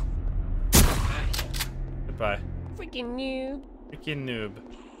 Goodbye. Freaking noob. Freaking noob.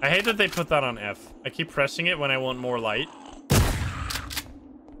 I hate that they put that on F. I keep pressing it when I want more light.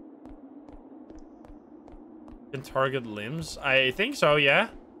 Can target limbs? I think so, yeah.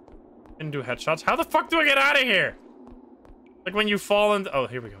 Can do headshots. How the fuck do I get out of here? Like when you fall and... Oh,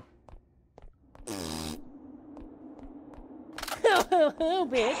 here we go. Oh,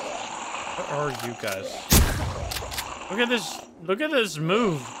 bitch. What are you guys? Look at this. Look at this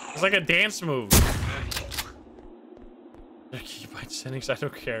move. It's like a dance move. The keybind settings, I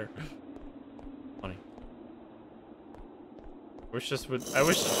don't care. Funny. I wish this would... I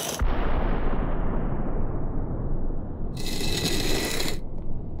wish...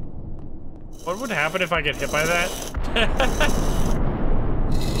 What would happen if I get hit by that?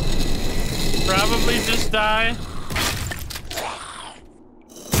 Probably just die.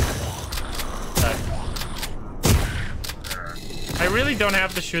 I really don't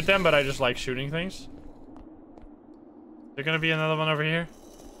have to shoot them, but I just like shooting things. Is there gonna be another one over here?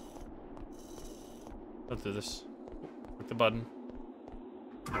 Let's do this. Click the button.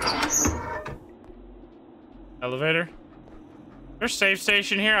 Elevator. There's a save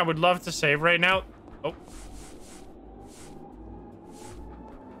station here. I would love to save right now. Oh.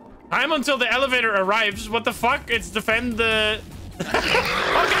 Time until the elevator arrives. What the fuck? It's defend the... Oh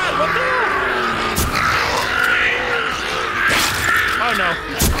god, what the hell? Oh no.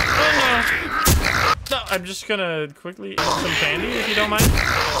 Oh no. No, I'm just gonna quickly eat some candy if you don't mind.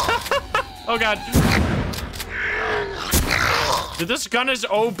 Oh god. Dude, this gun is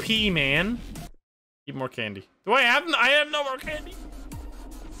OP, man. Eat more candy. Do I have no more candy.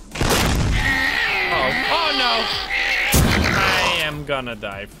 Oh. Oh no. I am gonna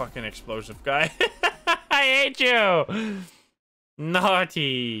die. Fucking explosive guy. I hate you.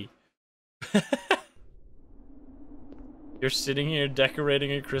 Naughty. You're sitting here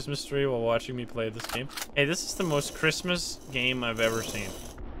decorating a Christmas tree while watching me play this game. Hey, this is the most Christmas game I've ever seen.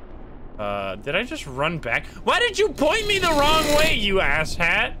 Did I just run back? Why did you point me the wrong way, you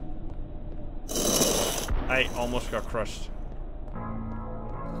asshat? I almost got crushed.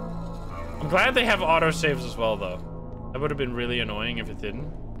 I'm glad they have autosaves as well, though. That would have been really annoying if it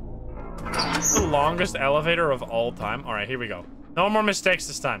didn't. It's the longest elevator of all time. All right, here we go. No more mistakes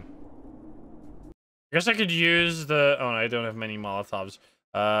this time. I guess I could use the... Oh, no, I don't have many Molotovs.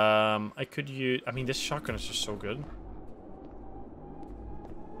 I could use... I mean, this shotgun is just so good.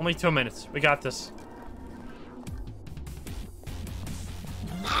 Only 2 minutes. We got this.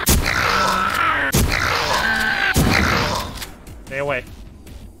 Stay away.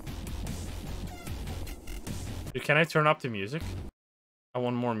 Dude, can I turn up the music? I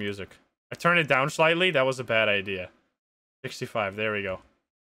want more music. I turned it down slightly. That was a bad idea. 65. There we go.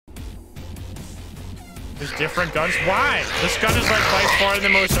 There's different guns. Why? This gun is like by far the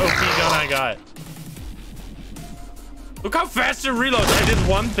most OP gun I got. Look how fast it reloads. I did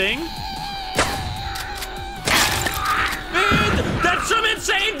one thing. Dude, that's some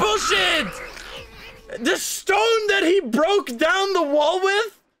insane bullshit. The stone that he broke down the wall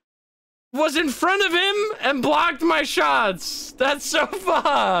with was in front of him and blocked my shots. That's so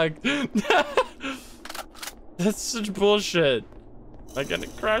fucked. That's such bullshit. Am I gonna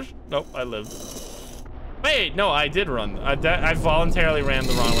crash? Nope, I lived. Wait, no, I did run. I voluntarily ran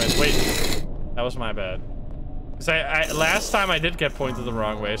the wrong way. Wait, that was my bad. Cause last time I did get pointed the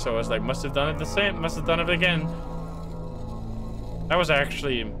wrong way, so I was like, must have done it the same. Must have done it again. That was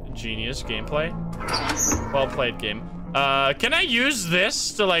actually genius gameplay. Well played game. Can I use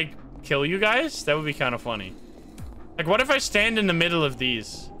this to like kill you guys? That would be kind of funny. Like, what if I stand in the middle of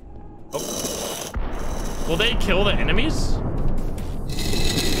these? Oh. Will they kill the enemies?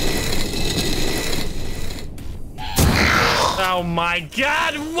 Oh my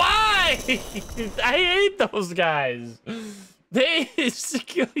god, why? I hate those guys. They used to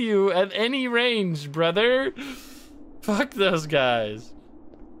kill you at any range, brother. Fuck those guys.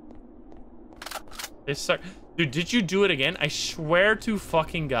 They suck. Dude, did you do it again? I swear to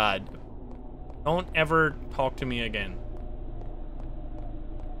fucking god. Don't ever talk to me again.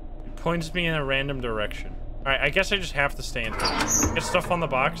 It points me in a random direction. Alright, I guess I just have to stay in here. Get stuff on the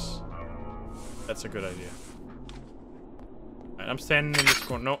box. That's a good idea. Alright, I'm standing in this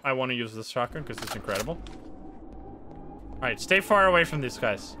corner. No, I want to use this shotgun because it's incredible. Alright, stay far away from these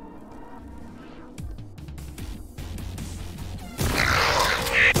guys.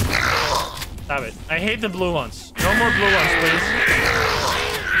 Stop it. I hate the blue ones. No more blue ones, please.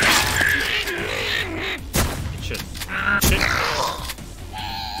 Shit. Shit.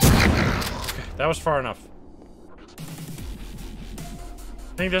 Okay, that was far enough.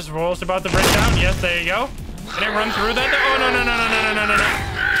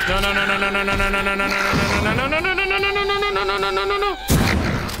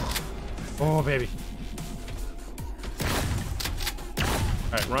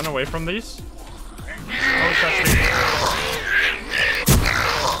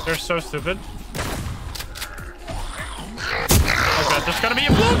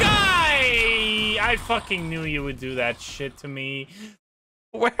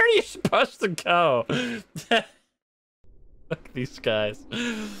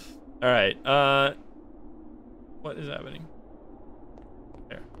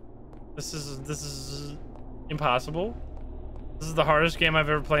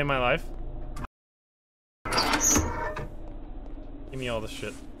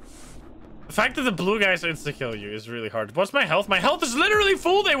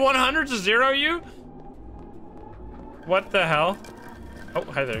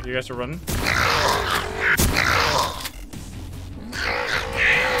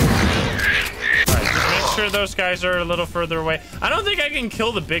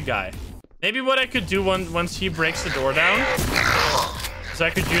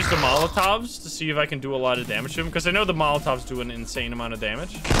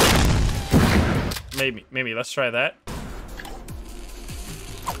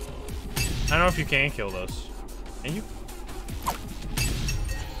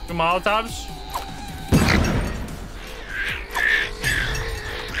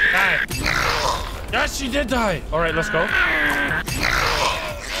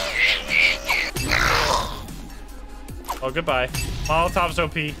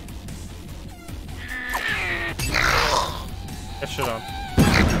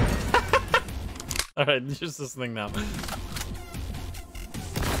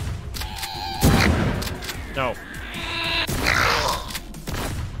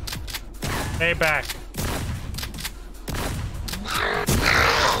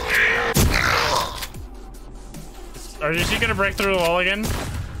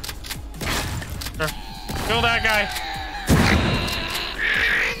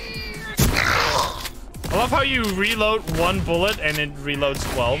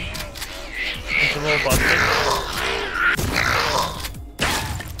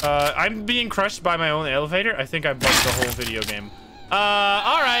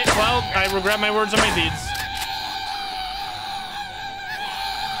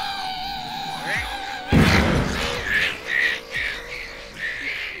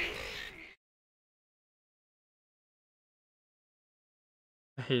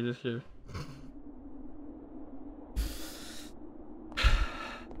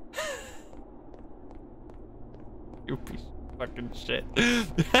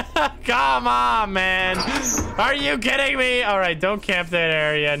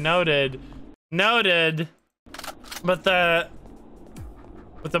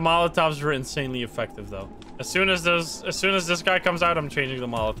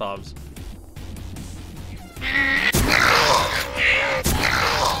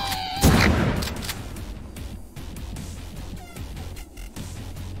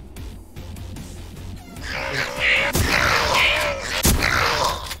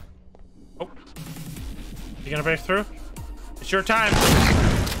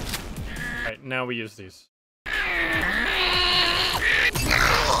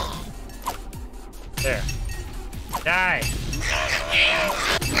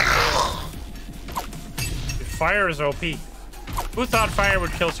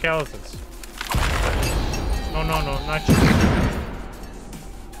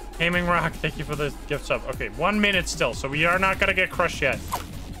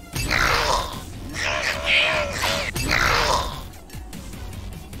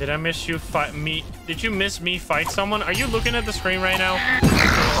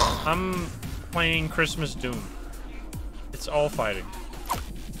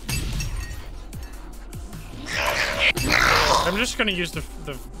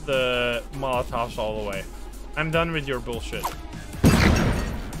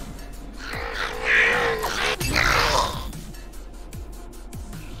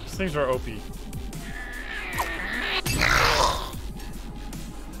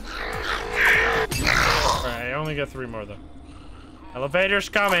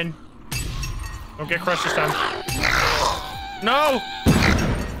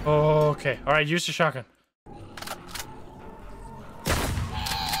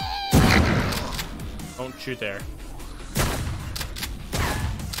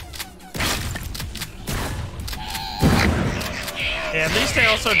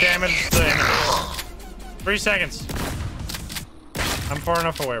 I'm far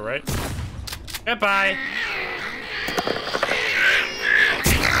enough away, right? Goodbye.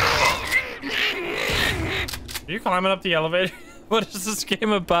 Are you climbing up the elevator? What is this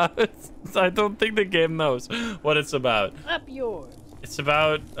game about? I don't think the game knows what it's about. Up yours. It's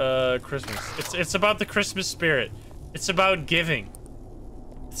about Christmas. It's about the Christmas spirit. It's about giving.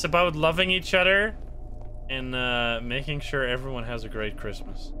 It's about loving each other and making sure everyone has a great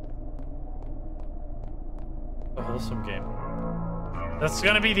Christmas. A wholesome game. That's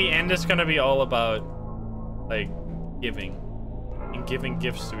gonna be the end. It's gonna be all about like giving and giving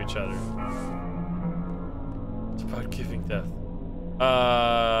gifts to each other. It's about giving death.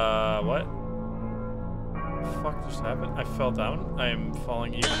 What? What the fuck just happened? I fell down. I am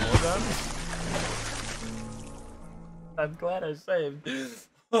falling even more down. I'm glad I saved.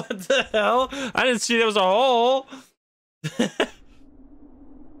 What the hell? I didn't see there was a hole.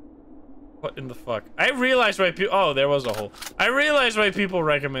 What in the fuck? I realized why people... Oh, there was a hole. I realized why people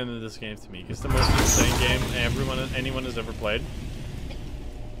recommended this game to me. It's the most insane game anyone has ever played.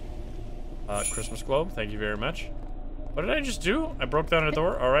 Christmas globe. Thank you very much. What did I just do? I broke down a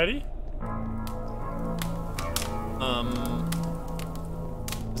door already?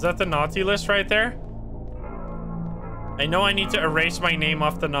 Is that the naughty list right there? I know I need to erase my name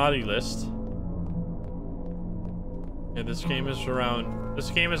off the naughty list. Yeah, this game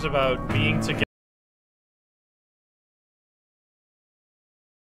is about being together.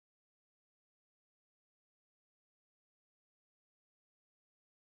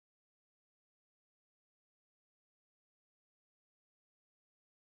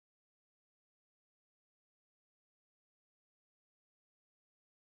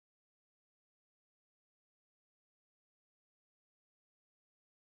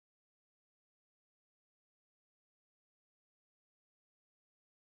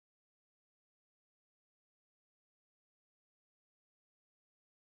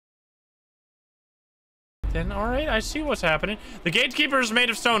 Then, alright, I see what's happening. The gatekeeper is made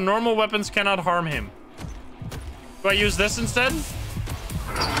of stone. Normal weapons cannot harm him. Do I use this instead?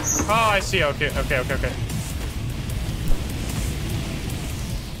 Oh, I see. Okay.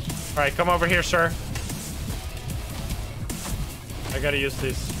 Alright, come over here, sir. I gotta use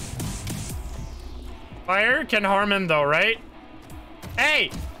these. Fire can harm him, though, right? Hey!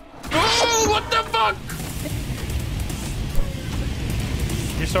 Oh, what the fuck?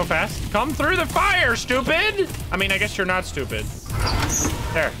 You're so fast. Come through the fire, stupid! I mean, I guess you're not stupid.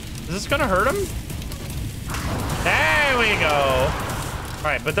 There. Is this gonna hurt him? There we go.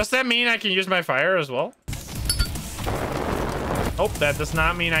 Alright, but does that mean I can use my fire as well? Oh, that does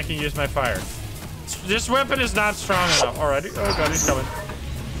not mean I can use my fire. This weapon is not strong enough already. Oh god, he's coming.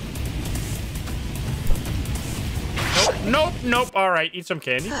 Nope. Alright, eat some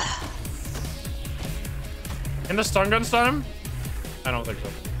candy. Can the stun gun stun him? I don't think so.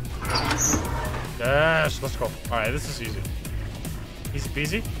 Yes, let's go. All right, this is easy. Easy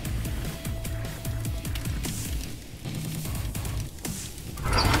peasy.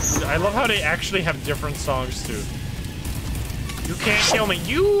 I love how they actually have different songs too. You can't kill me.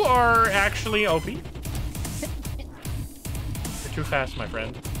 You are actually OP. You're too fast, my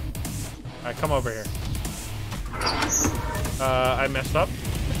friend. All right, come over here. I messed up.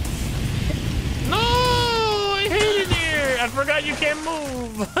 No, I hate it here. I forgot you can't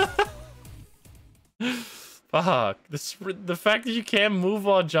move. Fuck. The fact that you can't move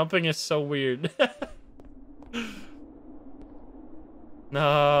while jumping is so weird.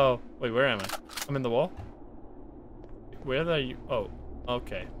 No. Wait, where am I? I'm in the wall? Where are you? Oh,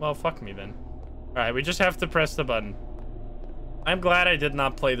 okay. Well, fuck me then. Alright, we just have to press the button. I'm glad I did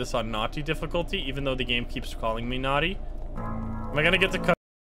not play this on naughty difficulty, even though the game keeps calling me naughty. Am I gonna get to cut?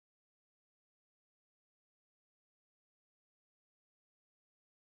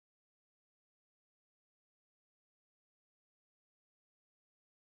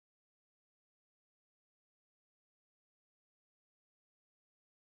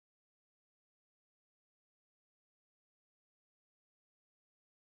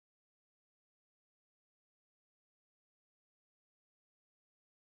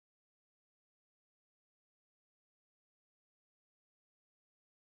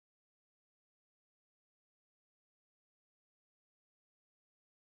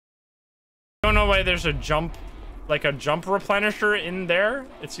 I don't know why there's a jump, like a jump replenisher in there.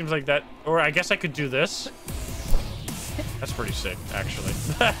 It seems like that, or I guess I could do this. That's pretty sick, actually.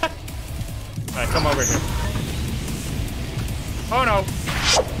 All right, come over here. Oh no,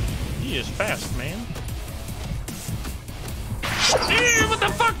 he is fast, man. Ew, what the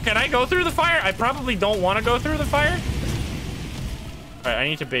fuck? Can I go through the fire? I probably don't want to go through the fire. All right, I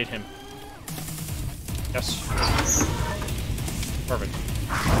need to bait him. Yes. Perfect.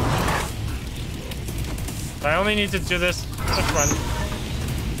 I only need to do this. Just run.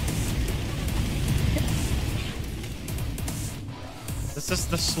 This is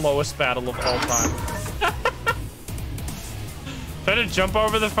the slowest battle of all time. Try to jump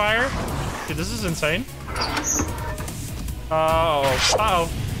over the fire. Dude, this is insane. Oh. Uh-oh.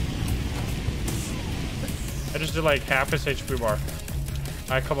 I just did like half his HP bar.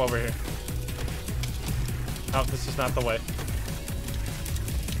 Alright, come over here. Oh, this is not the way.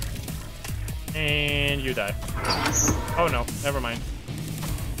 And you die. Oh no, never mind.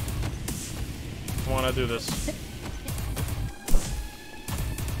 I want to do this.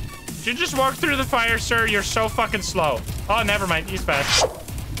 Did you just walk through the fire, sir? You're so fucking slow. Oh, never mind. He's fast.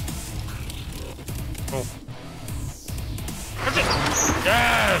 Oh.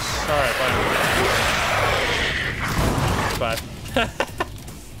 Yes! Alright, fine. Bye.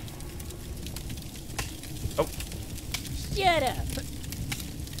 Oh. Shut up.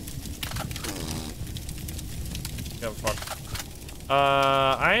 Yeah, fuck.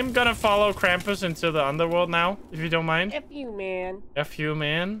 I'm gonna follow Krampus into the underworld now, if you don't mind. F you, man. F you,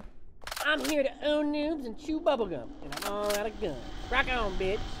 man. I'm here to own noobs and chew bubblegum, and I'm all out of gum. Rock on,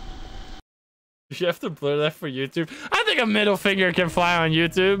 bitch. You have to blur that for YouTube. I think a middle finger can fly on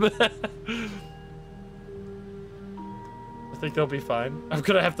YouTube. I think they'll be fine. I'm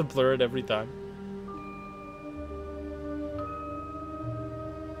gonna have to blur it every time.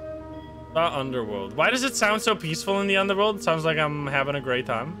 The underworld. Why does it sound so peaceful in the underworld? It sounds like I'm having a great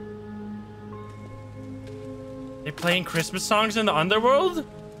time. They playing Christmas songs in the underworld?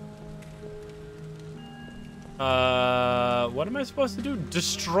 What am I supposed to do?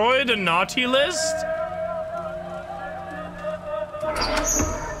 Destroy the naughty list?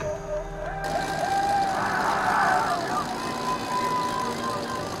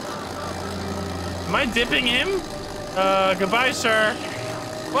 Am I dipping him? Goodbye, sir.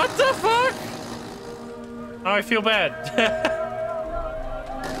 What the fuck? Oh, I feel bad.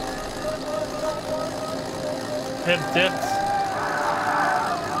 Him dipped.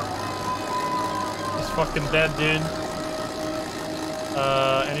 He's fucking dead, dude.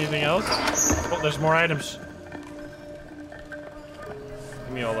 Anything else? Oh, there's more items.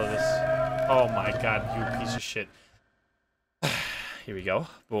 Give me all of this. Oh my god, you piece of shit. Here we go.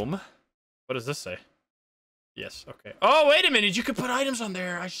 Boom. What does this say? Yes, okay. Oh, wait a minute. You can put items on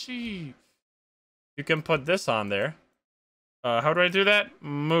there. I see. You can put this on there. How do I do that?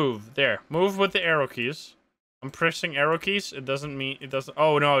 Move. There. Move with the arrow keys. I'm pressing arrow keys. It doesn't mean... It doesn't...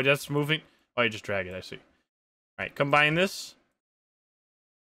 Oh, no. That's moving. Oh, you just drag it. I see. All right. Combine this.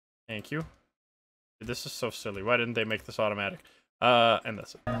 Thank you. This is so silly. Why didn't they make this automatic? And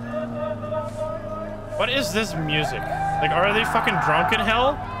that's it. What is this music? Like, are they fucking drunk in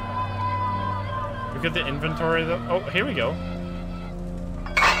hell? Look at the inventory though. Oh, here we go.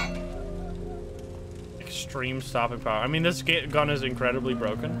 Extreme stopping power. I mean, this gun is incredibly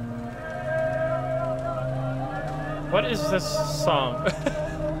broken. What is this song?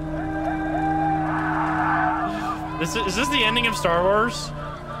 Is this the ending of Star Wars?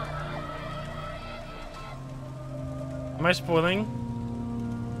 Am I spoiling?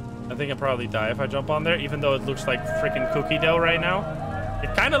 I think I'll probably die if I jump on there, even though it looks like freaking cookie dough right now.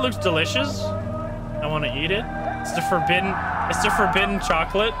 It kind of looks delicious. I want to eat it. It's the forbidden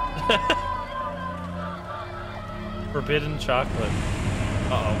chocolate. Forbidden chocolate.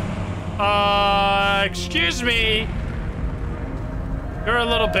 Uh-oh. Excuse me. You're a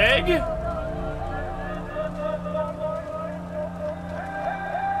little big?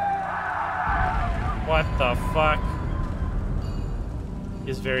 What the fuck?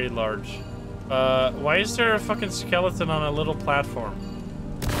 He's very large. Why is there a fucking skeleton on a little platform?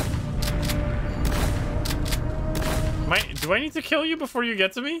 Do I need to kill you before you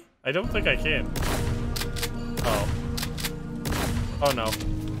get to me? I don't think I can. Oh. Oh no.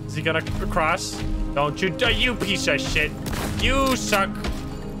 Is he gonna cross? Don't you, you piece of shit. You suck.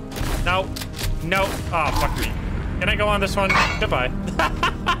 No. No. Oh, fuck me. Can I go on this one? Goodbye.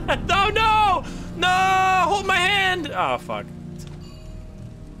 No, no! No! Hold my hand! Oh, fuck.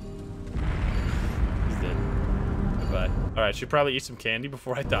 He's dead. Goodbye. Alright, should probably eat some candy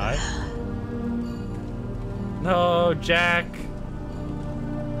before I die. No, Jack.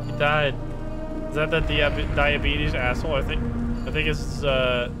 He died. Is that the diabetes asshole? I think it's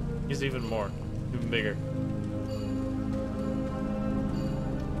he's even bigger.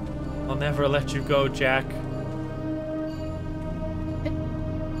 I'll never let you go, Jack.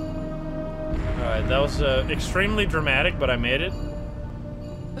 Alright, that was extremely dramatic, but I made it.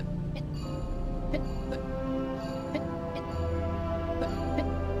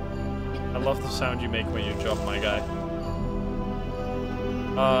 I love the sound you make when you jump, my guy.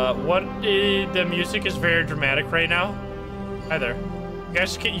 The music is very dramatic right now. Hi there.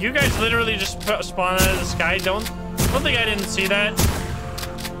 You guys literally just spawned out of the sky. Don't think I didn't see that.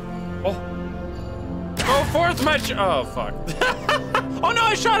 Oh. Go forth, my oh, fuck. Oh, no,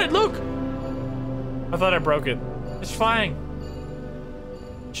 I shot it, Luke. I thought I broke it. It's flying.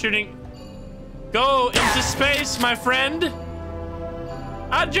 Shooting. Go into space, my friend.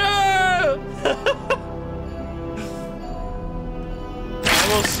 Adieu.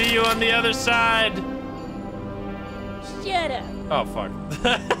 I will see you on the other side. Shut up. Oh, fuck.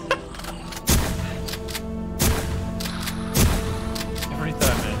 Every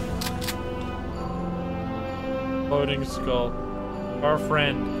time, man. Floating skull. Our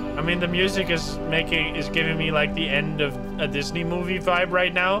friend. I mean, the music is giving me like the end of a Disney movie vibe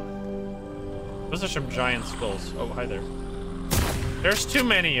right now. Those are some giant skulls. Oh, hi there. There's too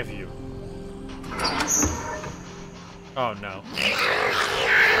many of you. Oh, no.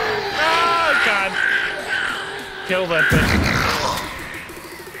 Oh, God. Kill that thing.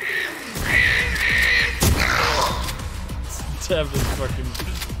 Dev is fucking...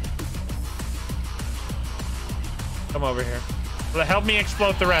 Come over here. Well, help me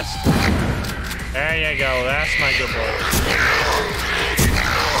explode the rest. There you go. That's my good boy.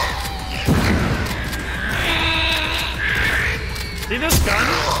 See this gun?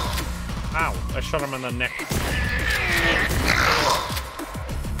 Ow. I shot him in the neck.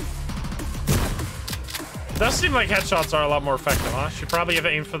 It does seem like headshots are a lot more effective, huh? Should probably have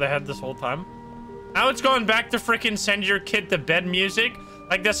aimed for the head this whole time. Now it's going back to freaking send your kid to bed music.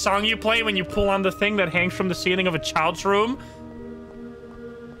 Like that song you play when you pull on the thing that hangs from the ceiling of a child's room.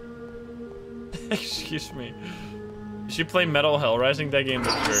 Excuse me. You should play Metal Hell Rising. That game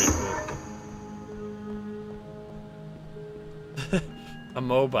looks very cool. A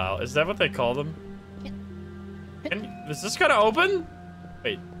mobile. Is that what they call them? Is this gonna open?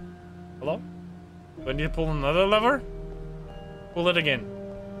 Wait. Hello? Do I need to pull another lever? Pull it again.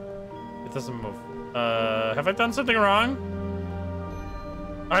 It doesn't move. Have I done something wrong?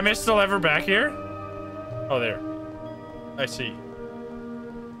 I missed the lever back here? Oh, there. I see.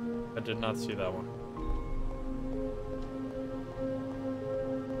 I did not see that one.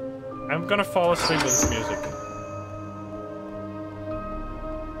 I'm gonna fall asleep with this music.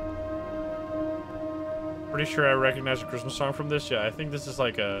 Pretty sure I recognize a Christmas song from this. Yeah, I think this is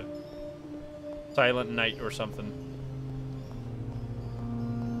like a Silent Night or something.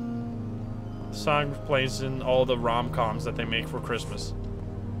 The song plays in all the rom-coms that they make for Christmas.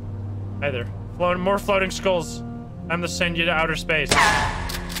 Hi there. More floating skulls. I'm to send you to outer space.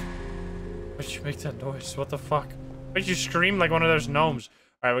 Why'd you make that noise? What the fuck? Why'd you scream like one of those gnomes?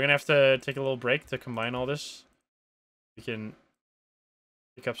 Alright, we're gonna have to take a little break to combine all this. We can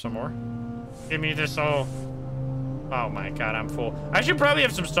pick up some more. Give me this all. Oh my god, I'm full. I should probably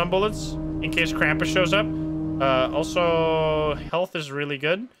have some stun bullets in case Krampus shows up. Also, health is really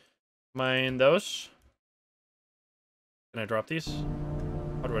good. Mind those. Can I drop these?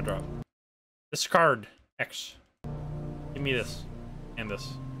 How do I drop? Discard. X. Give me this. And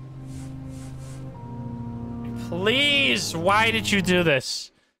this. Please! Why did you do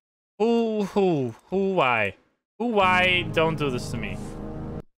this? Who, why? Who, why? Don't do this to me.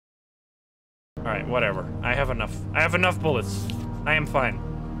 Alright, whatever. I have enough. I have enough bullets. I am fine.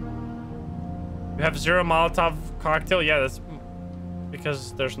 You have 0 Molotov cocktail? Yeah, that's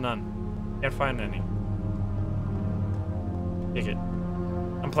because there's none. Can't find any. Take it.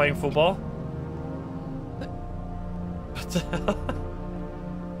 I'm playing football. What the hell?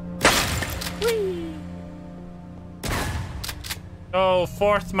 Whee! Oh,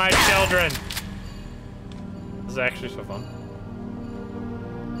 forth my children! This is actually so fun.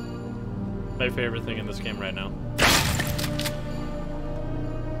 My favorite thing in this game right now.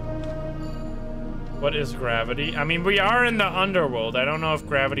 What is gravity? I mean, we are in the underworld. I don't know if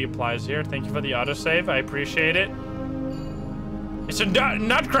gravity applies here. Thank you for the autosave. I appreciate it. It's a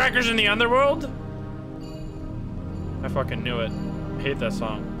nutcrackers in the underworld? I fucking knew it. I hate that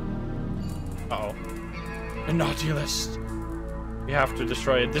song. Uh-oh. A naughty list. We have to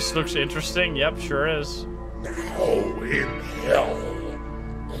destroy it. This looks interesting. Yep, sure is. Now in hell,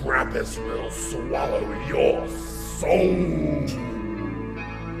 Krampus will swallow your soul.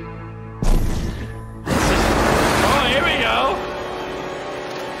 Oh, here we go.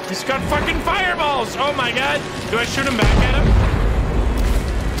 He's got fucking fireballs. Oh my god. Do I shoot him back at him?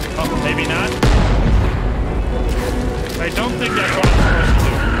 Oh, maybe not. I don't think that's what I'm supposed to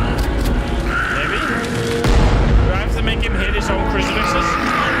do. Maybe? Do I have to make him hit his own crucifixes?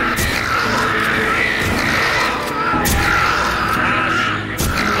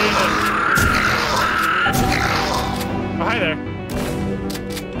 Oh, hi there.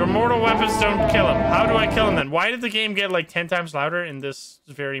 mortal weapons don't kill him. How do I kill him then? Why did the game get like 10 times louder in this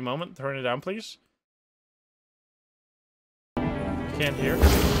very moment? Turn it down, please. Can't hear.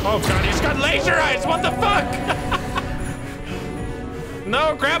 Oh god, he's got laser eyes! What the fuck?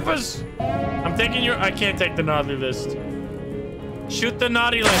 No, Grandpa's! I'm taking your... I can't take the naughty list. Shoot the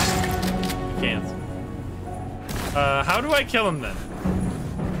naughty list. Can't. How do I kill him then?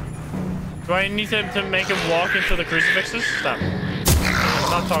 Do I need to make him walk into the crucifixes? Stop. I'm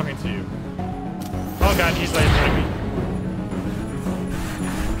not talking to you. Oh god, he's lasering me.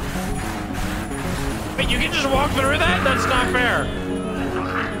 Wait, you can just walk through that? That's not fair.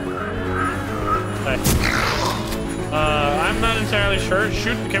 Okay. I'm not entirely sure.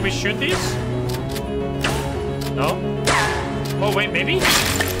 Shoot, can we shoot these? No? Oh wait, maybe?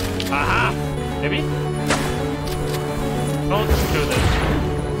 Aha! Maybe? Don't do this.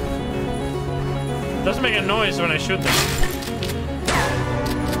 It doesn't make a noise when I shoot them.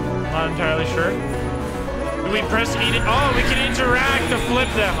 Not entirely sure. Do we press E? Oh, we can interact to flip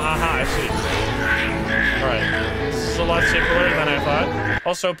them. Aha, I see. Alright. This is a lot simpler than I thought.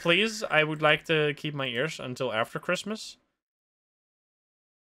 Also, please, I would like to keep my ears until after Christmas.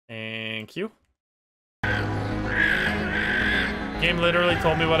 Thank you. Game literally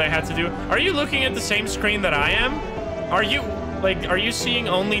told me what I had to do. Are you looking at the same screen that I am? Are you seeing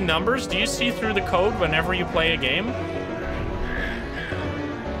only numbers? Do you see through the code whenever you play a game?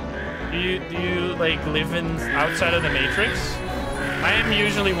 Do you like live in outside of the Matrix? I am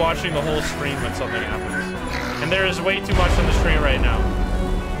usually watching the whole screen when something happens. And there is way too much on the screen right now.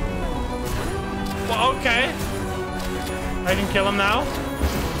 Well, okay. I can kill him now.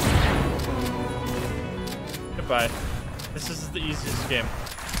 Goodbye. This is the easiest game.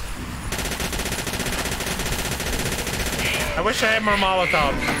 I wish I had more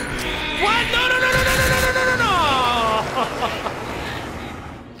Molotovs. What? No, no, no, no, no, no, no, no, no, no!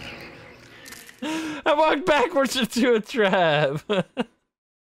 I walked backwards into a trap.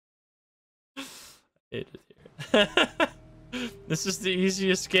 This is the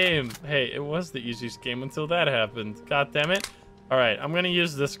easiest game. Hey, it was the easiest game until that happened. God damn it. All right, I'm gonna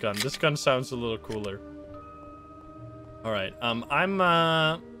use this gun. This gun sounds a little cooler. All right, I'm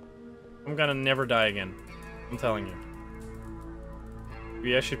gonna never die again. I'm telling you.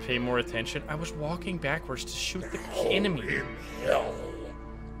 Maybe I should pay more attention. I was walking backwards to shoot the enemy. In hell,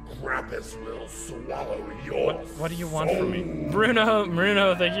 Krampus will swallow your What do you want from me?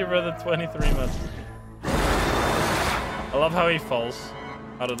 Bruno, thank you for the 23 months. I love how he falls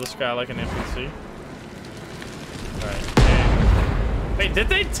out of the sky like an NPC. Alright. Wait, did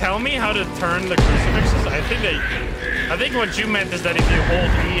they tell me how to turn the crucifixes? I think what you meant is that if you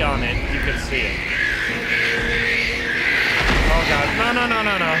hold E on it, you can see it. Oh god.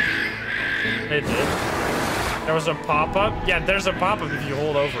 No. They did. There was a pop-up? Yeah, there's a pop-up if you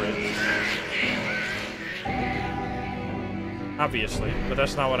hold over it. Obviously, but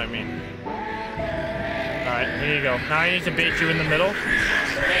that's not what I mean. Alright, here you go. Now I need to bait you in the middle.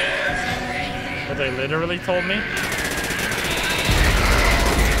 What they literally told me.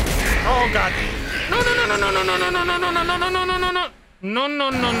 Oh god. No.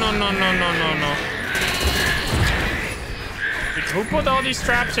 No. Who put all these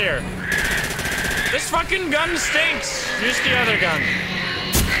traps here? This fucking gun stinks! Use the other gun.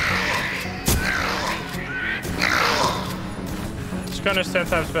 This gun is 10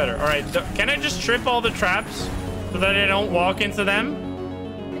 times better. Alright, can I just trip all the traps so that I don't walk into them?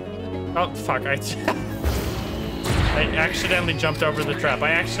 Oh, fuck. I accidentally jumped over the trap.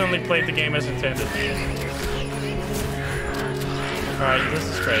 I accidentally played the game as intended. Alright, this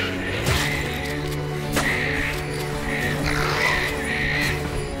is great.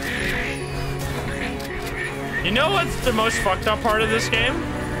 You know what's the most fucked up part of this game?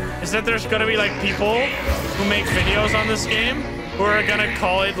 Is that there's gonna be like people who make videos on this game who are gonna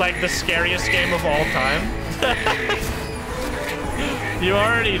call it like the scariest game of all time. You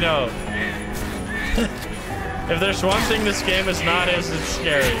already know. If there's one thing this game is not, it's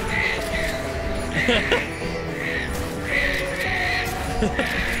scary.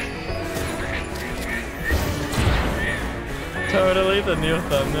 Totally the new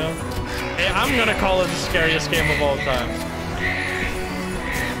thumbnail. Hey, I'm gonna call it the scariest game of all time.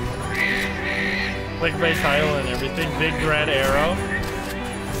 Clickbait title and everything. Big red arrow.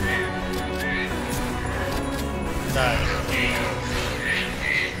 Nice.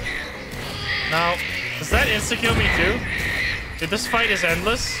 Now, does that insta-kill me too? Dude, this fight is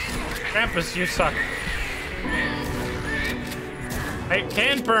endless. Krampus, you suck. I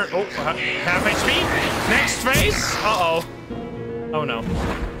can burn. Oh, half HP. Next phase. Uh-oh. Oh no.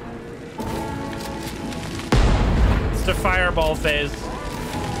 It's the fireball phase.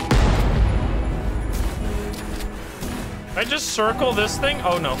 I just circle this thing?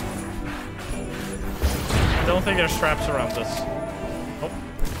 Oh, no. I don't think there's traps around this. Oh.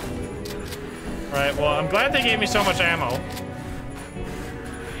 Alright, well, I'm glad they gave me so much ammo.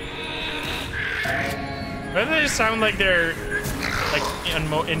 Why do they sound like they're, like,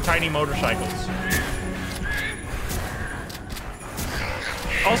 in tiny motorcycles?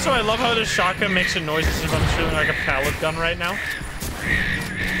 Also, I love how this shotgun makes a noise as if I'm shooting like a pellet gun right now.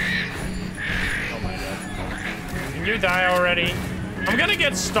 Oh my god. Can you die already? I'm gonna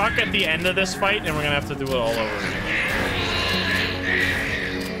get stuck at the end of this fight, and we're gonna have to do it all over again.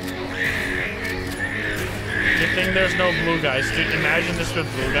 Good thing there's no blue guys. Dude, imagine this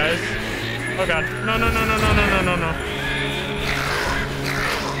with blue guys. Oh god. No, no, no, no, no, no, no, no, no.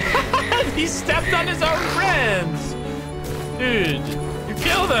 He stepped on his own friends! Dude, you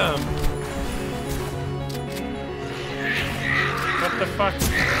killed him! What the fuck?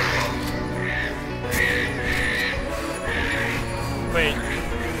 Wait,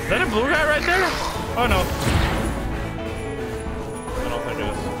 is that a blue guy right there? Oh no. I don't think it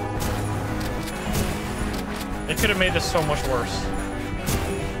is. It could have made this so much worse.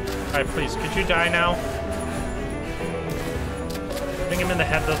 Alright, please, could you die now? Hitting him in the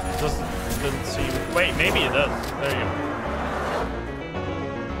head doesn't seem... Wait, maybe it does. There you go.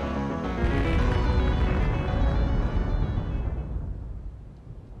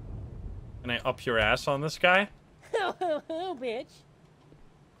 Can I up your ass on this guy? Ho, ho, ho, bitch.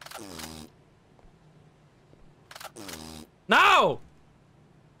 No!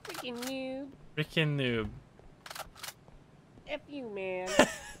 Freaking noob. Freaking noob. F you, man.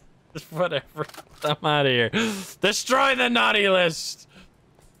 Whatever. I'm out of here. Destroy the naughty list!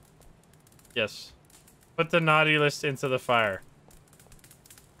 Yes. Put the naughty list into the fire.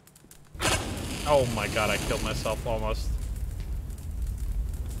 Oh my god, I killed myself almost.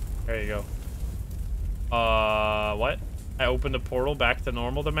 There you go. What? I opened a portal back to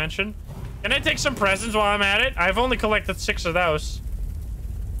normal dimension. Can I take some presents while I'm at it? I've only collected 6 of those.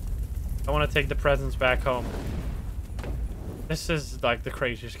 I want to take the presents back home. This is like the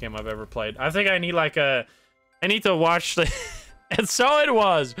craziest game I've ever played. I think I need like a... I need to watch the... And so it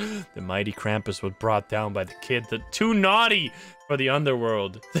was. The mighty Krampus was brought down by the kid too naughty for the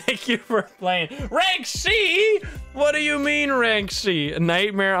underworld. Thank you for playing. Rank C? What do you mean rank C? A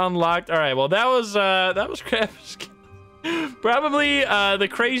nightmare unlocked. All right, well that was Krampus. Probably the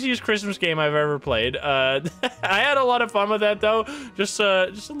craziest Christmas game I've ever played. I had a lot of fun with that though. Just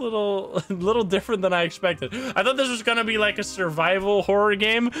a little different than I expected. I thought this was gonna be like a survival horror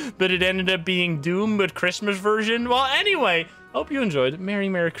game, but it ended up being Doom but Christmas version. Well, anyway, hope you enjoyed.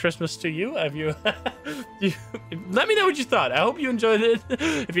 Merry Christmas to you. Have you? Let me know what you thought. I hope you enjoyed it.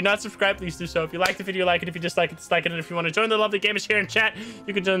 If you're not subscribed, please do so. If you liked the video, like it. If you dislike it, dislike it. And if you want to join the lovely gamers here in chat,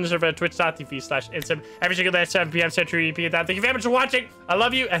 you can join the server at twitch.tv/insym every single day at 7 p.m. Central European time. Thank you very much for watching. I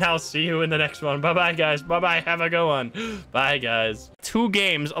love you, and I'll see you in the next one. Bye-bye, guys. Bye-bye. Have a good one. Bye, guys. 2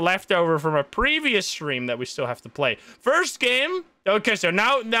 games left over from a previous stream that we still have to play. First game... Okay, so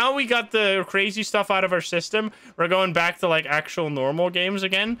now we got the crazy stuff out of our system. We're going back to like actual normal games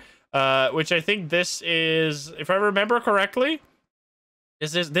again, which I think this is, if I remember correctly,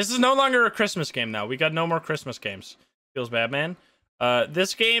 this is no longer a Christmas game now. We got no more Christmas games. Feels bad, man.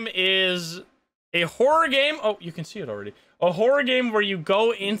 This game is a horror game. Oh, you can see it already. A horror game where you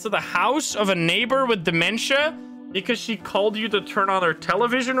go into the house of a neighbor with dementia because she called you to turn on her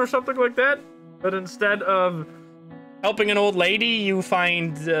television or something like that. But instead of helping an old lady, you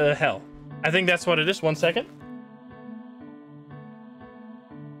find hell. I think that's what it is. 1 second.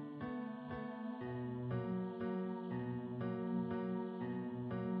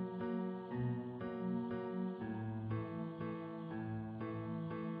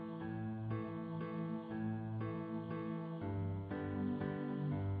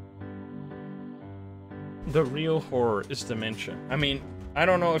 The real horror is dementia. I mean, I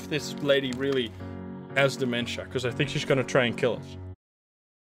don't know if this lady really has dementia, because I think she's gonna try and kill us.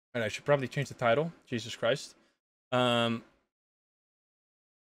 And I should probably change the title. Jesus Christ.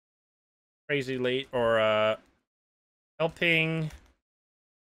 Crazy late or helping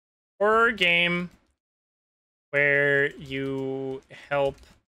horror game where you help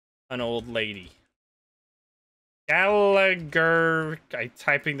an old lady. Gallagher. I'm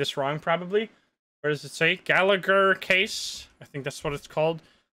typing this wrong probably. Where does it say? Gallagher case. I think that's what it's called.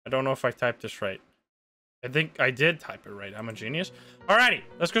 I don't know if I typed this right. I think I did type it right. I'm a genius. Alrighty,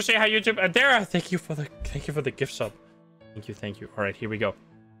 let's go say hi YouTube. Adara, thank you for the gift sub. Thank you. All right, here we go.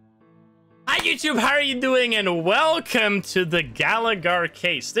 Hi YouTube, how are you doing? And welcome to the Gallagher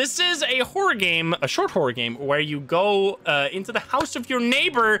case. This is a horror game, a short horror game, where you go into the house of your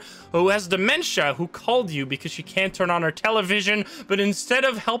neighbor who has dementia, who called you because she can't turn on her television, but instead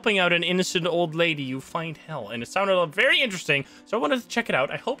of helping out an innocent old lady, you find hell. And it sounded very interesting, so I wanted to check it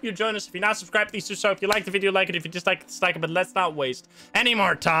out. I hope you join us. If you're not subscribed, please do so. If you like the video, like it. If you dislike it, dislike it. But let's not waste any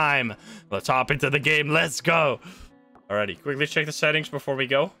more time. Let's hop into the game. Let's go. Alrighty, quickly check the settings before we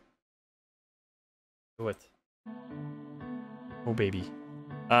go. Do it. Oh baby.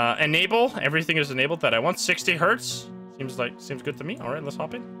 Enable. Everything is enabled that I want. 60 hertz. Seems good to me. All right, let's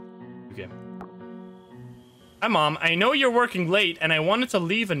hop in. Okay. Hi mom. I know you're working late, and I wanted to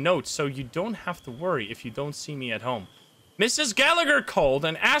leave a note so you don't have to worry if you don't see me at home. Mrs. Gallagher called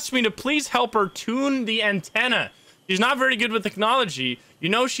and asked me to please help her tune the antenna. She's not very good with technology. You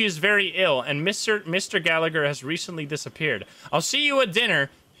know she is very ill, and Mr. Gallagher has recently disappeared. I'll see you at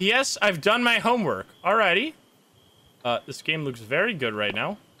dinner. P.S. I've done my homework. Alrighty. This game looks very good right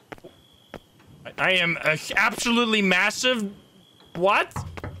now. I am absolutely massive. What?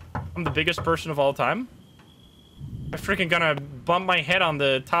 I'm the biggest person of all time. I'm freaking gonna bump my head on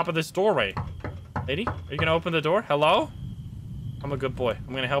the top of this doorway. Lady, are you gonna open the door? Hello? I'm a good boy.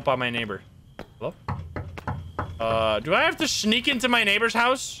 I'm gonna help out my neighbor. Hello? Do I have to sneak into my neighbor's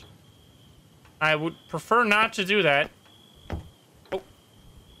house? I would prefer not to do that.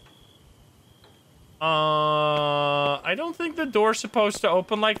 I don't think the door's supposed to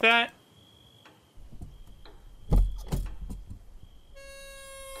open like that.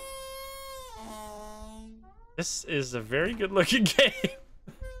 This is a very good looking game.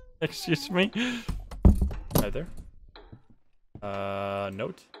 Excuse me. Hi there.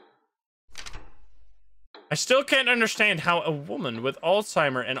 Note. I still can't understand how a woman with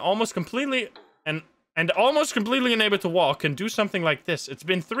Alzheimer and almost completely unable to walk can do something like this. It's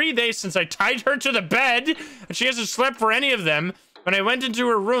been 3 days since I tied her to the bed, and she hasn't slept for any of them. When I went into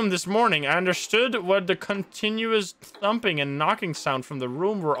her room this morning, I understood what the continuous thumping and knocking sound from the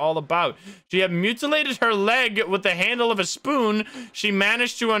room were all about. She had mutilated her leg with the handle of a spoon. She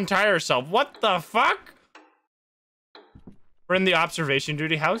managed to untie herself. What the fuck? We're in the observation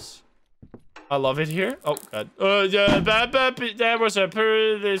duty house. I love it here. Oh, God. There was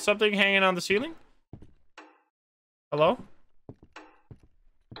there's something hanging on the ceiling. Hello?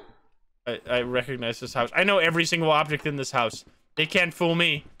 I recognize this house. I know every single object in this house. They can't fool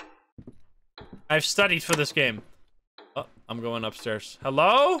me. I've studied for this game. Oh, I'm going upstairs.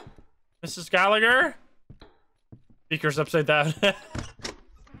 Hello? Mrs. Gallagher? Speaker's upside down.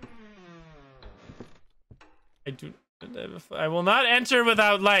 I will not enter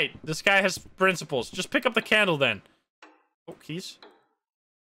without light. This guy has principles. Just pick up the candle then. Oh, keys.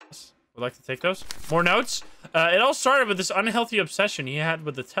 Yes. Would like to take those. More notes. It all started with this unhealthy obsession he had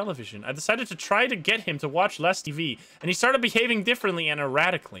with the television. I decided to try to get him to watch less TV, and he started behaving differently and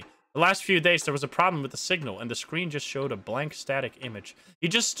erratically. The last few days, there was a problem with the signal, and the screen just showed a blank static image. He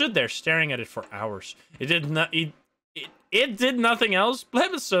just stood there staring at it for hours. It did nothing else.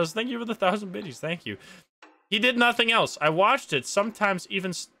 Blemissos, thank you for the 1,000 biddies. Thank you. He did nothing else. I watched it. Sometimes he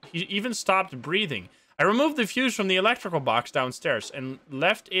even stopped breathing. I removed the fuse from the electrical box downstairs and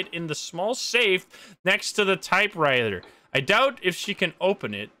left it in the small safe next to the typewriter. I doubt if she can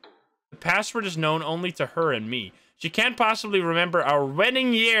open it. The password is known only to her and me. She can't possibly remember our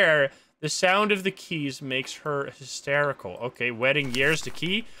wedding year. The sound of the keys makes her hysterical. Okay, wedding year's the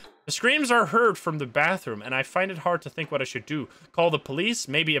key. The screams are heard from the bathroom, and I find it hard to think what I should do. Call the police?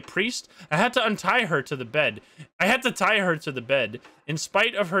 Maybe a priest? I had to untie her to the bed. I had to tie her to the bed. In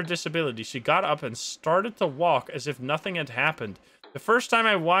spite of her disability, she got up and started to walk as if nothing had happened. The first time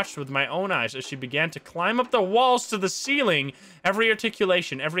I watched with my own eyes as she began to climb up the walls to the ceiling, every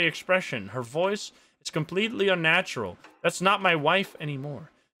articulation, every expression, her voice, it's completely unnatural. That's not my wife anymore.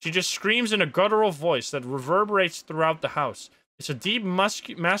 She just screams in a guttural voice that reverberates throughout the house. It's a deep,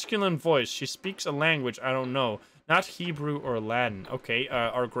 masculine voice. She speaks a language I don't know. Not Hebrew or Latin. Okay,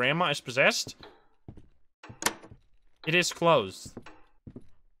 our grandma is possessed. It is closed.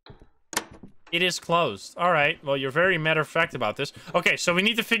 It is closed. All right. Well, you're very matter of fact about this. Okay, so we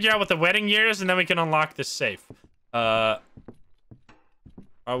need to figure out what the wedding year is, and then we can unlock this safe. How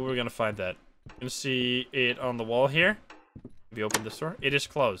are we gonna find that? You can see it on the wall here. Maybe open this door. It is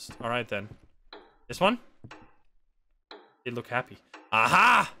closed. All right, then. This one? They look happy.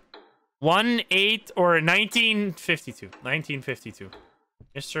 Aha! 1/8 or 1952. 1952.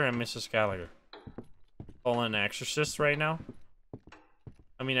 Mr. and Mrs. Gallagher. Calling an exorcist right now.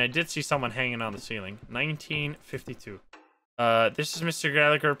 I mean, I did see someone hanging on the ceiling. 1952. This is Mr.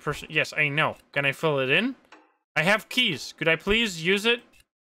 Gallagher person. Yes, I know. Can I fill it in? I have keys. Could I please use it?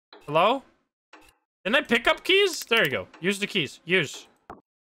 Hello? Didn't I pick up keys? There you go. Use the keys. Use.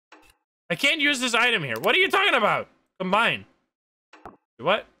 I can't use this item here. What are you talking about? Combine.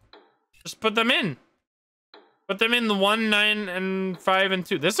 What? Just put them in. Put them in the 1, 9, and 5, and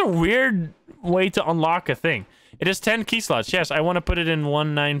 2. This is a weird way to unlock a thing. It is 10 key slots. Yes, I want to put it in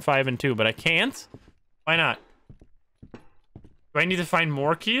 1, 9, 5, and 2, but I can't. Why not? Do I need to find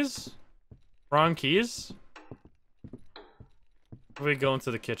more keys? Wrong keys? We go into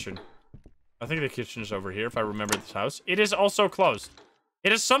the kitchen. I think the kitchen is over here, if I remember this house. It is also closed.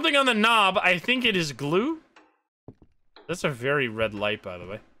 It is something on the knob. I think it is glue. That's a very red light, by the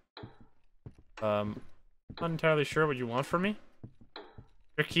way. Not entirely sure what you want from me.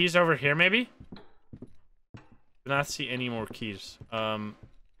 Your keys over here, maybe? Do not see any more keys.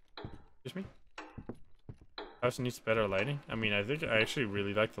 Excuse me? House needs better lighting. I mean, I think I actually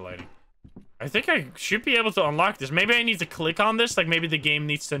really like the lighting. I think I should be able to unlock this. Maybe I need to click on this. Like, maybe the game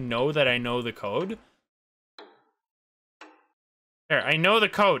needs to know that I know the code. There, I know the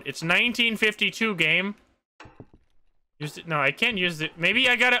code. It's 1952, game. Use it. No, I can't use it. Maybe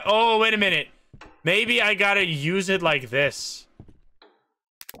I gotta... Oh, wait a minute. Maybe I gotta use it like this.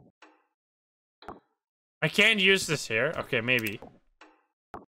 I can't use this here. Okay, maybe.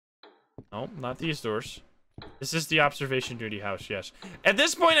 No, not these doors. This is the observation duty house, yes. At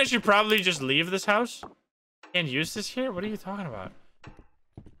this point, I should probably just leave this house. Can't use this here? What are you talking about?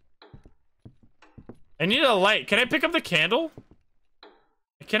 I need a light. Can I pick up the candle?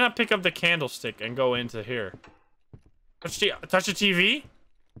 I cannot pick up the candlestick and go into here. Touch the TV?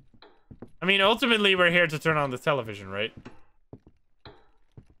 I mean, ultimately, we're here to turn on the television, right?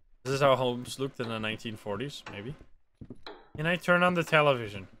 This is how homes looked in the 1940s, maybe. Can I turn on the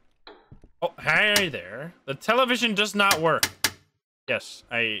television? Oh, hi there. The television does not work. Yes,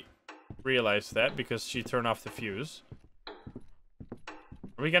 I realized that because she turned off the fuse.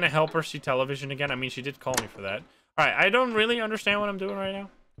 Are we gonna help her see television again? I mean, she did call me for that. Alright, I don't really understand what I'm doing right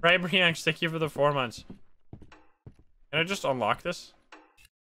now. Right, Brianx, thank you for the 4 months. Can I just unlock this?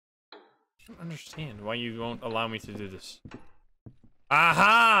 I don't understand why you won't allow me to do this.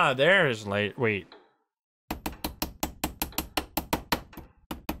 Aha! There's light. Wait.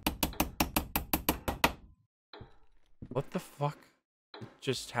 What the fuck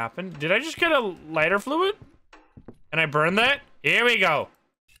just happened? Did I just get a lighter fluid? Can I burn that? Here we go.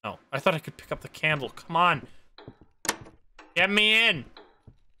 Oh, I thought I could pick up the candle. Come on. Get me in.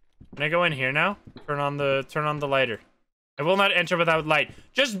 Can I go in here now? Turn on the lighter. I will not enter without light.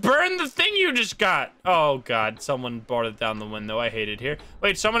 Just burn the thing you just got. Oh god, someone boarded down the window. I hate it here.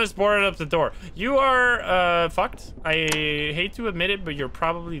 Wait, someone has boarded up the door. You are fucked. I hate to admit it, but you're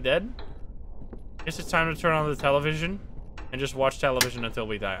probably dead. Guess it's time to turn on the television and just watch television until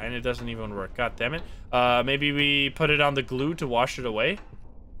we die. And it doesn't even work. God damn it. Maybe we put it on the glue to wash it away.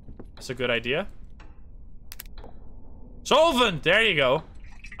 That's a good idea. Solvent! There you go.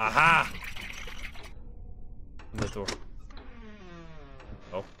 Aha! The door.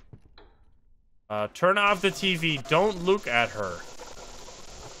 Oh. Turn off the TV. Don't look at her.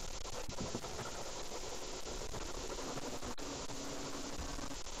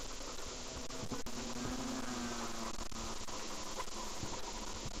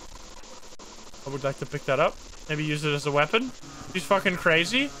 I would like to pick that up. Maybe use it as a weapon. She's fucking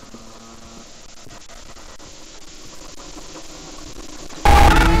crazy.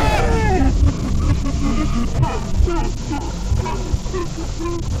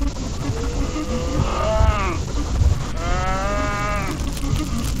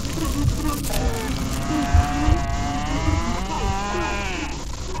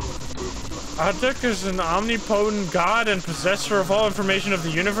 Aduk is an omnipotent god and possessor of all information of the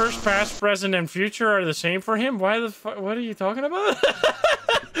universe. Past, present, and future are the same for him. Why the fuck? What are you talking about?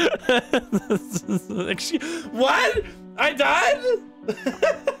 Excuse what? I died?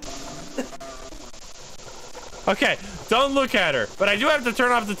 Okay, don't look at her. But I do have to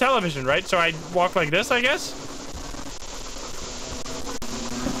turn off the television, right? So I walk like this, I guess?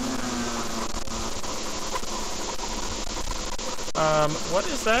 What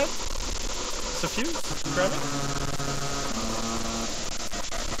is that? It's a fuse. Grab it.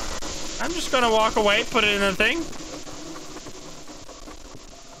 I'm just gonna walk away, put it in the thing.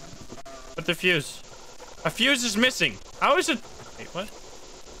 Put the fuse. A fuse is missing. How is it? Wait, what?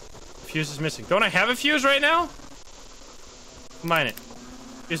 A fuse is missing. Don't I have a fuse right now? Combine it.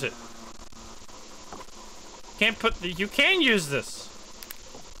 Use it. Can't put the... You can use this.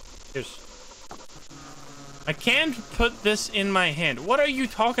 Use. I can't put this in my hand. What are you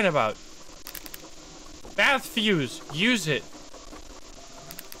talking about? Bath fuse. Use it.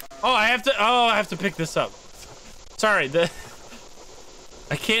 Oh, I have to... Oh, I have to pick this up. Sorry,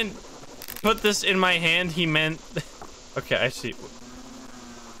 I can't... put this in my hand, he meant... Okay, I see.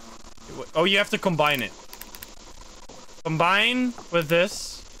 Oh, you have to combine it. Combine with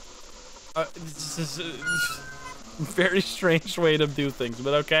this. This is a very strange way to do things,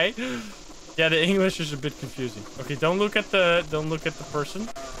 but okay. Yeah, the English is a bit confusing. Okay, don't look at the person.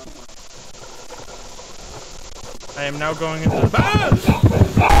 I am now going into the...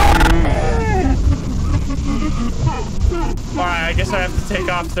 Alright, I guess I have to take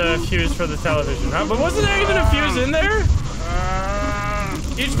off the fuse for the television, huh? But wasn't there even a fuse in there?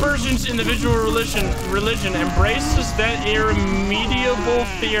 Each person's individual religion embraces that irremediable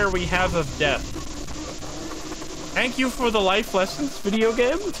fear we have of death. Thank you for the life lessons, video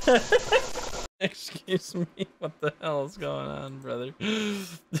game. Excuse me, what the hell is going on, brother?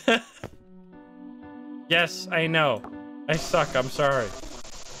 Yes, I know. I suck, I'm sorry.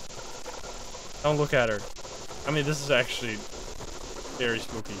 Don't look at her. I mean, this is actually very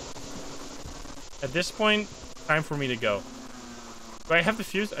spooky. At this point, time for me to go. Do I have the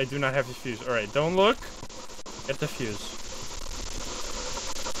fuse? I do not have the fuse. Alright, don't look. Get the fuse.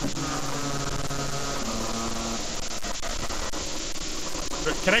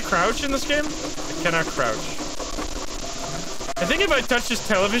 Can I crouch in this game? I cannot crouch. I think if I touch this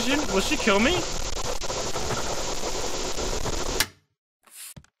television, will she kill me?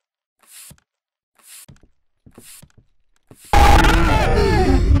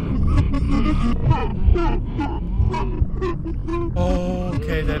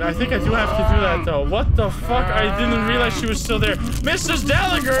 Okay, then I think I do have to do that though. What the fuck? I didn't realize she was still there. Mrs.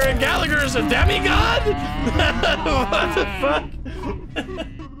 Gallagher, and Gallagher is a demigod? What the fuck?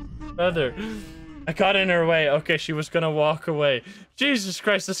 Brother, I got in her way. Okay, she was gonna walk away. Jesus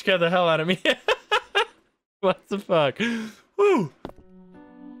Christ, that scared the hell out of me. What the fuck? Woo!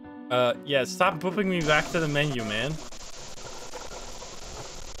 Yeah, stop booping me back to the menu, man.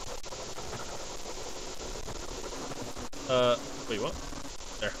 Wait, what?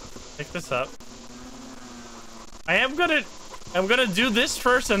 There. Pick this up. I'm gonna do this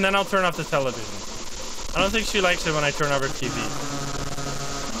first and then I'll turn off the television. I don't think she likes it when I turn off her TV.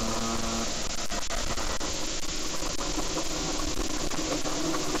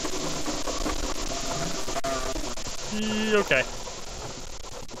 Okay.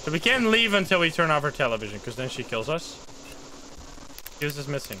 So we can't leave until we turn off her television, because then she kills us. Fuse is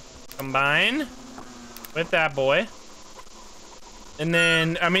missing. Combine with that boy. And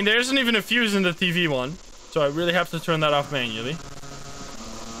then, I mean, there isn't even a fuse in the TV one, so I really have to turn that off manually.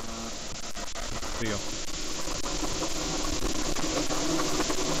 Here we go.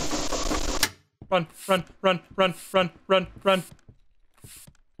 Run, run, run, run, run, run, run.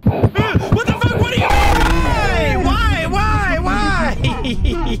 What the fuck? What do you mean? Why?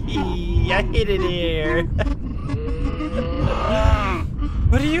 I hate it here.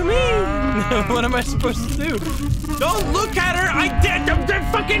 What do you mean? What am I supposed to do? Don't look at her! I did! The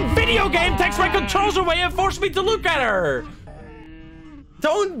fucking video game takes my controls away and forced me to look at her!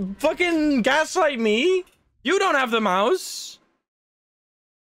 Don't fucking gaslight me! You don't have the mouse!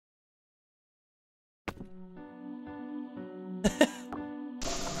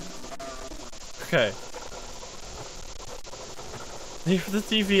 Okay. Leave the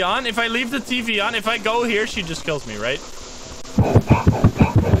TV on? If I leave the TV on, if I go here, she just kills me, right?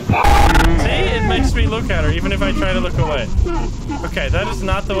 See? It makes me look at her, even if I try to look away. Okay, that is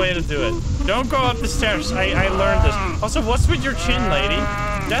not the way to do it. Don't go up the stairs. I learned this. Also, what's with your chin, lady?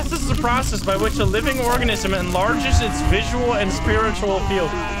 Death is the process by which a living organism enlarges its visual and spiritual field.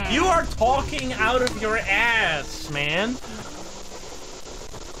 You are talking out of your ass, man.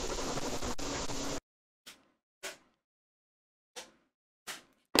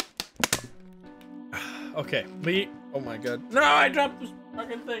 Okay, oh my god. No, I dropped this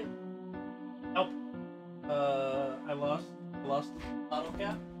fucking thing. Help. I lost the bottle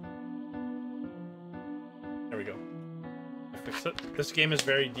cap. There we go. I fixed it. This game is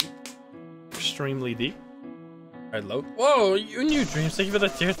very deep. Extremely deep. Alright, load. Whoa, you new dreams. Thank you for the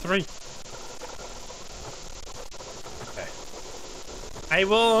tier 3. Okay. I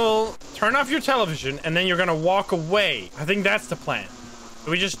will turn off your television and then you're gonna walk away. I think that's the plan.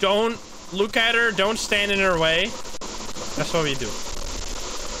 We just don't look at her, don't stand in her way. That's what we do.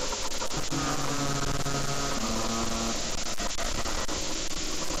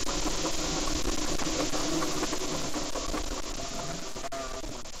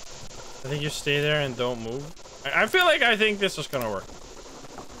 I think you stay there and don't move. I feel like I think this is gonna work.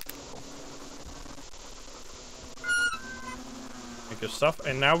 Good stuff.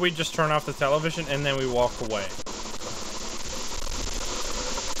 And now we just turn off the television and then we walk away.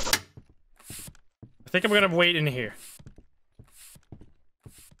 I think I'm gonna wait in here.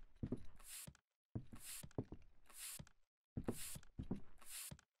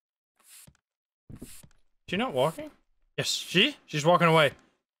 She not walking? Yes, she's walking away.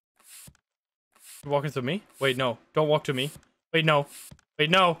 Walking to me? Wait, no. Don't walk to me. Wait, no. Wait,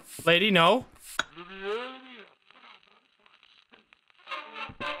 no. Lady, no.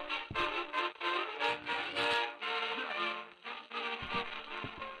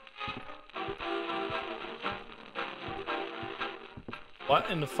 What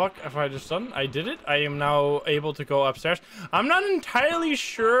in the fuck have I just done? I did it. I am now able to go upstairs. I'm not entirely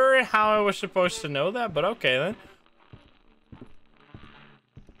sure how I was supposed to know that, but okay then.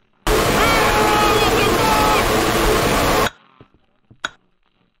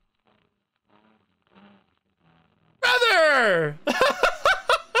 Brother!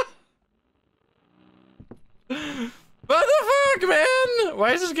 What the fuck, man?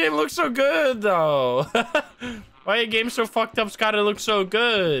 Why does this game look so good, though? Why a game so fucked up's gotta look so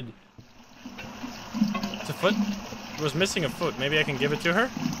good? It's a foot? It was missing a foot. Maybe I can give it to her?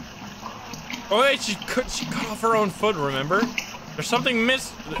 Oh wait, she cut off her own foot, remember? There's something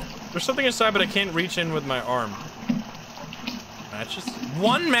there's something inside, but I can't reach in with my arm. Matches?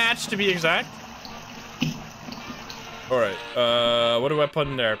 One match to be exact. Alright, what do I put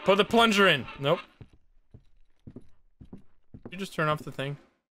in there? Put the plunger in. Nope. You just turn off the thing.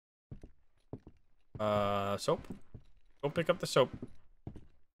 Soap. Don't pick up the soap.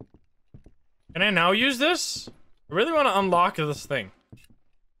 Can I now use this? I really want to unlock this thing.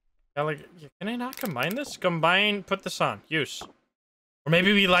 Yeah, like, can I not combine this? Combine, put this on. Use. Or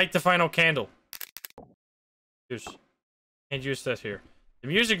maybe we light the final candle. Use. Can't use that here. The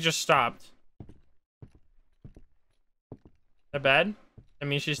music just stopped. That bad? That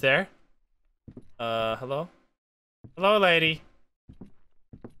means she's there? Hello? Hello, lady.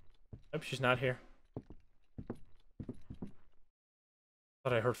 Nope, she's not here.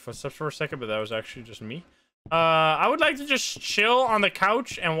 Thought I heard footsteps for a second, but that was actually just me. I would like to just chill on the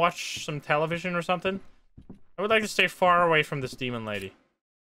couch and watch some television or something. I would like to stay far away from this demon lady.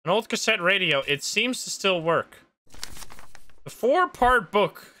 An old cassette radio. It seems to still work. The 4-part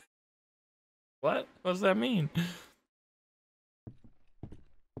book. What? What does that mean?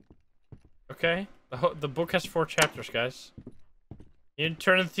 Okay. The book has 4 chapters, guys. You can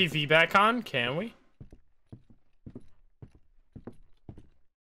turn the TV back on, can we?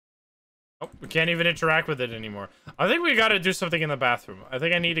 Oh, we can't even interact with it anymore. I think we gotta do something in the bathroom. I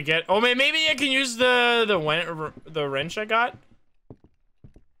think I need to get... Oh, maybe I can use the wrench I got?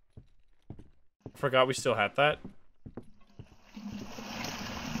 Forgot we still had that.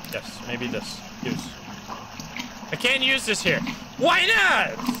 Yes, maybe this. Use. I can't use this here. Why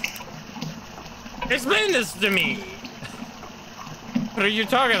not? Explain this to me. What are you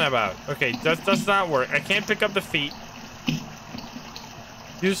talking about? Okay, that does not work. I can't pick up the feet.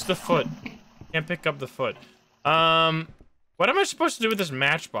 Use the foot. Can't pick up the foot. What am I supposed to do with this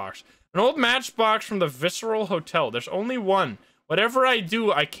matchbox? An old matchbox from the Visceral Hotel. There's only one. Whatever I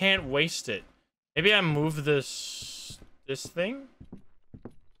do, I can't waste it. Maybe I move this thing?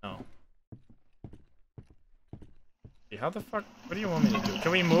 No. How the fuck? What do you want me to do?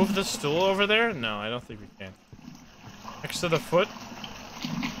 Can we move the stool over there? No, I don't think we can. Next to the foot?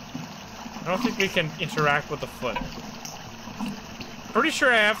 I don't think we can interact with the foot. Pretty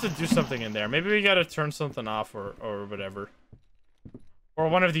sure I have to do something in there. Maybe we gotta turn something off or whatever. Or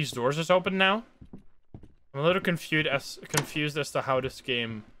one of these doors is open now. I'm a little confused as to how this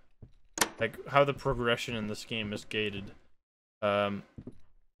game, like how the progression in this game is gated.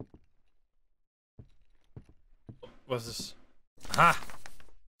 What's this? Ha!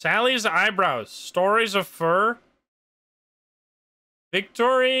 Sally's eyebrows. Stories of fur.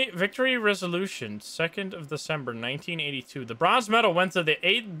 Victory resolution. 2nd of December, 1982. The bronze medal went to the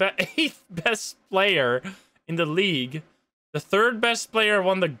 8th best player in the league. The 3rd best player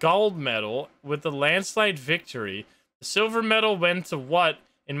won the gold medal with the landslide victory. The silver medal went to what,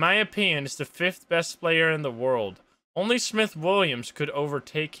 in my opinion, is the 5th best player in the world. Only Smith Williams could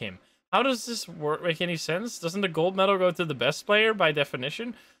overtake him. How does this work? Make any sense? Doesn't the gold medal go to the best player by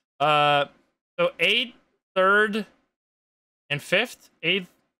definition? So 8th, 3rd, and 5th? 8th,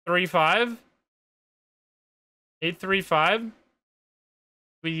 3, 5? 8, 3, 5?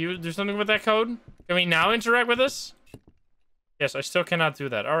 We do something with that code? Can we now interact with this? Yes, I still cannot do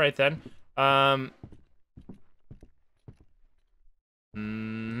that. All right then. I'm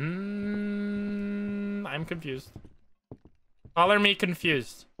confused. Color me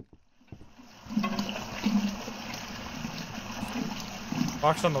confused.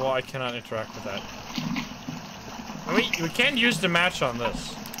 Box on the wall, I cannot interact with that. We can't use the match on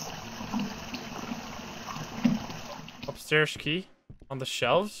this. Upstairs key? On the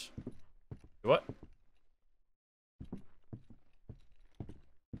shelves? What?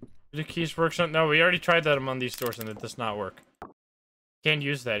 Do the keys work? No, we already tried that on these doors and it does not work. Can't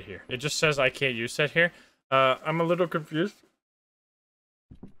use that here. It just says I can't use that here. I'm a little confused.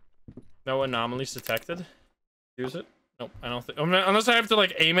 No anomalies detected. Use it? Nope, I don't think. Unless I have to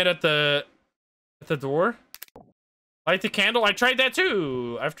like aim it at the door. Light the candle. I tried that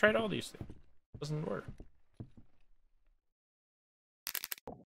too. I've tried all these things. Doesn't work.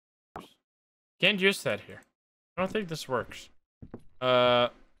 Can't use that here. I don't think this works. Pull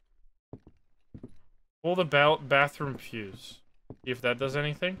the bathroom fuse. See if that does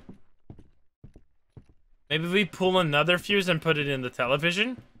anything. Maybe we pull another fuse and put it in the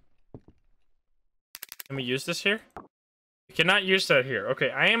television. Can we use this here? We cannot use that here. Okay,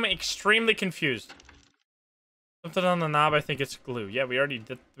 I am extremely confused. Something on the knob, I think it's glue. Yeah, we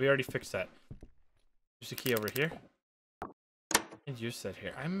already fixed that. Use the key over here. And use that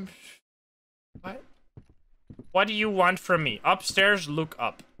here. What? What do you want from me? Upstairs, look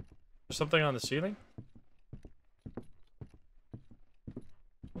up. There's something on the ceiling?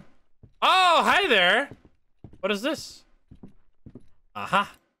 Oh, hi there! What is this?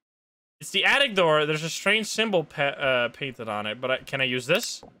 Aha. It's the attic door. There's a strange symbol painted on it, but can I use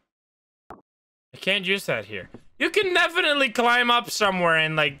this? I can't use that here. You can definitely climb up somewhere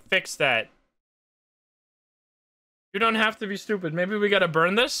and, like, fix that. You don't have to be stupid. Maybe we gotta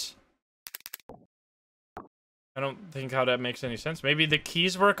burn this? I don't think how that makes any sense. Maybe the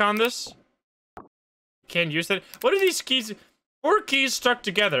keys work on this? Can't use that. What are these keys? 4 keys stuck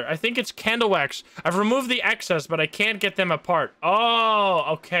together. I think it's candle wax. I've removed the excess, but I can't get them apart. Oh,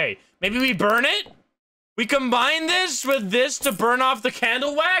 okay. Maybe we burn it? We combine this with this to burn off the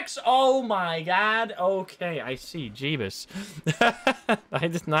candle wax? Oh my god. Okay, I see. Jeebus. I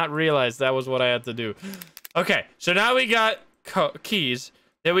did not realize that was what I had to do. Okay, so now we got keys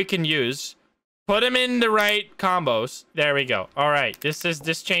that we can use. Put them in the right combos. There we go. All right, this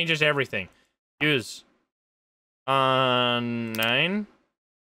changes everything. Use on 9.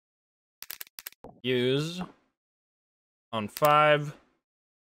 Use on 5.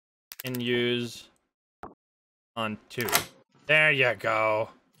 And use on 2. There you go.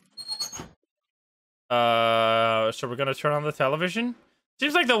 So we're gonna turn on the television.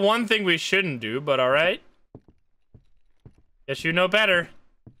 Seems like the one thing we shouldn't do, but all right. Guess you know better.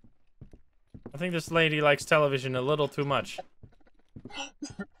 I think this lady likes television a little too much.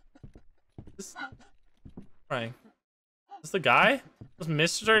 Crying. Is this the guy? Was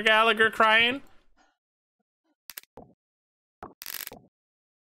Mr. Gallagher crying?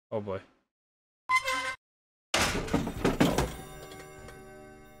 Oh boy.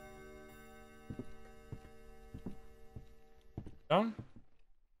 Dong?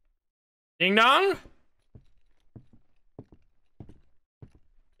 Ding dong?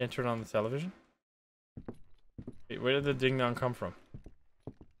 Can't turn on the television? Wait, where did the ding dong come from?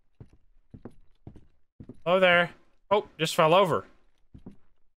 Oh, there. Oh, just fell over.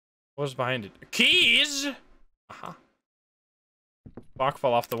 What was behind it? Keys! Uh-huh. Block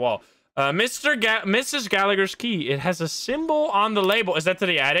fell off the wall. Mrs. Gallagher's key. It has a symbol on the label. Is that to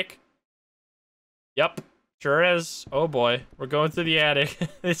the attic? Yep. Sure is. Oh boy. We're going to the attic.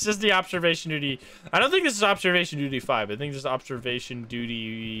 It's just the observation duty. I don't think this is observation duty 5. I think this is observation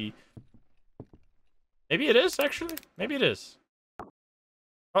duty... Maybe it is, actually. Maybe it is.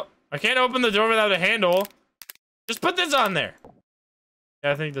 Oh, I can't open the door without a handle. Just put this on there.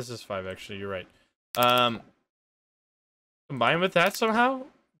 Yeah, I think this is 5, actually. You're right. Combined with that somehow?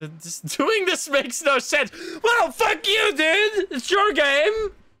 Doing this makes no sense. Well, fuck you, dude. It's your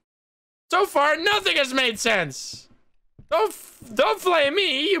game. So far, nothing has made sense. Don't flame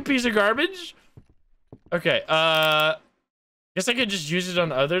me, you piece of garbage. Okay, guess I could just use it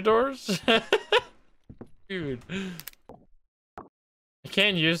on other doors. Dude. I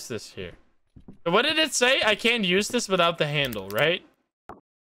can't use this here. What did it say? I can't use this without the handle, right?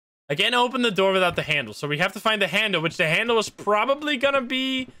 I can't open the door without the handle, so we have to find the handle, which the handle is probably gonna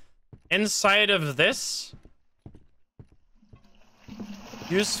be inside of this.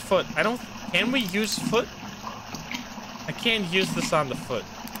 Use foot. Can we use foot? I can't use this on the foot.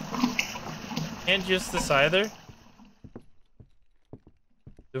 Can't use this either.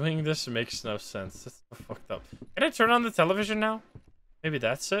 Doing this makes no sense. That's so fucked up. Can I turn on the television now? Maybe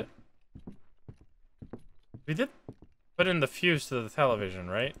that's it. We did put in the fuse to the television,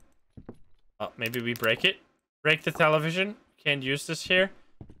 right? Oh, maybe we break it. Break the television. Can't use this here.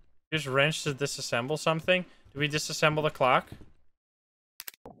 Use wrench to disassemble something. Do we disassemble the clock?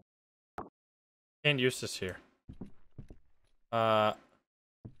 Can't use this here. Would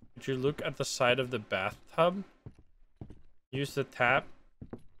you look at the side of the bathtub? Use the tap.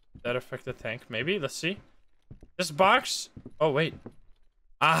 That affect the tank? Maybe. Let's see. This box. Oh wait.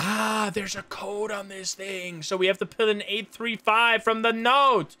 Aha, there's a code on this thing. So we have to put in 835 from the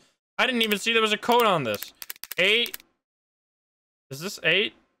note. I didn't even see there was a code on this. 8. Is this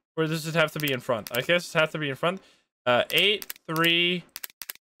 8? Or does it have to be in front? I guess it has to be in front.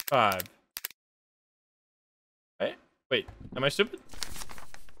 835. Right? Wait, am I stupid?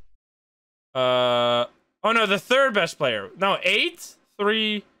 Oh no, the third best player. No, 8,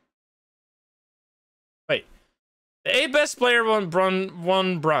 3. Wait. The 8 best player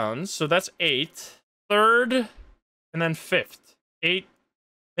won bronze, so that's 8. Third, and then 5th. 8.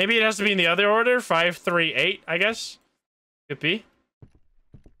 Maybe it has to be in the other order. 5, 3, 8, I guess. Could be.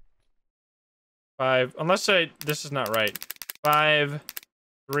 5, unless this is not right. 5,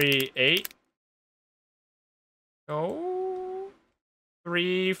 3, 8. Oh.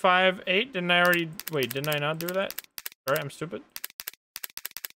 3, 5, 8. Didn't I already... Wait, didn't I not do that? Sorry, I'm stupid.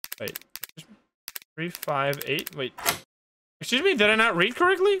 Wait. 3, 5, 8. Wait. Excuse me, did I not read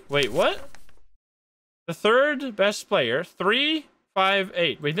correctly? Wait, what? The third best player. 3, 5,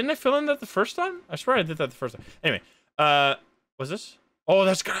 8. Wait, didn't I fill in that the first time? I swear I did that the first time. Anyway. Was this? Oh,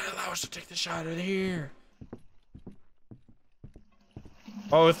 that's gonna allow us to take the shot out of here.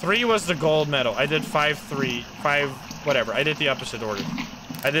 Oh, 3 was the gold medal. I did 5, 3, 5, whatever. I did the opposite order.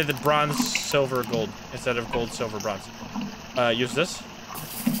 I did the bronze, silver, gold instead of gold, silver, bronze. Use this.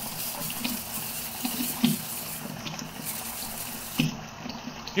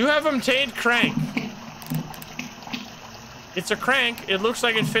 You have obtained crank. It's a crank. It looks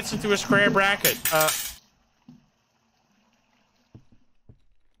like it fits into a square bracket.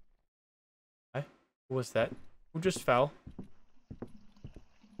 Who was that? Who just fell?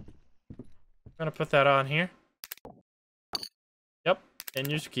 I'm gonna put that on here. Yep,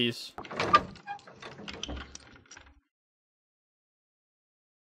 and use keys.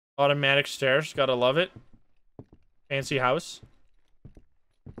 Automatic stairs, gotta love it. Fancy house.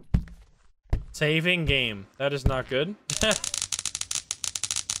 Saving game. That is not good. Can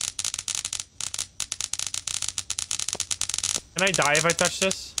I die if I touch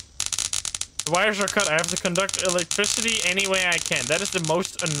this? The wires are cut. I have to conduct electricity any way I can. That is the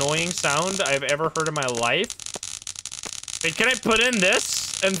most annoying sound I've ever heard in my life. Wait, can I put in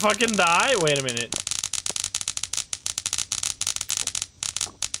this and fucking die? Wait a minute.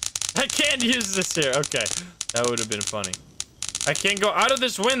 I can't use this here. Okay. That would have been funny. I can't go out of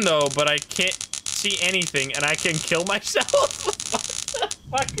this window, but I can't see anything, and I can kill myself? What the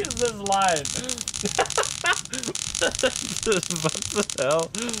fuck is this line? What the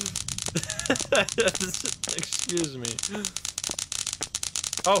hell? Excuse me.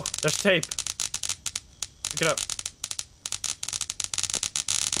 Oh, there's tape. Pick it up.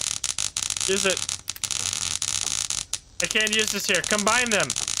 Use it. I can't use this here. Combine them.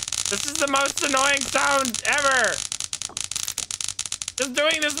 This is the most annoying sound ever. Just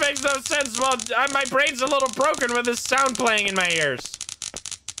doing this makes no sense. Well, my brain's a little broken with this sound playing in my ears.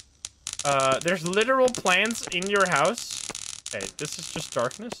 There's literal plants in your house. Okay, this is just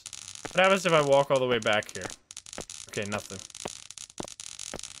darkness. What happens if I walk all the way back here? Okay, nothing.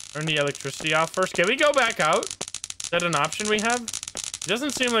 Turn the electricity off first. Can we go back out? Is that an option we have? It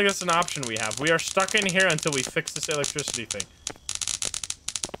doesn't seem like it's an option we have. We are stuck in here until we fix this electricity thing.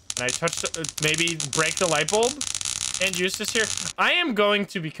 Can I touch maybe break the light bulb and use this here? I am going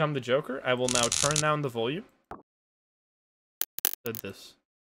to become the Joker. I will now turn down the volume. Did this.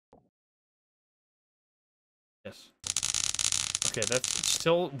 Yes. Okay, that's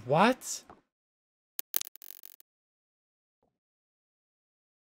still... What?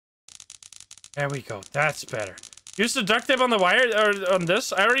 There we go. That's better. Use the duct tape on the wire, or on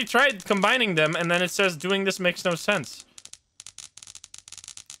this. I already tried combining them, and then it says doing this makes no sense.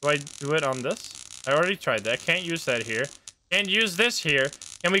 Do I do it on this? I already tried that. Can't use that here. Can't use this here.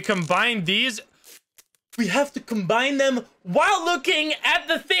 Can we combine these? We have to combine them while looking at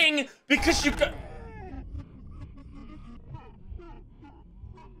the thing, because you got...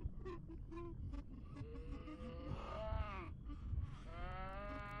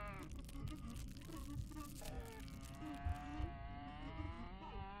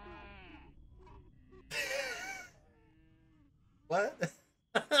 What?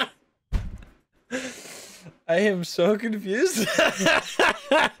 I am so confused. You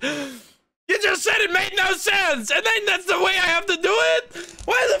just said it made no sense, and then that's the way I have to do it?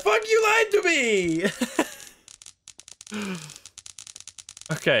 Why the fuck you lied to me?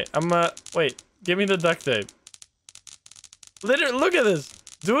 Okay, wait, give me the duct tape. Literally, look at this.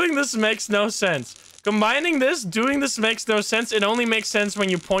 Doing this makes no sense. Combining this, doing this makes no sense. It only makes sense when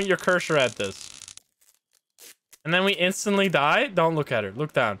you point your cursor at this. And then we instantly die? Don't look at her.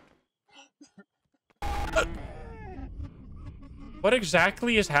 Look down. What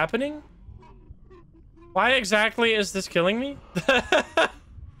exactly is happening? Why exactly is this killing me?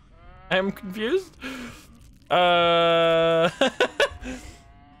 I'm confused.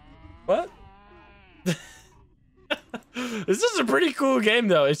 What? This is a pretty cool game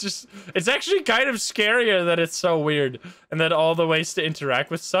though. It's actually kind of scarier that it's so weird and that all the ways to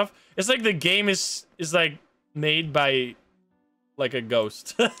interact with stuff. It's like the game is like made by like a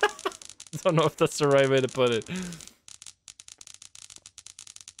ghost. I don't know if that's the right way to put it.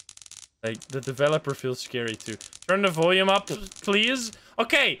 Like the developer feels scary too. Turn the volume up, please.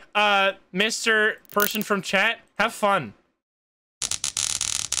 Okay, Mr. Person from chat, have fun.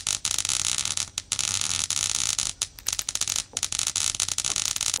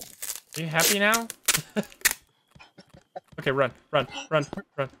 Are you happy now? Okay, run.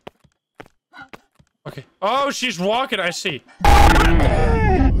 Okay. Oh, she's walking, I see.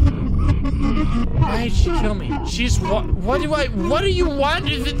 Why did she kill me? She's what do you want?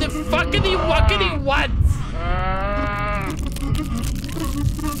 The fuckity wuckity what?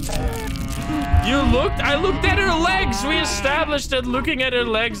 I looked at her legs. We established that looking at her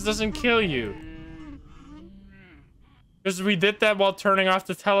legs doesn't kill you. Because we did that while turning off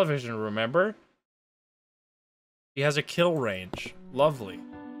the television, remember? He has a kill range. Lovely.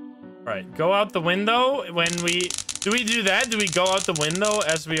 Alright, go out the window when we... Do we do that? Do we go out the window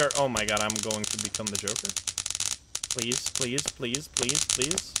as we are... Oh my god, I'm going to become the Joker. Please, please, please, please,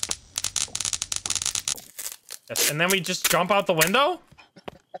 please. Yes, and then we just jump out the window?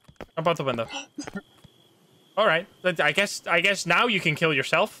 Jump out the window. Alright, I guess now you can kill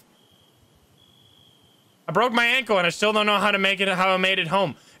yourself. I broke my ankle and I still don't know how I made it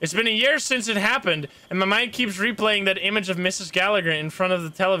home. It's been a year since it happened, and my mind keeps replaying that image of Mrs. Gallagher in front of the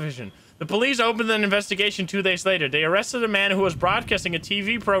television. The police opened an investigation 2 days later. They arrested a man who was broadcasting a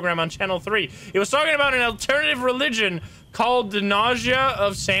TV program on Channel 3. He was talking about an alternative religion called the Nausea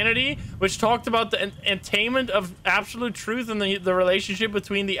of Sanity, which talked about the attainment of absolute truth and the relationship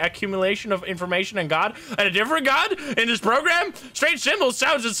between the accumulation of information and God. And a different God in this program? Strange symbols,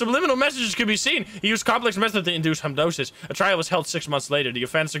 sounds, and subliminal messages could be seen. He used complex methods to induce hypnosis. A trial was held 6 months later. The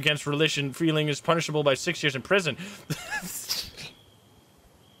offense against religion feeling is punishable by 6 years in prison.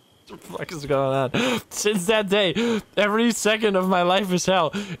 What the fuck is going on? Since that day, every second of my life is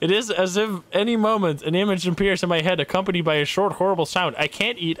hell. It is as if any moment an image appears in my head accompanied by a short, horrible sound. I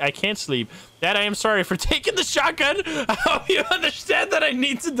can't eat, I can't sleep. Dad, I am sorry for taking the shotgun. I hope you understand that I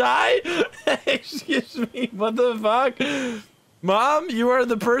need to die. Excuse me, what the fuck? Mom, you are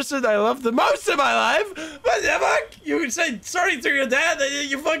the person I love the most in my life. What the fuck? You would say sorry to your dad,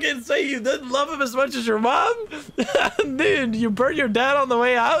 and you fucking say you didn't love him as much as your mom? Dude, you burned your dad on the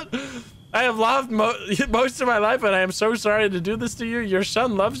way out? I have loved most of my life, and I am so sorry to do this to you. Your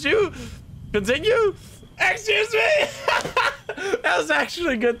son loves you. Continue. Excuse me. That was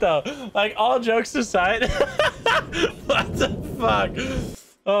actually good, though. Like, all jokes aside. What the fuck?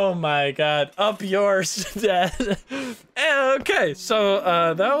 Oh my god. Up yours, Dad. Okay,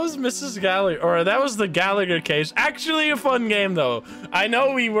 so that was Mrs. Gallagher, or that was the Gallagher case. Actually a fun game though. I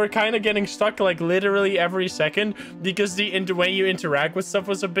know we were kind of getting stuck like literally every second because the way you interact with stuff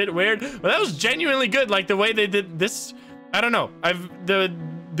was a bit weird, but that was genuinely good. Like the way they did this, I don't know.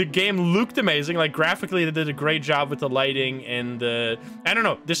 The game looked amazing. Like graphically they did a great job with the lighting and I don't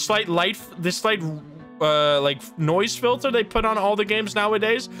know, this slight like noise filter they put on all the games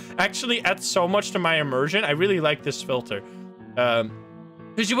nowadays actually adds so much to my immersion. I really like this filter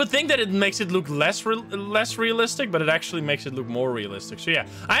because you would think that it makes it look less realistic, but it actually makes it look more realistic. So yeah,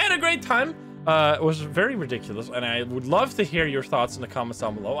 I had a great time. It was very ridiculous, and I would love to hear your thoughts in the comments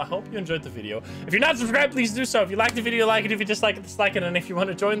down below. I hope you enjoyed the video. If you're not subscribed, please do so. If you liked the video, like it. If you dislike it, dislike it. And if you want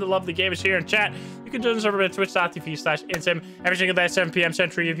to join the lovely gamers here in chat, you can join us over at twitch.tv/insym every single day at 7 p.m.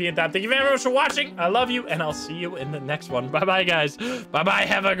 Central European time. Thank you very much for watching. I love you, and I'll see you in the next one. Bye-bye, guys. Bye-bye.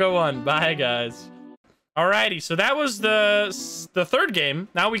 Have a good one. Bye, guys. Alrighty, so that was the third game.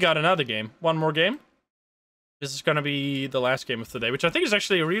 Now we got another game. One more game. This is going to be the last game of today, which I think is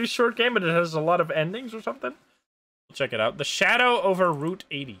actually a really short game, but it has a lot of endings or something. We'll check it out. The Shadow over Route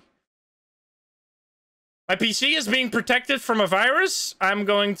 80. My PC is being protected from a virus. I'm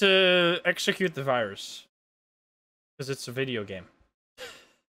going to execute the virus. Because it's a video game.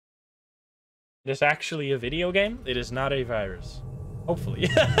 It is actually a video game. It is not a virus. Hopefully.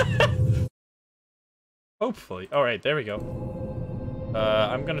 Hopefully. Alright, there we go.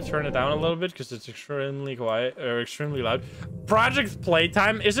 I'm gonna turn it down a little bit because it's extremely quiet or extremely loud. Project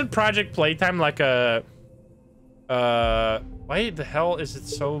Playtime, isn't Project Playtime like a why the hell is it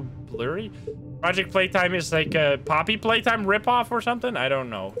so blurry? Project Playtime is like a Poppy Playtime ripoff or something. I don't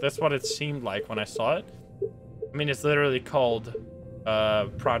know. That's what it seemed like when I saw it. I mean, it's literally called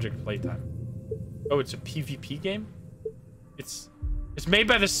Project Playtime. Oh, it's a PvP game? It's made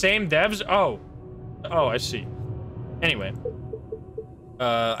by the same devs? Oh, I see. Anyway.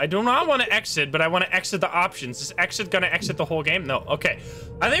 I do not want to exit, but I want to exit the options. Is exit gonna exit the whole game? No. Okay.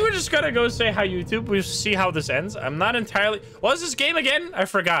 I think we're just gonna go say hi YouTube. We'll see how this ends. I'm not entirely... What was this game again? I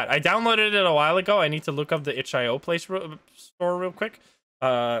forgot. I downloaded it a while ago. I need to look up the itch.io store real quick.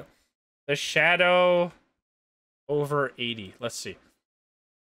 The Shadow over 80. Let's see.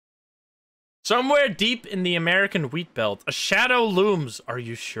 Somewhere deep in the American wheat belt, a shadow looms. Are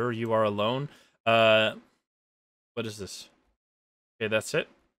you sure you are alone? What is this? Okay, that's it.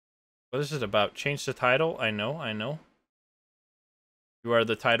 What is it about? Change the title? I know. You are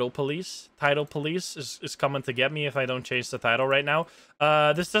the title police. Title police is coming to get me if I don't change the title right now.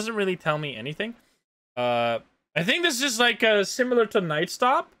 This doesn't really tell me anything. I think this is like similar to Night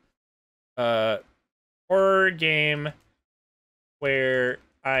Stop. Horror game where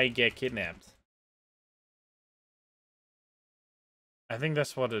I get kidnapped. I think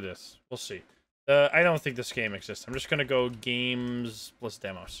that's what it is. We'll see. I don't think this game exists. I'm just gonna go games plus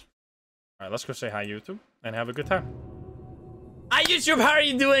demos. All right, let's go say hi, YouTube, and have a good time. Hi, YouTube. How are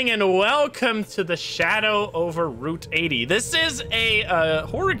you doing? And welcome to the Shadow over Route 80. This is a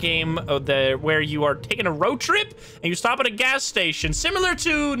horror game where you are taking a road trip and you stop at a gas station, similar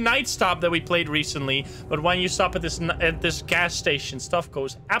to Night Stop that we played recently. But when you stop at this gas station, stuff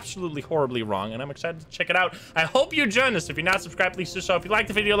goes absolutely horribly wrong, and I'm excited to check it out. I hope you join us. If you're not subscribed, please do so. If you like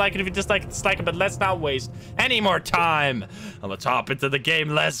the video, like it. If you dislike it, dislike it. But let's not waste any more time. Let's hop into the game.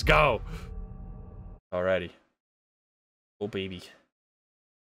 Let's go. Alrighty. Oh, baby.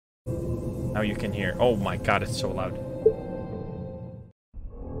 Now you can hear. Oh my god, it's so loud.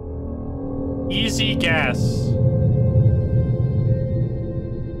 Easy gas.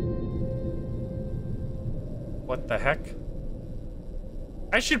 What the heck?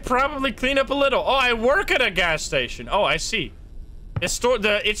 I should probably clean up a little. Oh, I work at a gas station. Oh, I see.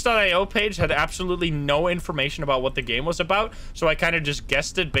 The itch.io page had absolutely no information about what the game was about, so I kind of just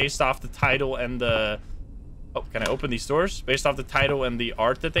guessed it based off the title and the... Oh, can I open these doors? Based off the title and the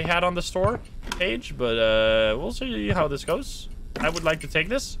art that they had on the store page, but we'll see how this goes. I would like to take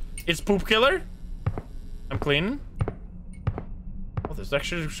this. It's Poop Killer. I'm cleaning. Oh, this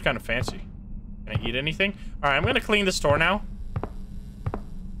actually is kind of fancy. Can I eat anything? All right, I'm gonna clean the store now.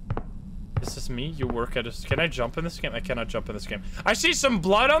 This is me. You work at a... Can I jump in this game? I cannot jump in this game. I see some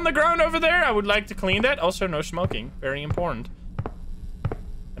blood on the ground over there. I would like to clean that. Also, no smoking. Very important.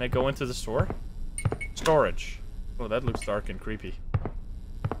 Can I go into the store? Storage. Oh, that looks dark and creepy.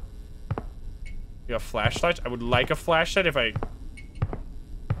 You have flashlights? I would like a flashlight if I...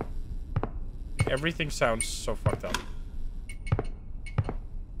 Everything sounds so fucked up.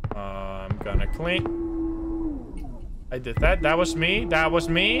 I'm gonna clean... I did that. That was me. That was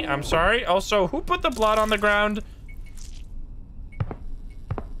me. I'm sorry. Also, who put the blood on the ground?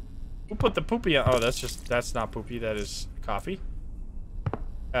 Who put the poopy on? Oh, that's not poopy. That is coffee.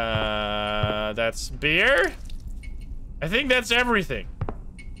 That's beer. I think that's everything.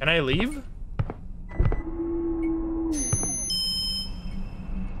 Can I leave?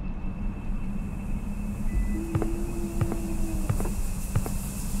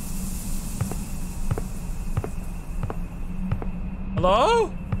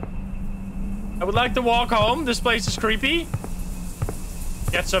 Hello? I would like to walk home. This place is creepy.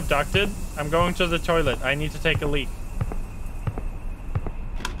 Gets abducted. I'm going to the toilet. I need to take a leak.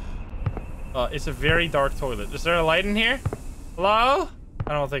 It's a very dark toilet. Is there a light in here? Hello?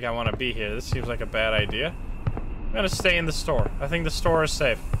 I don't think I want to be here. This seems like a bad idea. I'm gonna stay in the store. I think the store is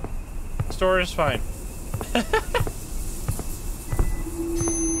safe. The store is fine. Okay.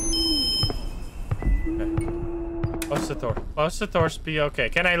 Close the door. Close the doors. Be okay.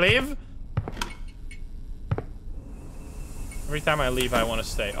 Can I leave? Every time I leave, I want to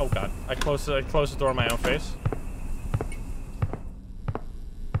stay. Oh god. I close the door in my own face.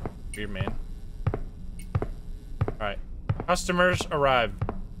 Weird man. Alright. Customers arrive.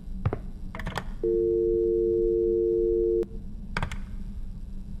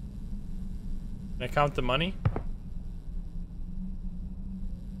 Can I count the money?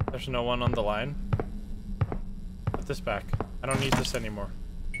 There's no one on the line. Put this back. I don't need this anymore.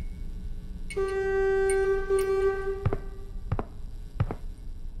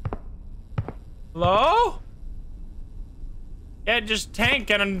 Hello? Yeah, just tank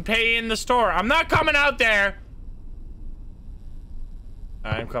and pay in the store. I'm not coming out there.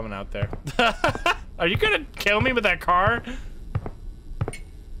 I'm coming out there. Are you gonna kill me with that car?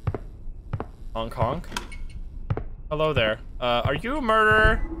 Honk honk. Hello there. Are you a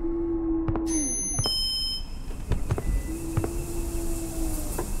murderer?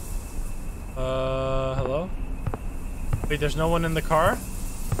 Hello? Wait, there's no one in the car?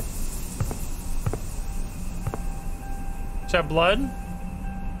 Is that blood?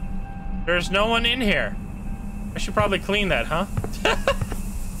 There's no one in here. I should probably clean that, huh?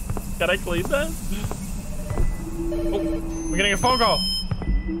 Can I clean that? Oh, we're getting a phone call.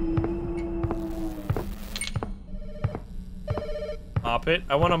 Mop it.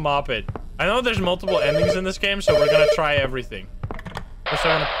 I want to mop it. I know there's multiple endings in this game, so we're gonna try everything. First, I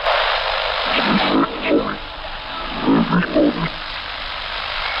wanna...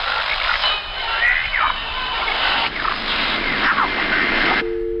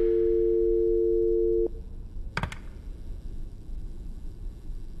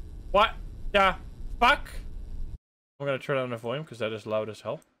 What the fuck? I'm gonna turn down the volume because that is loud as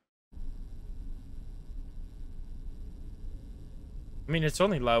hell. I mean, it's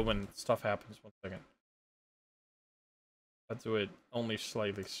only loud when stuff happens. 1 second. Let's do it only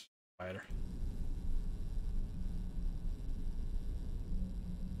slightly quieter.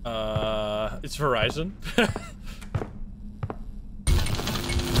 It's Verizon.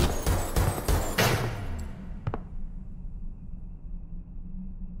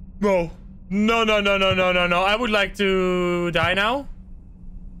 No. No, no, no, no, no, no, no. I would like to die now.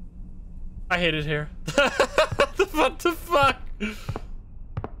 I hate it here. What the fuck?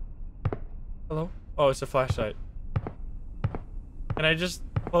 Hello? Oh, it's a flashlight. Can I just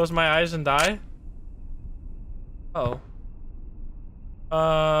close my eyes and die? Oh.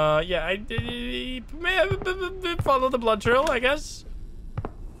 Yeah, I did follow the blood trail, I guess.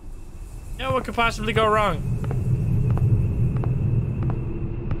 Yeah, what could possibly go wrong?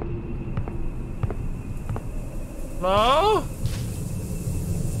 Hello?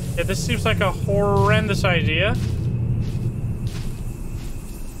 Yeah, this seems like a horrendous idea.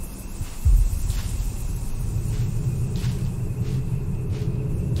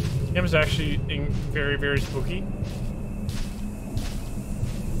 Game is actually very, very spooky.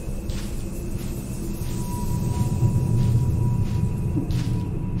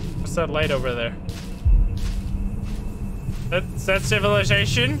 What's that light over there? Is that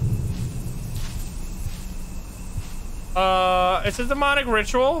civilization? It's a demonic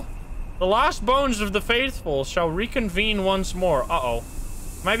ritual. The lost bones of the faithful shall reconvene once more. Uh-oh.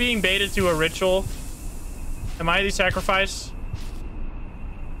 Am I being baited to a ritual? Am I the sacrifice?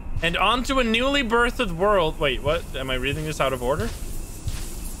 And onto a newly birthed world. Wait, what? Am I reading this out of order?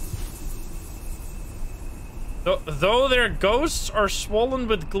 Though their ghosts are swollen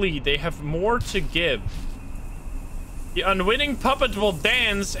with glee, they have more to give. The unwitting puppet will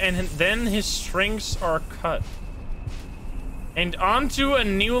dance, and then his strings are cut. And onto a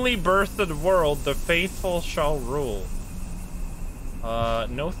newly birthed world, the faithful shall rule.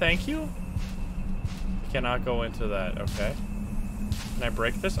 No thank you? I cannot go into that, okay. Can I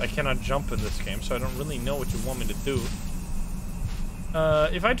break this? I cannot jump in this game, so I don't really know what you want me to do.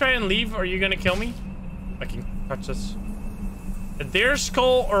 If I try and leave, are you gonna kill me? I can touch this. A deer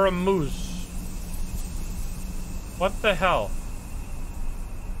skull or a moose? What the hell?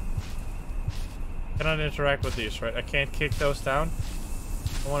 Cannot interact with these, right? I can't kick those down.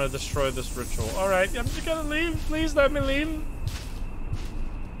 I want to destroy this ritual. Alright, I'm just gonna leave. Please let me leave.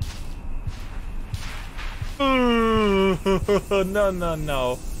 No, no,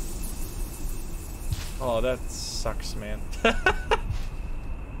 no. Oh, that sucks, man. I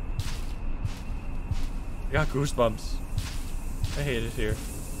got goosebumps. I hate it here.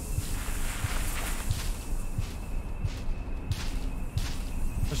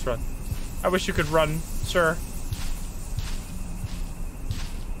 Just run. I wish you could run, sir.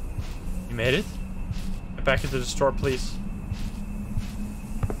 You made it? Get back into the store, please.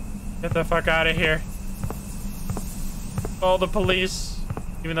 Get the fuck out of here. Call the police.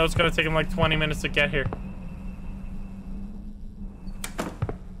 Even though it's gonna take him like 20 minutes to get here.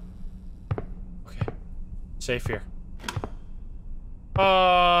 Okay. Safe here.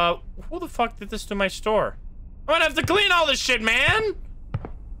 Who the fuck did this to my store? I'm gonna have to clean all this shit, man!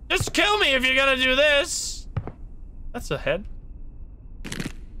 Just kill me if you're gonna do this! That's a head.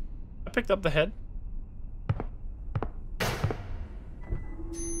 I picked up the head.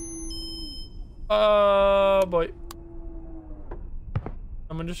 Oh, boy.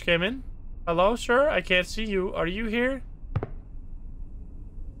 Someone just came in. Hello, sir? I can't see you. Are you here?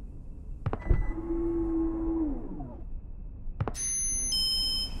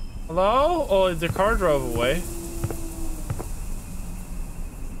 Hello? Oh, the car drove away.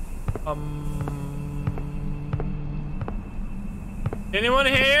 Anyone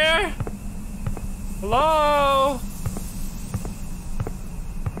here? Hello?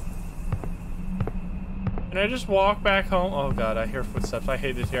 Can I just walk back home? Oh god, I hear footsteps. I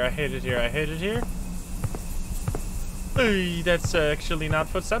hate it here. I hate it here. I hate it here. Hey, that's actually not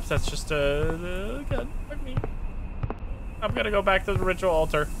footsteps. That's just god, fuck me. I'm gonna go back to the ritual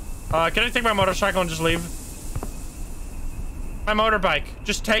altar. Can I take my motorcycle and just leave? My motorbike.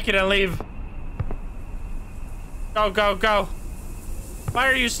 Just take it and leave. Go, go, go. Why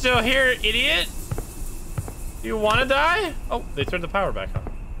are you still here, idiot? Do you want to die? Oh, they turned the power back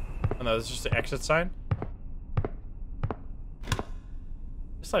on. Oh no, this is just the exit sign.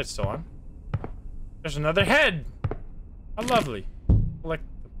 This light's still on. There's another head. How lovely. Collect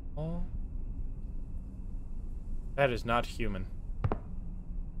the ball. That is not human.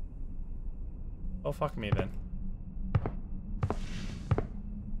 Oh, fuck me then.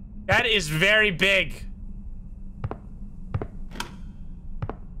 That is very big.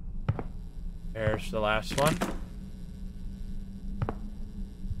 There's the last one.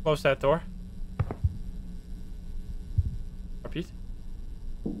 Close that door. Repeat.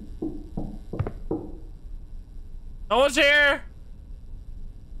 No one's here.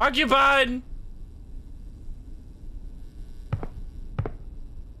 Occupied.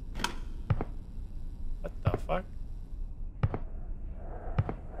 What the fuck?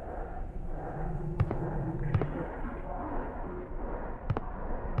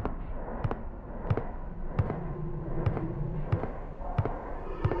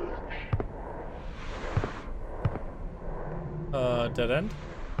 Dead end.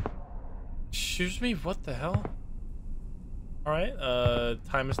 Excuse me, what the hell? Alright,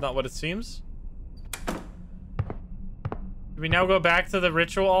 time is not what it seems. Do we now go back to the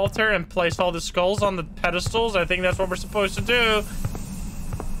ritual altar and place all the skulls on the pedestals? I think that's what we're supposed to do.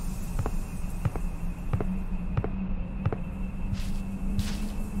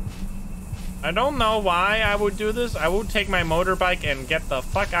 I don't know why I would do this. I would take my motorbike and get the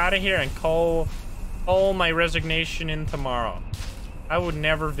fuck out of here and call my resignation in tomorrow. I would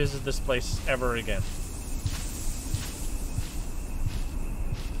never visit this place ever again.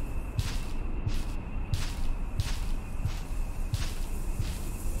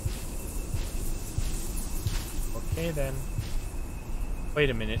 Okay then. Wait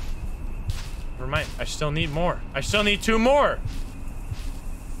a minute. Never mind. I still need more. I still need 2 more.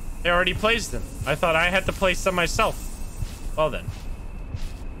 They already placed them. I thought I had to place them myself. Well then.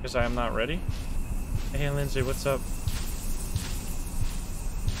 Because I am not ready. Hey Lindsay, what's up?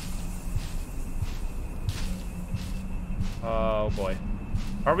 Oh boy.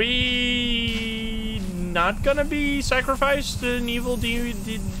 Are we not gonna be sacrificed to an evil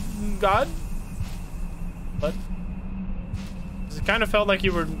god? What? It kind of felt like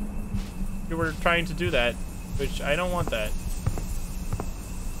you were trying to do that, which I don't want that.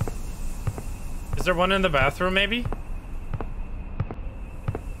 Is there one in the bathroom maybe?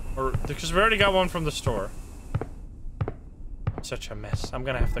 Or because we already got one from the store. Such a mess. I'm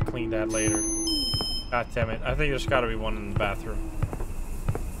gonna have to clean that later. God damn it. I think there's gotta be one in the bathroom.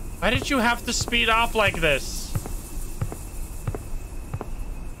 Why did you have to speed off like this?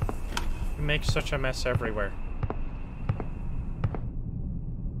 You make such a mess everywhere.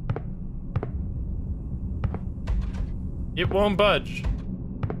 It won't budge.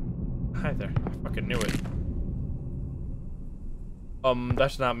 Hi there. I fucking knew it.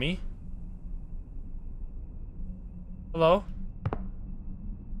 That's not me. Hello?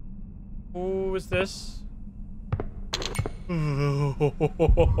 Who is this?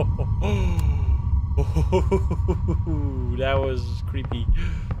 That was creepy.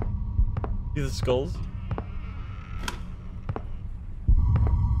 See the skulls?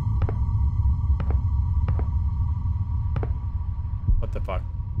 What the fuck?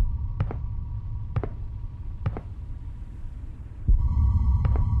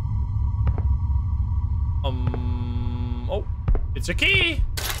 Oh, it's a key.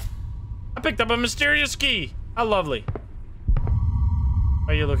 I picked up a mysterious key. How lovely.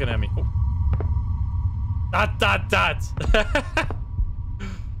 Why are you looking at me? Oh. Dot, dot, dot.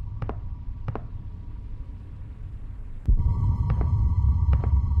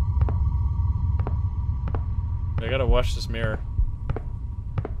 I gotta wash this mirror.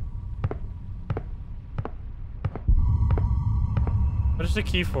 What is the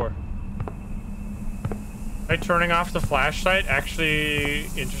key for? By turning off the flashlight, actually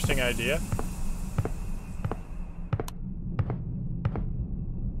interesting idea.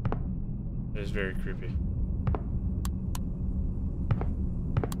 It is very creepy.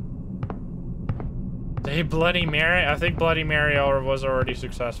 Hey, Bloody Mary? I think Bloody Mary was already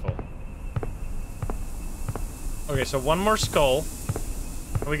successful. Okay, so one more skull.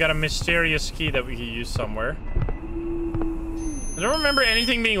 We got a mysterious key that we can use somewhere. I don't remember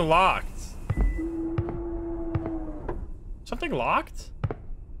anything being locked. Something locked?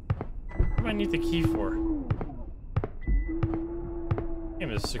 What do I need the key for?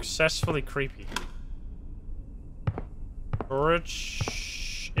 Game is successfully creepy.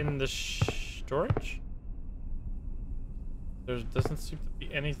 Storage in the storage? There doesn't seem to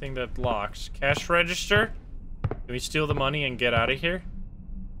be anything that locks. Cash register? Can we steal the money and get out of here?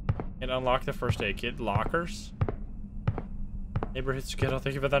 And unlock the first aid kit. Lockers? Neighborhood Skittle,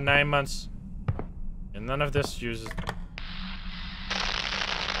 thank you for the 9 months. And none of this uses...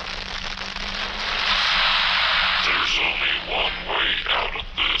 There's only one way out of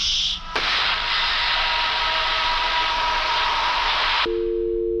this.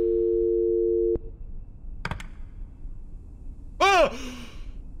 Oh!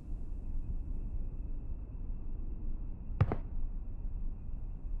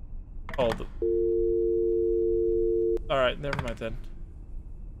 Hold. Alright, never mind then.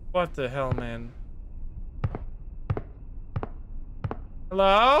 What the hell, man?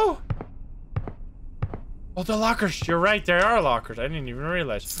 Hello? Oh, the lockers. You're right, there are lockers. I didn't even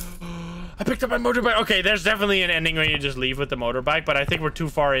realize. I picked up my motorbike. Okay, there's definitely an ending where you just leave with the motorbike, but I think we're too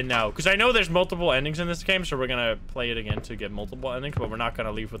far in now. Because I know there's multiple endings in this game, so we're going to play it again to get multiple endings, but we're not going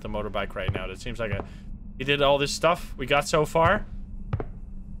to leave with the motorbike right now. It seems like we did all this stuff. We got so far.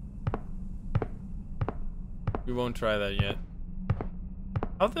 We won't try that yet.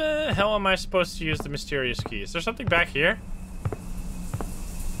 How the hell am I supposed to use the mysterious key? Is there something back here?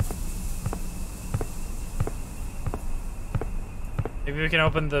 Maybe we can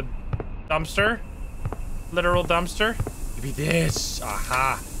open the dumpster? Literal dumpster? Maybe this.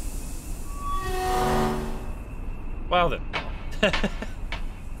 Aha. Well then.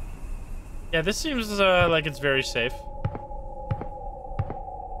 Yeah, this seems like it's very safe.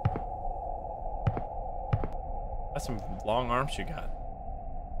 That's some long arms you got.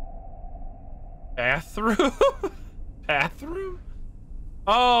 Bathroom? Bathroom?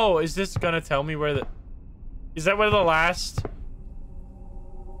 Oh, is this gonna tell me where the... Is that where the last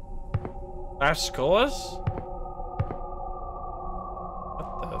skull is?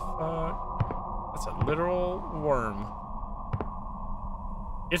 What the fuck? That's a literal worm.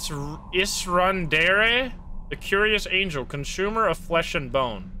 It's Israndere, the curious angel, consumer of flesh and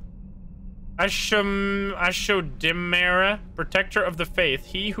bone. Ashodimera, protector of the faith,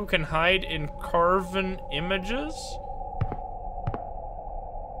 he who can hide in carven images.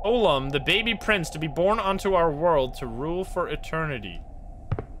 Olam, the baby prince to be born onto our world to rule for eternity.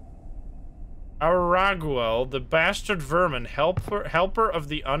 Araguel, the bastard vermin, helper of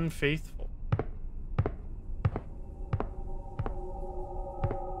the unfaithful.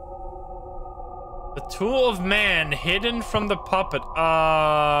 The tool of man hidden from the puppet.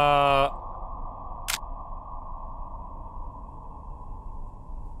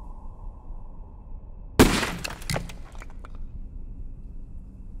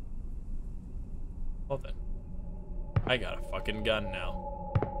 Well then, I got a fucking gun now.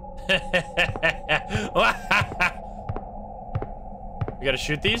 We gotta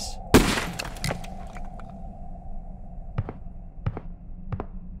shoot these?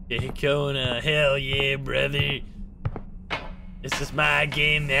 Yeah, Kona, hell yeah, brother. This is my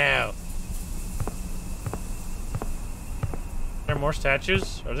game now. Are there more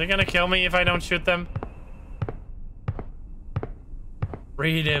statues? Are they gonna kill me if I don't shoot them?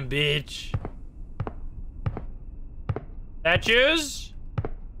 Freedom, bitch. Statues?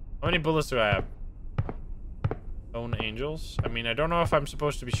 How many bullets do I have? Stone angels? I mean, I don't know if I'm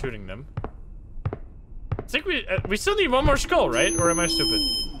supposed to be shooting them. I think we still need one more skull, right? Or am I stupid?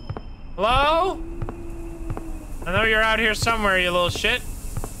 Hello? I know you're out here somewhere, you little shit.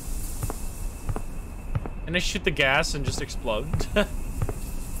 Can I shoot the gas and just explode?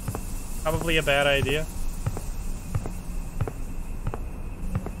 Probably a bad idea.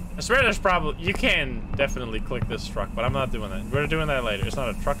 I swear there's probably... You can definitely click this truck, but I'm not doing that. We're doing that later. It's not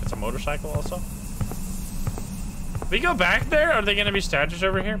a truck, it's a motorcycle also. We go back there? Are there gonna be statues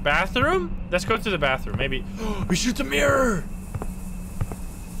over here? Bathroom? Let's go to the bathroom. Maybe... We shoot the mirror! I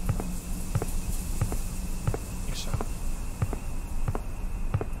think so.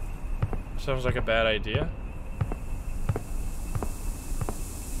 Sounds like a bad idea.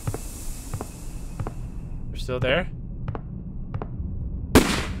 They're still there?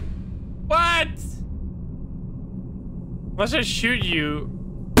 What? Unless I shoot you.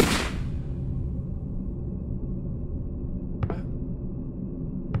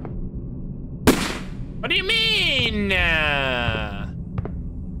 What do you mean?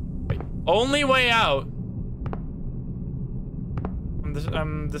 Wait, only way out.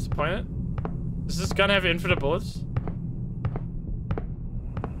 I'm disappointed. Does this gun have infinite bullets?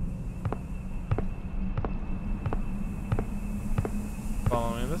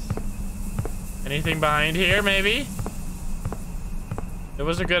 this. Anything behind here, maybe? It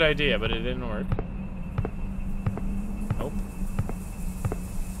was a good idea, but it didn't work. Nope.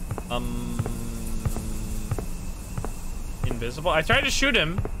 Invisible. I tried to shoot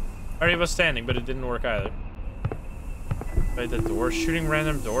him. Or he was standing, but it didn't work either. By the door, shooting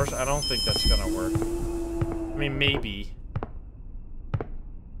random doors. I don't think that's gonna work. I mean, maybe.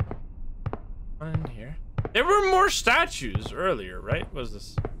 One in here. There were more statues earlier, right? What was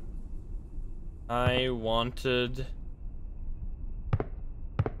this? I wanted.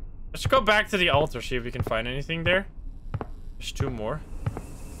 Let's go back to the altar, see if we can find anything there. There's 2 more.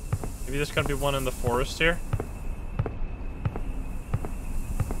 Maybe there's gonna be one in the forest here.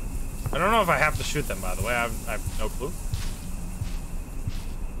 I don't know if I have to shoot them, by the way. I have no clue.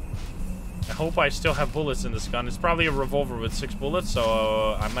 I hope I still have bullets in this gun. It's probably a revolver with 6 bullets,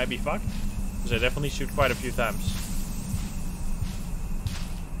 so I might be fucked. Because I definitely shoot quite a few times.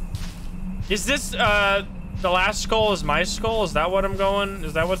 Is this, the last skull is my skull? Is that what I'm going?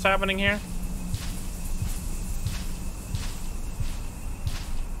 Is that what's happening here?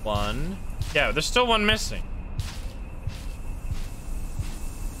 1. Yeah, there's still 1 missing.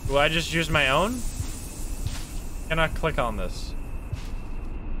 Do I just use my own? Cannot click on this.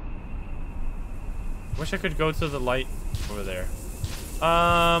 Wish I could go to the light over there.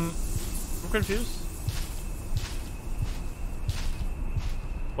 I'm confused.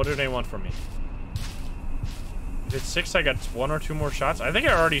 What do they want from me? If it's 6, I got 1 or 2 more shots. I think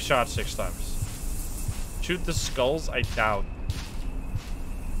I already shot 6 times. Shoot the skulls? I doubt.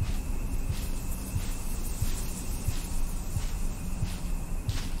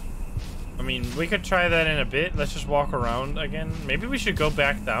 I mean, we could try that in a bit. Let's just walk around again. Maybe we should go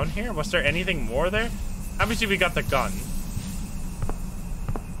back down here. Was there anything more there? Obviously, we got the gun.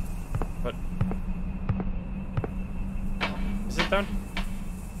 But... is it down?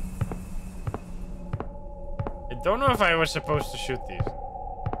 I don't know if I was supposed to shoot these.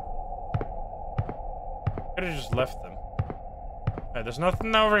 Could have just left them. Alright, there's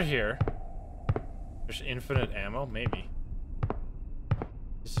nothing over here. There's infinite ammo? Maybe.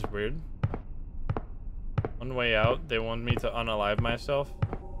 This is weird. One way out, they want me to unalive myself.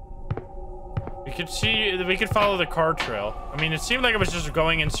 We could follow the car trail. I mean, it seemed like it was just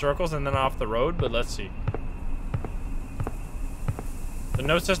going in circles and then off the road, but let's see. The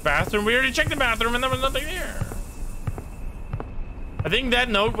note says bathroom. We already checked the bathroom and there was nothing there. I think that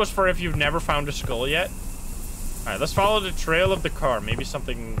note was for if you've never found a skull yet. Alright, let's follow the trail of the car. Maybe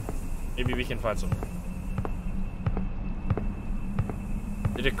we can find something.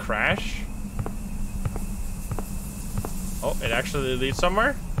 Did it crash? Oh, it actually leads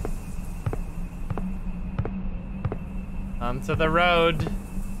somewhere? Onto the road.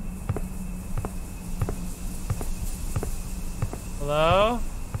 Hello?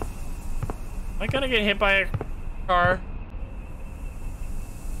 Am I gonna get hit by a car?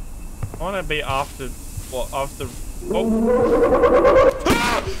 I wanna be off the... well, off the... oh!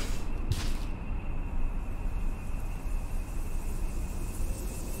 Ah!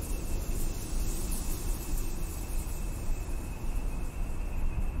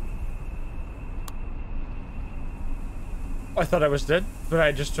 I thought I was dead, but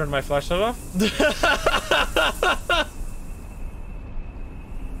I just turned my flashlight off.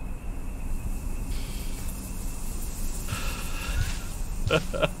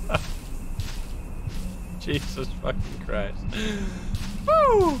 Jesus fucking Christ.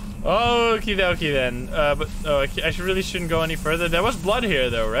 Woo! Okie dokie then. But I really shouldn't go any further. There was blood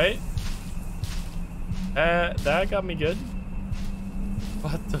here though, right? That got me good.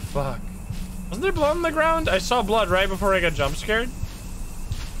 What the fuck? Wasn't there blood on the ground? I saw blood right before I got jump scared.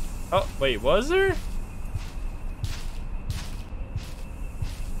 Oh, wait, was there?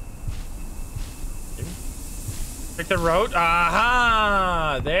 Pick the road.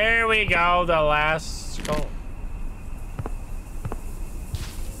 Aha! There we go, the last skull.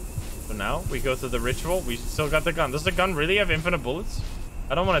 So now we go to the ritual. We still got the gun. Does the gun really have infinite bullets?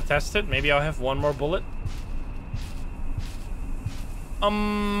 I don't want to test it. Maybe I'll have 1 more bullet.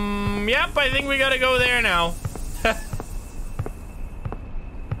 Yep, I think we gotta go there now.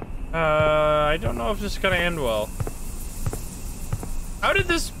 I don't know if this is gonna end well. How did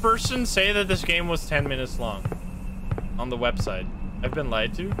this person say that this game was 10 minutes long? On the website. I've been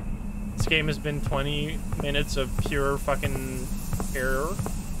lied to. This game has been 20 minutes of pure fucking error.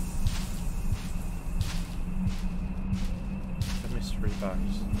 The mystery box.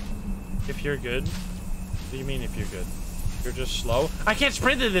 If you're good? What do you mean if you're good? You're just slow? I can't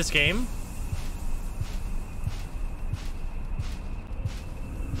sprint in this game!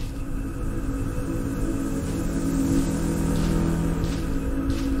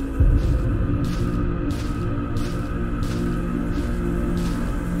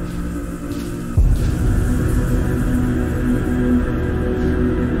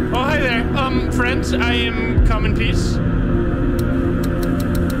 friends, I am come in peace.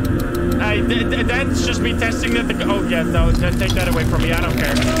 That's just me testing that the... Oh, yeah, no, take that away from me. I don't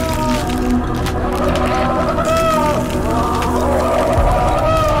care.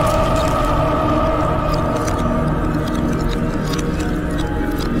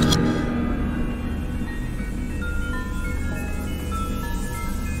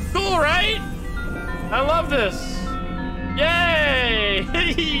 Cool, right? I love this. Yay!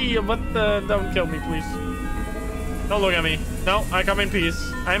 What the... Don't kill me, please. Don't look at me. No, I come in peace.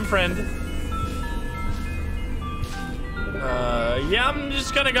 I'm friend. Yeah, I'm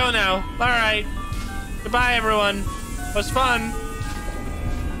just gonna go now. All right. Goodbye, everyone. It was fun.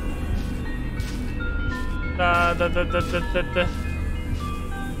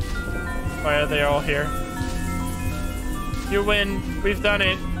 Why are they all here? You win. We've done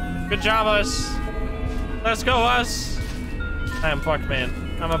it. Good job, us. Let's go, us. I am fucked, man.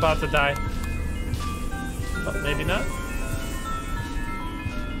 I'm about to die. Oh, maybe not.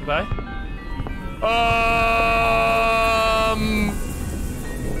 Goodbye.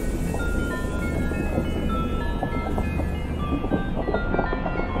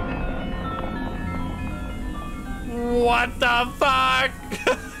 What the fuck?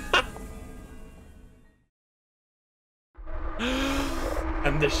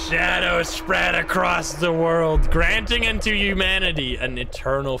 And the shadows spread across the world, granting unto humanity an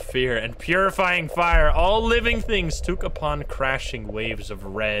eternal fear and purifying fire. All living things took upon crashing waves of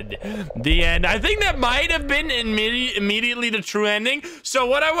red. The end. I think that might have been immediately the true ending. So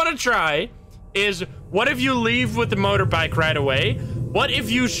what I want to try is, what if you leave with the motorbike right away? What if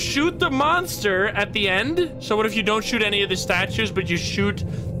you shoot the monster at the end? So what if you don't shoot any of the statues, but you shoot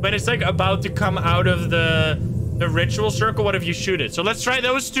when it's like about to come out of the ritual circle? What if you shoot it? So let's try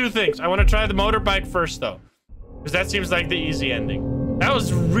those two things. I want to try the motorbike first, though, because that seems like the easy ending. That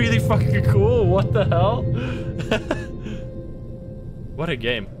was really fucking cool. What the hell? What a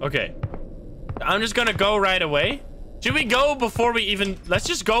game. Okay, I'm just gonna go right away. Should we go before we even... Let's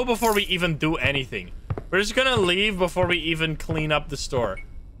just go before we even do anything. We're just gonna leave before we even clean up the store.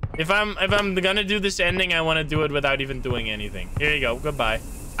 If I'm gonna do this ending, I want to do it without even doing anything. Here you go. Goodbye.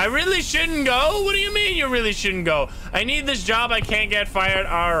 I really shouldn't go? What do you mean you really shouldn't go? I need this job. I can't get fired.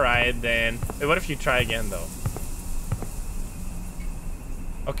 All right, then. Wait, what if you try again, though?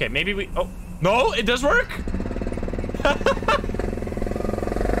 Okay, maybe we... Oh, no, it does work.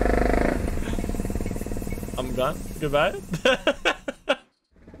 I'm gone. Goodbye.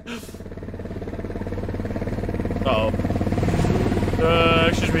 Uh-oh.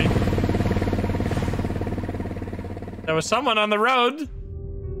 Excuse me. There was someone on the road.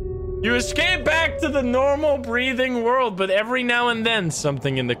 You escape back to the normal breathing world, but every now and then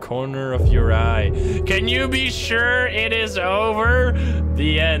something in the corner of your eye. Can you be sure it is over?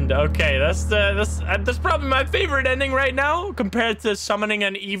 The end. Okay, that's probably my favorite ending right now, compared to summoning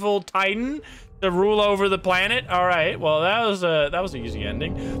an evil titan to rule over the planet. All right, well, that was an easy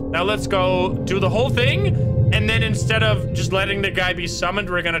ending. Now let's go do the whole thing, and then instead of just letting the guy be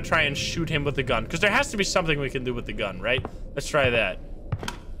summoned, we're gonna try and shoot him with the gun, because there has to be something we can do with the gun, right? Let's try that.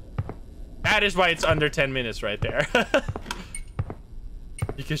 That is why it's under 10 minutes right there.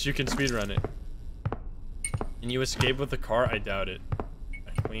 Because you can speedrun it. Can you escape with the car? I doubt it.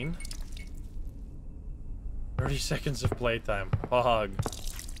 Clean. 30 seconds of playtime. Fog.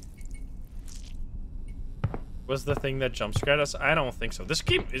 Was the thing that jump scared us? I don't think so. This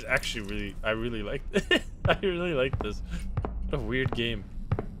game is actually really... I really like it. I really like this. What a weird game.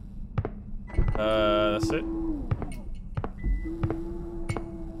 That's it.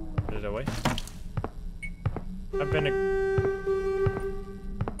 Put it away. I've been a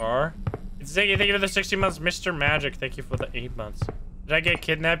car. Thank you for the 60 months, Mr. Magic. Thank you for the 8 months. Did I get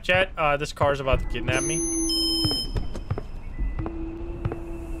kidnapped yet? This car's about to kidnap me.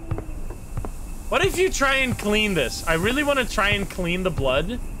 What if you try and clean this? I really want to try and clean the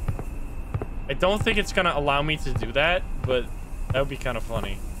blood. I don't think it's gonna allow me to do that, but that would be kind of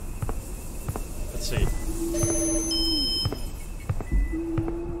funny. Let's see.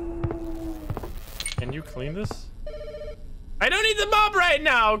 Can you clean this? I don't need the mob right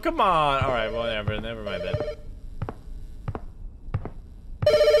now. Come on. All right. Well, never mind that.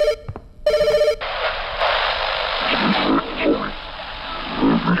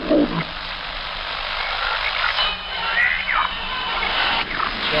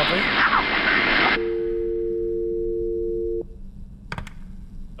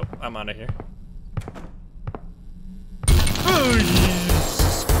 Oh, I'm out of here. Oh,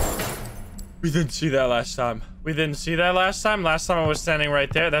 Jesus. We didn't see that last time. We didn't see that last time. Last time I was standing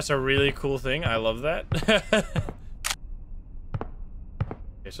right there. That's a really cool thing. I love that.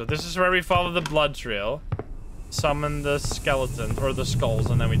 Okay, Okay, so this is where we follow the blood trail. Summon the skeletons, or the skulls,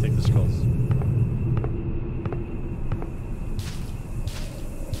 and then we take the skulls.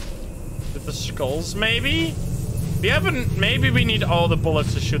 With the skulls, maybe? We haven't... Maybe we need all the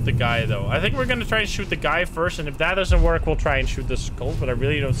bullets to shoot the guy, though. I think we're gonna try and shoot the guy first, and if that doesn't work, we'll try and shoot the skulls, but I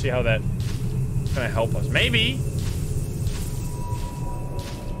really don't see how that's gonna help us. Maybe!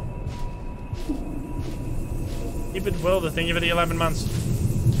 Keep it well, thank you for the 11 months.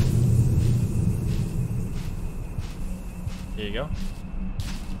 Here you go.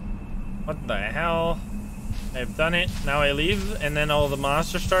 What the hell? I've done it. Now I leave, and then all the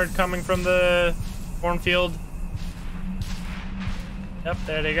monsters start coming from the cornfield. Yep,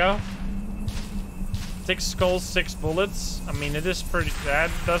 there they go. 6 skulls, 6 bullets. I mean, it is pretty... That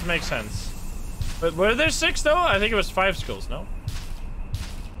does make sense. But were there 6, though? I think it was 5 skulls, no?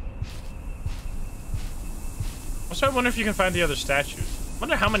 Also, I wonder if you can find the other statues. I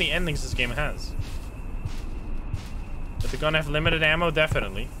wonder how many endings this game has. Is it gonna have limited ammo?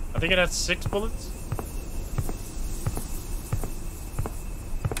 Definitely. I think it has 6 bullets.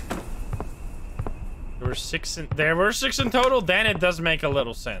 There were 6 in total. Then it does make a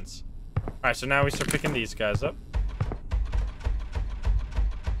little sense. All right, so now we start picking these guys up.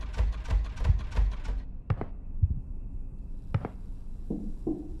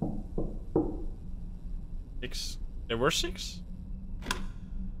 There were 6? I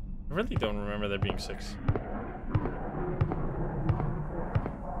really don't remember there being 6.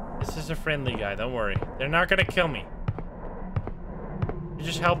 This is a friendly guy, don't worry. They're not gonna kill me. You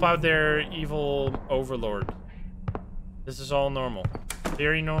just help out their evil overlord. This is all normal.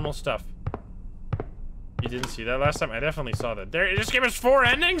 Very normal stuff. You didn't see that last time? I definitely saw that. There, it just gave us 4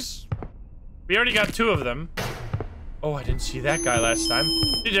 endings? We already got 2 of them. Oh, I didn't see that guy last time.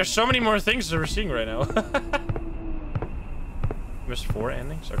 Dude, there's so many more things that we're seeing right now. There's 4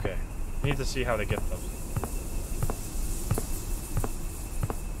 endings? Okay. We need to see how they get those.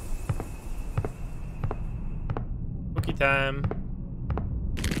 Cookie time.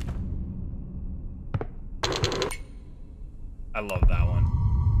 I love that one.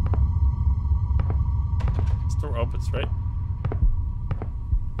 This door opens, right?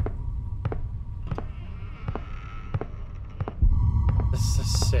 This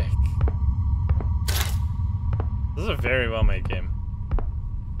is sick. This is a very well-made game.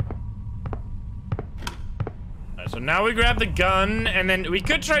 Alright, so now we grab the gun, and then we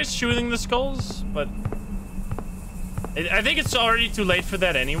could try shooting the skulls, but... I think it's already too late for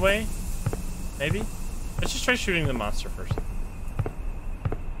that anyway. Maybe? Let's just try shooting the monster first.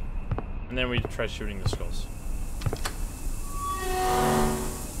 And then we try shooting the skulls.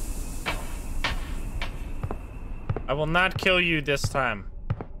 I will not kill you this time.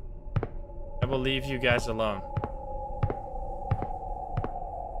 I will leave you guys alone.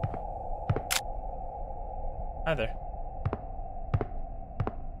 Hi there.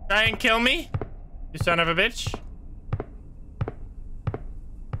 Try and kill me, you son of a bitch.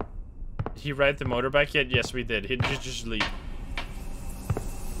 Did he ride the motorbike yet? Yes, we did. He just leave.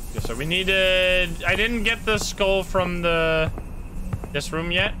 Okay, so we needed... I didn't get the skull from this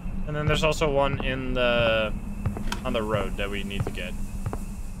room yet. And then there's also one in the... on the road that we need to get.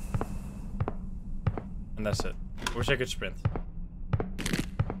 And that's it. I wish I could sprint. I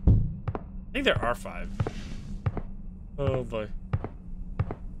think there are 5. Oh boy.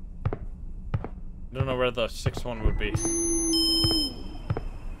 I don't know where the 6th one would be.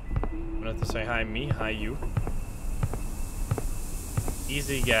 I'm gonna have to say hi me, hi you.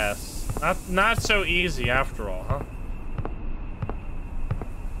 Easy gas. Not so easy after all, huh?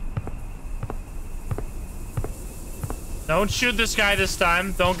 Don't shoot this guy this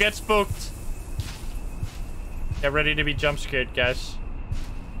time. Don't get spooked. Get ready to be jump scared, guys.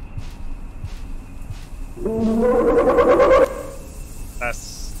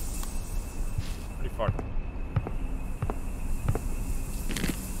 That's pretty far.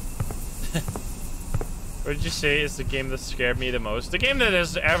 What did you say is the game that scared me the most? The game that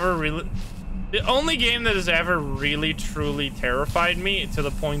has ever really... The only game that has ever really, truly terrified me to the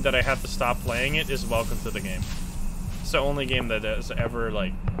point that I had to stop playing it is Welcome to the Game. It's the only game that has ever,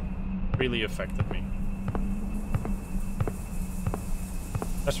 like, really affected me.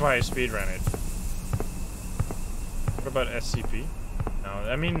 That's why I speedrun it. What about SCP? No,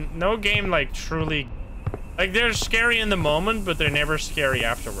 I mean, no game, like, truly... Like, they're scary in the moment, but they're never scary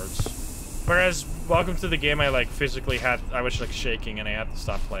afterwards. Whereas, Welcome to the Game, I, like, physically had... I was, like, shaking, and I had to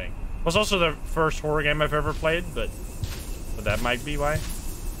stop playing. It was also the first horror game I've ever played, but that might be why.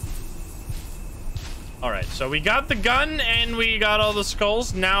 Alright, so we got the gun, and we got all the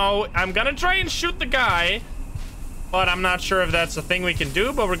skulls. Now, I'm gonna try and shoot the guy. But I'm not sure if that's a thing we can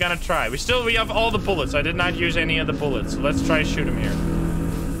do, but we're gonna try. We have all the bullets. I did not use any of the bullets. So let's try shoot him here.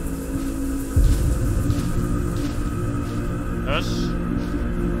 Yes.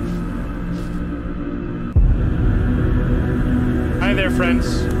 Hi there,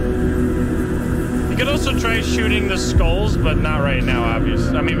 friends. You could also try shooting the skulls, but not right now,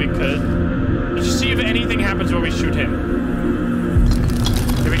 obviously. I mean, we could. Let's just see if anything happens when we shoot him.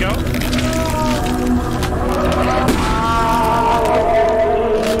 Here we go.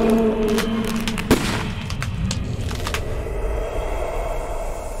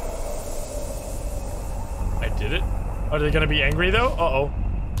 I did it. Are they gonna be angry though? Uh-oh.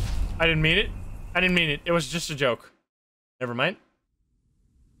 I didn't mean it. I didn't mean it. It was just a joke. Never mind.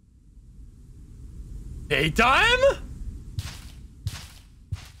 Daytime?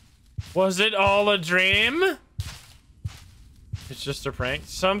 Was it all a dream? It's just a prank.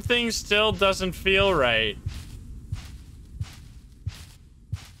 Something still doesn't feel right.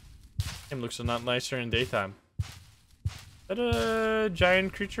 Game looks a lot nicer in daytime. Is that a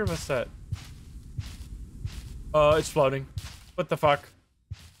giant creature? What's that? It's floating. What the fuck?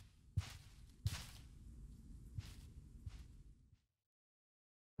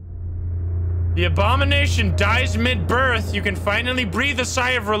 The abomination dies mid-birth. You can finally breathe a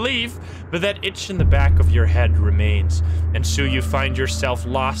sigh of relief, but that itch in the back of your head remains. And so you find yourself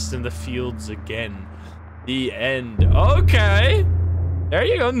lost in the fields again. The end. Okay. There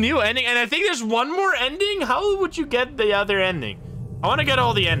you go. New ending. And I think there's one more ending. How would you get the other ending? I want to get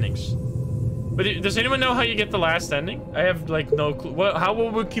all the endings. But does anyone know how you get the last ending? I have like no clue.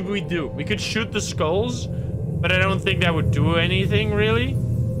 What could we do? We could shoot the skulls, but I don't think that would do anything really.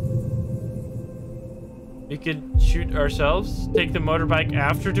 We could shoot ourselves, take the motorbike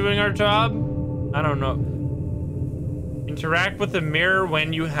after doing our job. I don't know. Interact with the mirror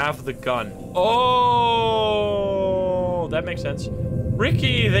when you have the gun. Oh, that makes sense.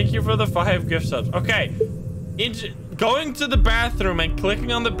 Ricky, thank you for the 5 gift subs. Okay. Going to the bathroom and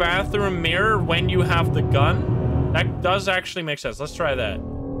clicking on the bathroom mirror when you have the gun. That does actually make sense. Let's try that.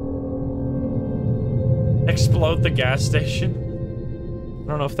 Explode the gas station. I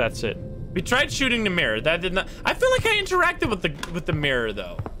don't know if that's it. We tried shooting the mirror. That did not. I feel like I interacted with the mirror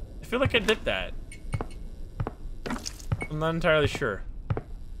though. I feel like I did that. I'm not entirely sure.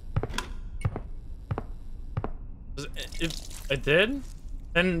 If I did,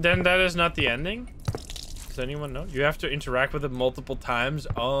 then that is not the ending. Does anyone know? You have to interact with it multiple times.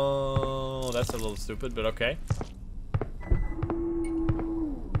 Oh, that's a little stupid, but okay.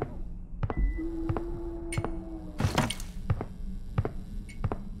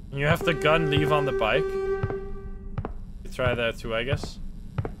 You have the gun leave on the bike. You try that too, I guess.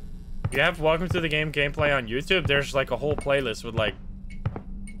 You have Welcome to the Game gameplay on YouTube. There's like a whole playlist with like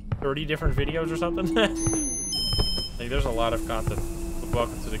 30 different videos or something. Like there's a lot of content with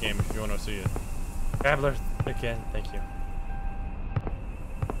Welcome to the Game if you want to see it. Traveler, again, thank you.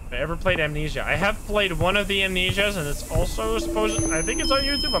 Have I ever played Amnesia? I have played one of the Amnesias and it's also supposed, I think it's on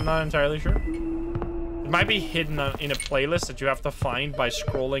YouTube, I'm not entirely sure. It might be hidden in a playlist that you have to find by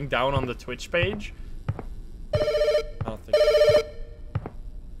scrolling down on the Twitch page. I don't think so.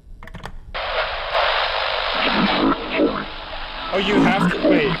 Oh, you have to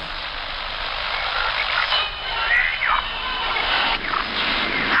wait.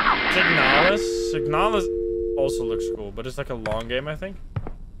 Signalis also looks cool, but it's like a long game, I think.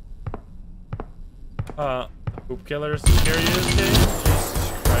 Poop Killer is the scariest game.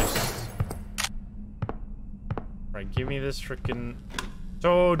 Jesus Christ. Right, give me this freaking.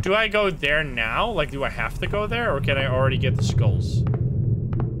 So, do I go there now? Like, do I have to go there, or can I already get the skulls?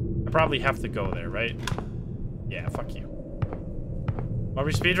 I probably have to go there, right? Yeah, fuck you. Are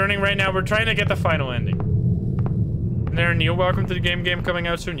we speedrunning right now? We're trying to get the final ending. Is there a new Welcome to the Game coming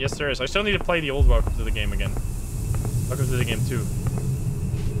out soon? Yes, there is. I still need to play the old Welcome to the Game again. Welcome to the Game 2.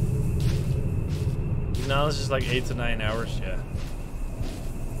 Now this is like 8 to 9 hours, yeah.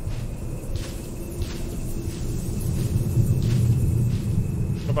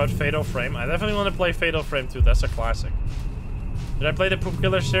 What about Fatal Frame? I definitely want to play Fatal Frame 2. That's a classic. Did I play the Poop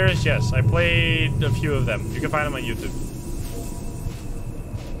Killer series? Yes, I played a few of them. You can find them on YouTube.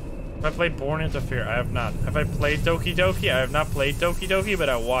 Have I played Born into Fear? I have not. Have I played Doki Doki? I have not played Doki Doki, but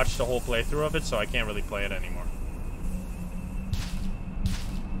I watched the whole playthrough of it, so I can't really play it anymore.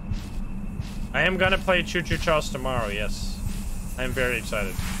 I am gonna play Choo Choo Charles tomorrow, yes. I am very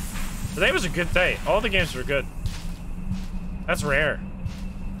excited. Today was a good day. All the games were good. That's rare.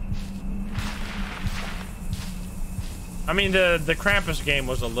 I mean, the Krampus game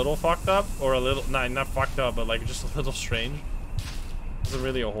was a little fucked up, or a little, not fucked up, but like just a little strange. It wasn't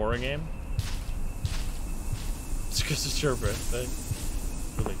really a horror game. just because it's your birthday.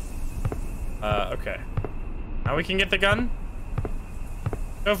 Really. Okay. Now we can get the gun?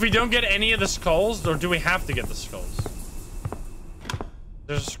 So if we don't get any of the skulls, or do we have to get the skulls?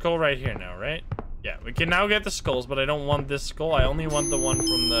 There's a skull right here now, right? Yeah, we can now get the skulls, but I don't want this skull. I only want the one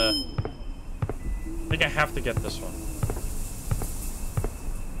from the... I think I have to get this one.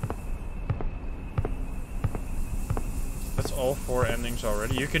 That's all 4 endings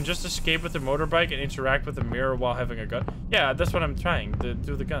already. You can just escape with the motorbike and interact with the mirror while having a gun. Yeah, that's what I'm trying to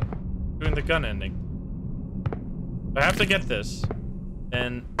do. The gun. Doing the gun ending. I have to get this.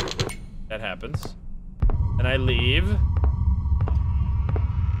 Then that happens. And I leave.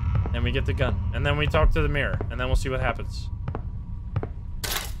 And we get the gun. And then we talk to the mirror. And then we'll see what happens.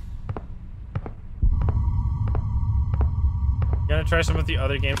 Gonna try some of the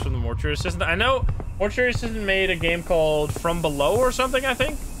other games from the Mortuary Assistant. I know Mortuary Assistant made a game called From Below or something, I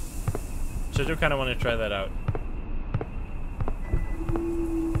think. So I do kind of want to try that out.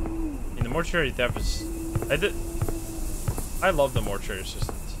 In the Mortuary Dev is... I love the Mortuary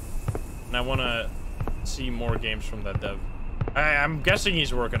Assistant. And I want to see more games from that dev. I'm guessing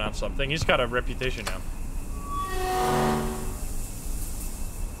he's working on something. He's got a reputation now.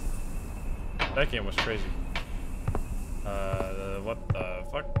 That game was crazy. What the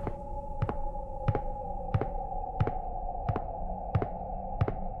fuck?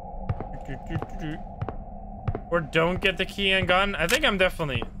 Or don't get the key and gun. I think I'm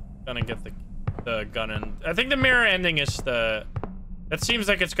definitely gonna get the gun and I think the mirror ending is the... That seems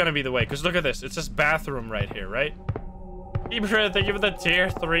like it's gonna be the way. Because look at this. It's just bathroom right here, right? Thank you for the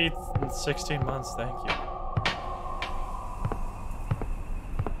tier 3 in 16 months. Thank you.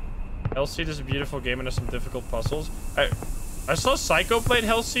 Hellseed is a beautiful game and has some difficult puzzles. I saw Psycho played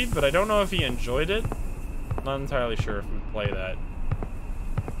Hellseed, but I don't know if he enjoyed it. Not entirely sure if we'd play that.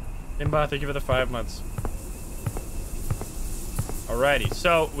 Imba, thank you for the 5 months. Alrighty,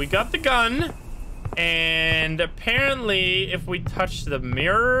 so we got the gun. And apparently, if we touch the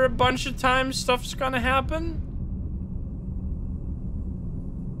mirror a bunch of times, stuff's gonna happen.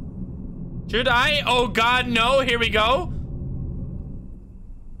 Should I? Oh god, no. Here we go.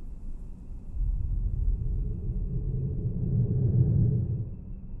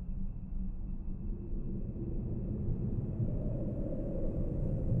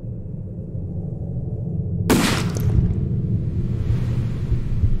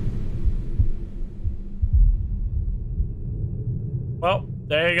 Well,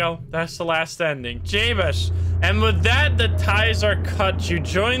 there you go. That's the last ending. Jabus. And with that, the ties are cut. You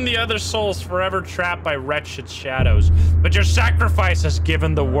join the other souls forever trapped by wretched shadows. But your sacrifice has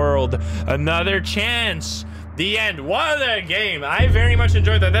given the world another chance. The end. What a game. I very much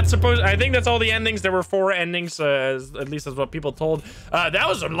enjoyed that. I think that's all the endings. There were 4 endings, at least that's what people told. That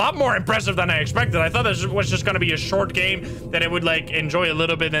was a lot more impressive than I expected. I thought this was just going to be a short game that I would like enjoy a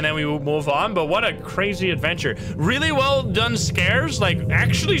little bit and then we would move on. But what a crazy adventure. Really well done scares, like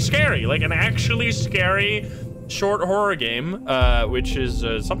actually scary, like an actually scary short horror game, which is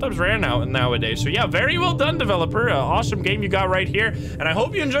sometimes rare nowadays. So yeah, very well done, developer. Awesome game you got right here, and I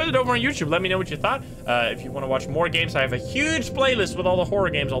hope you enjoyed it over on YouTube. Let me know what you thought. If you want to watch more games, I have a huge playlist with all the horror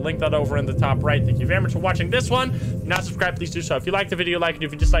games. I'll link that over in the top right. Thank you very much for watching this one. If you're not subscribed, please do so. If you like the video, like it.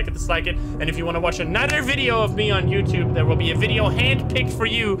 If you dislike it, dislike it. And if you want to watch another video of me on YouTube, there will be a video handpicked for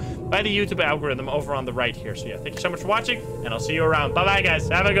you by the YouTube algorithm over on the right here. So yeah, thank you so much for watching, and I'll see you around. Bye bye, guys.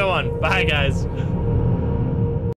 Have a good one. Bye, guys.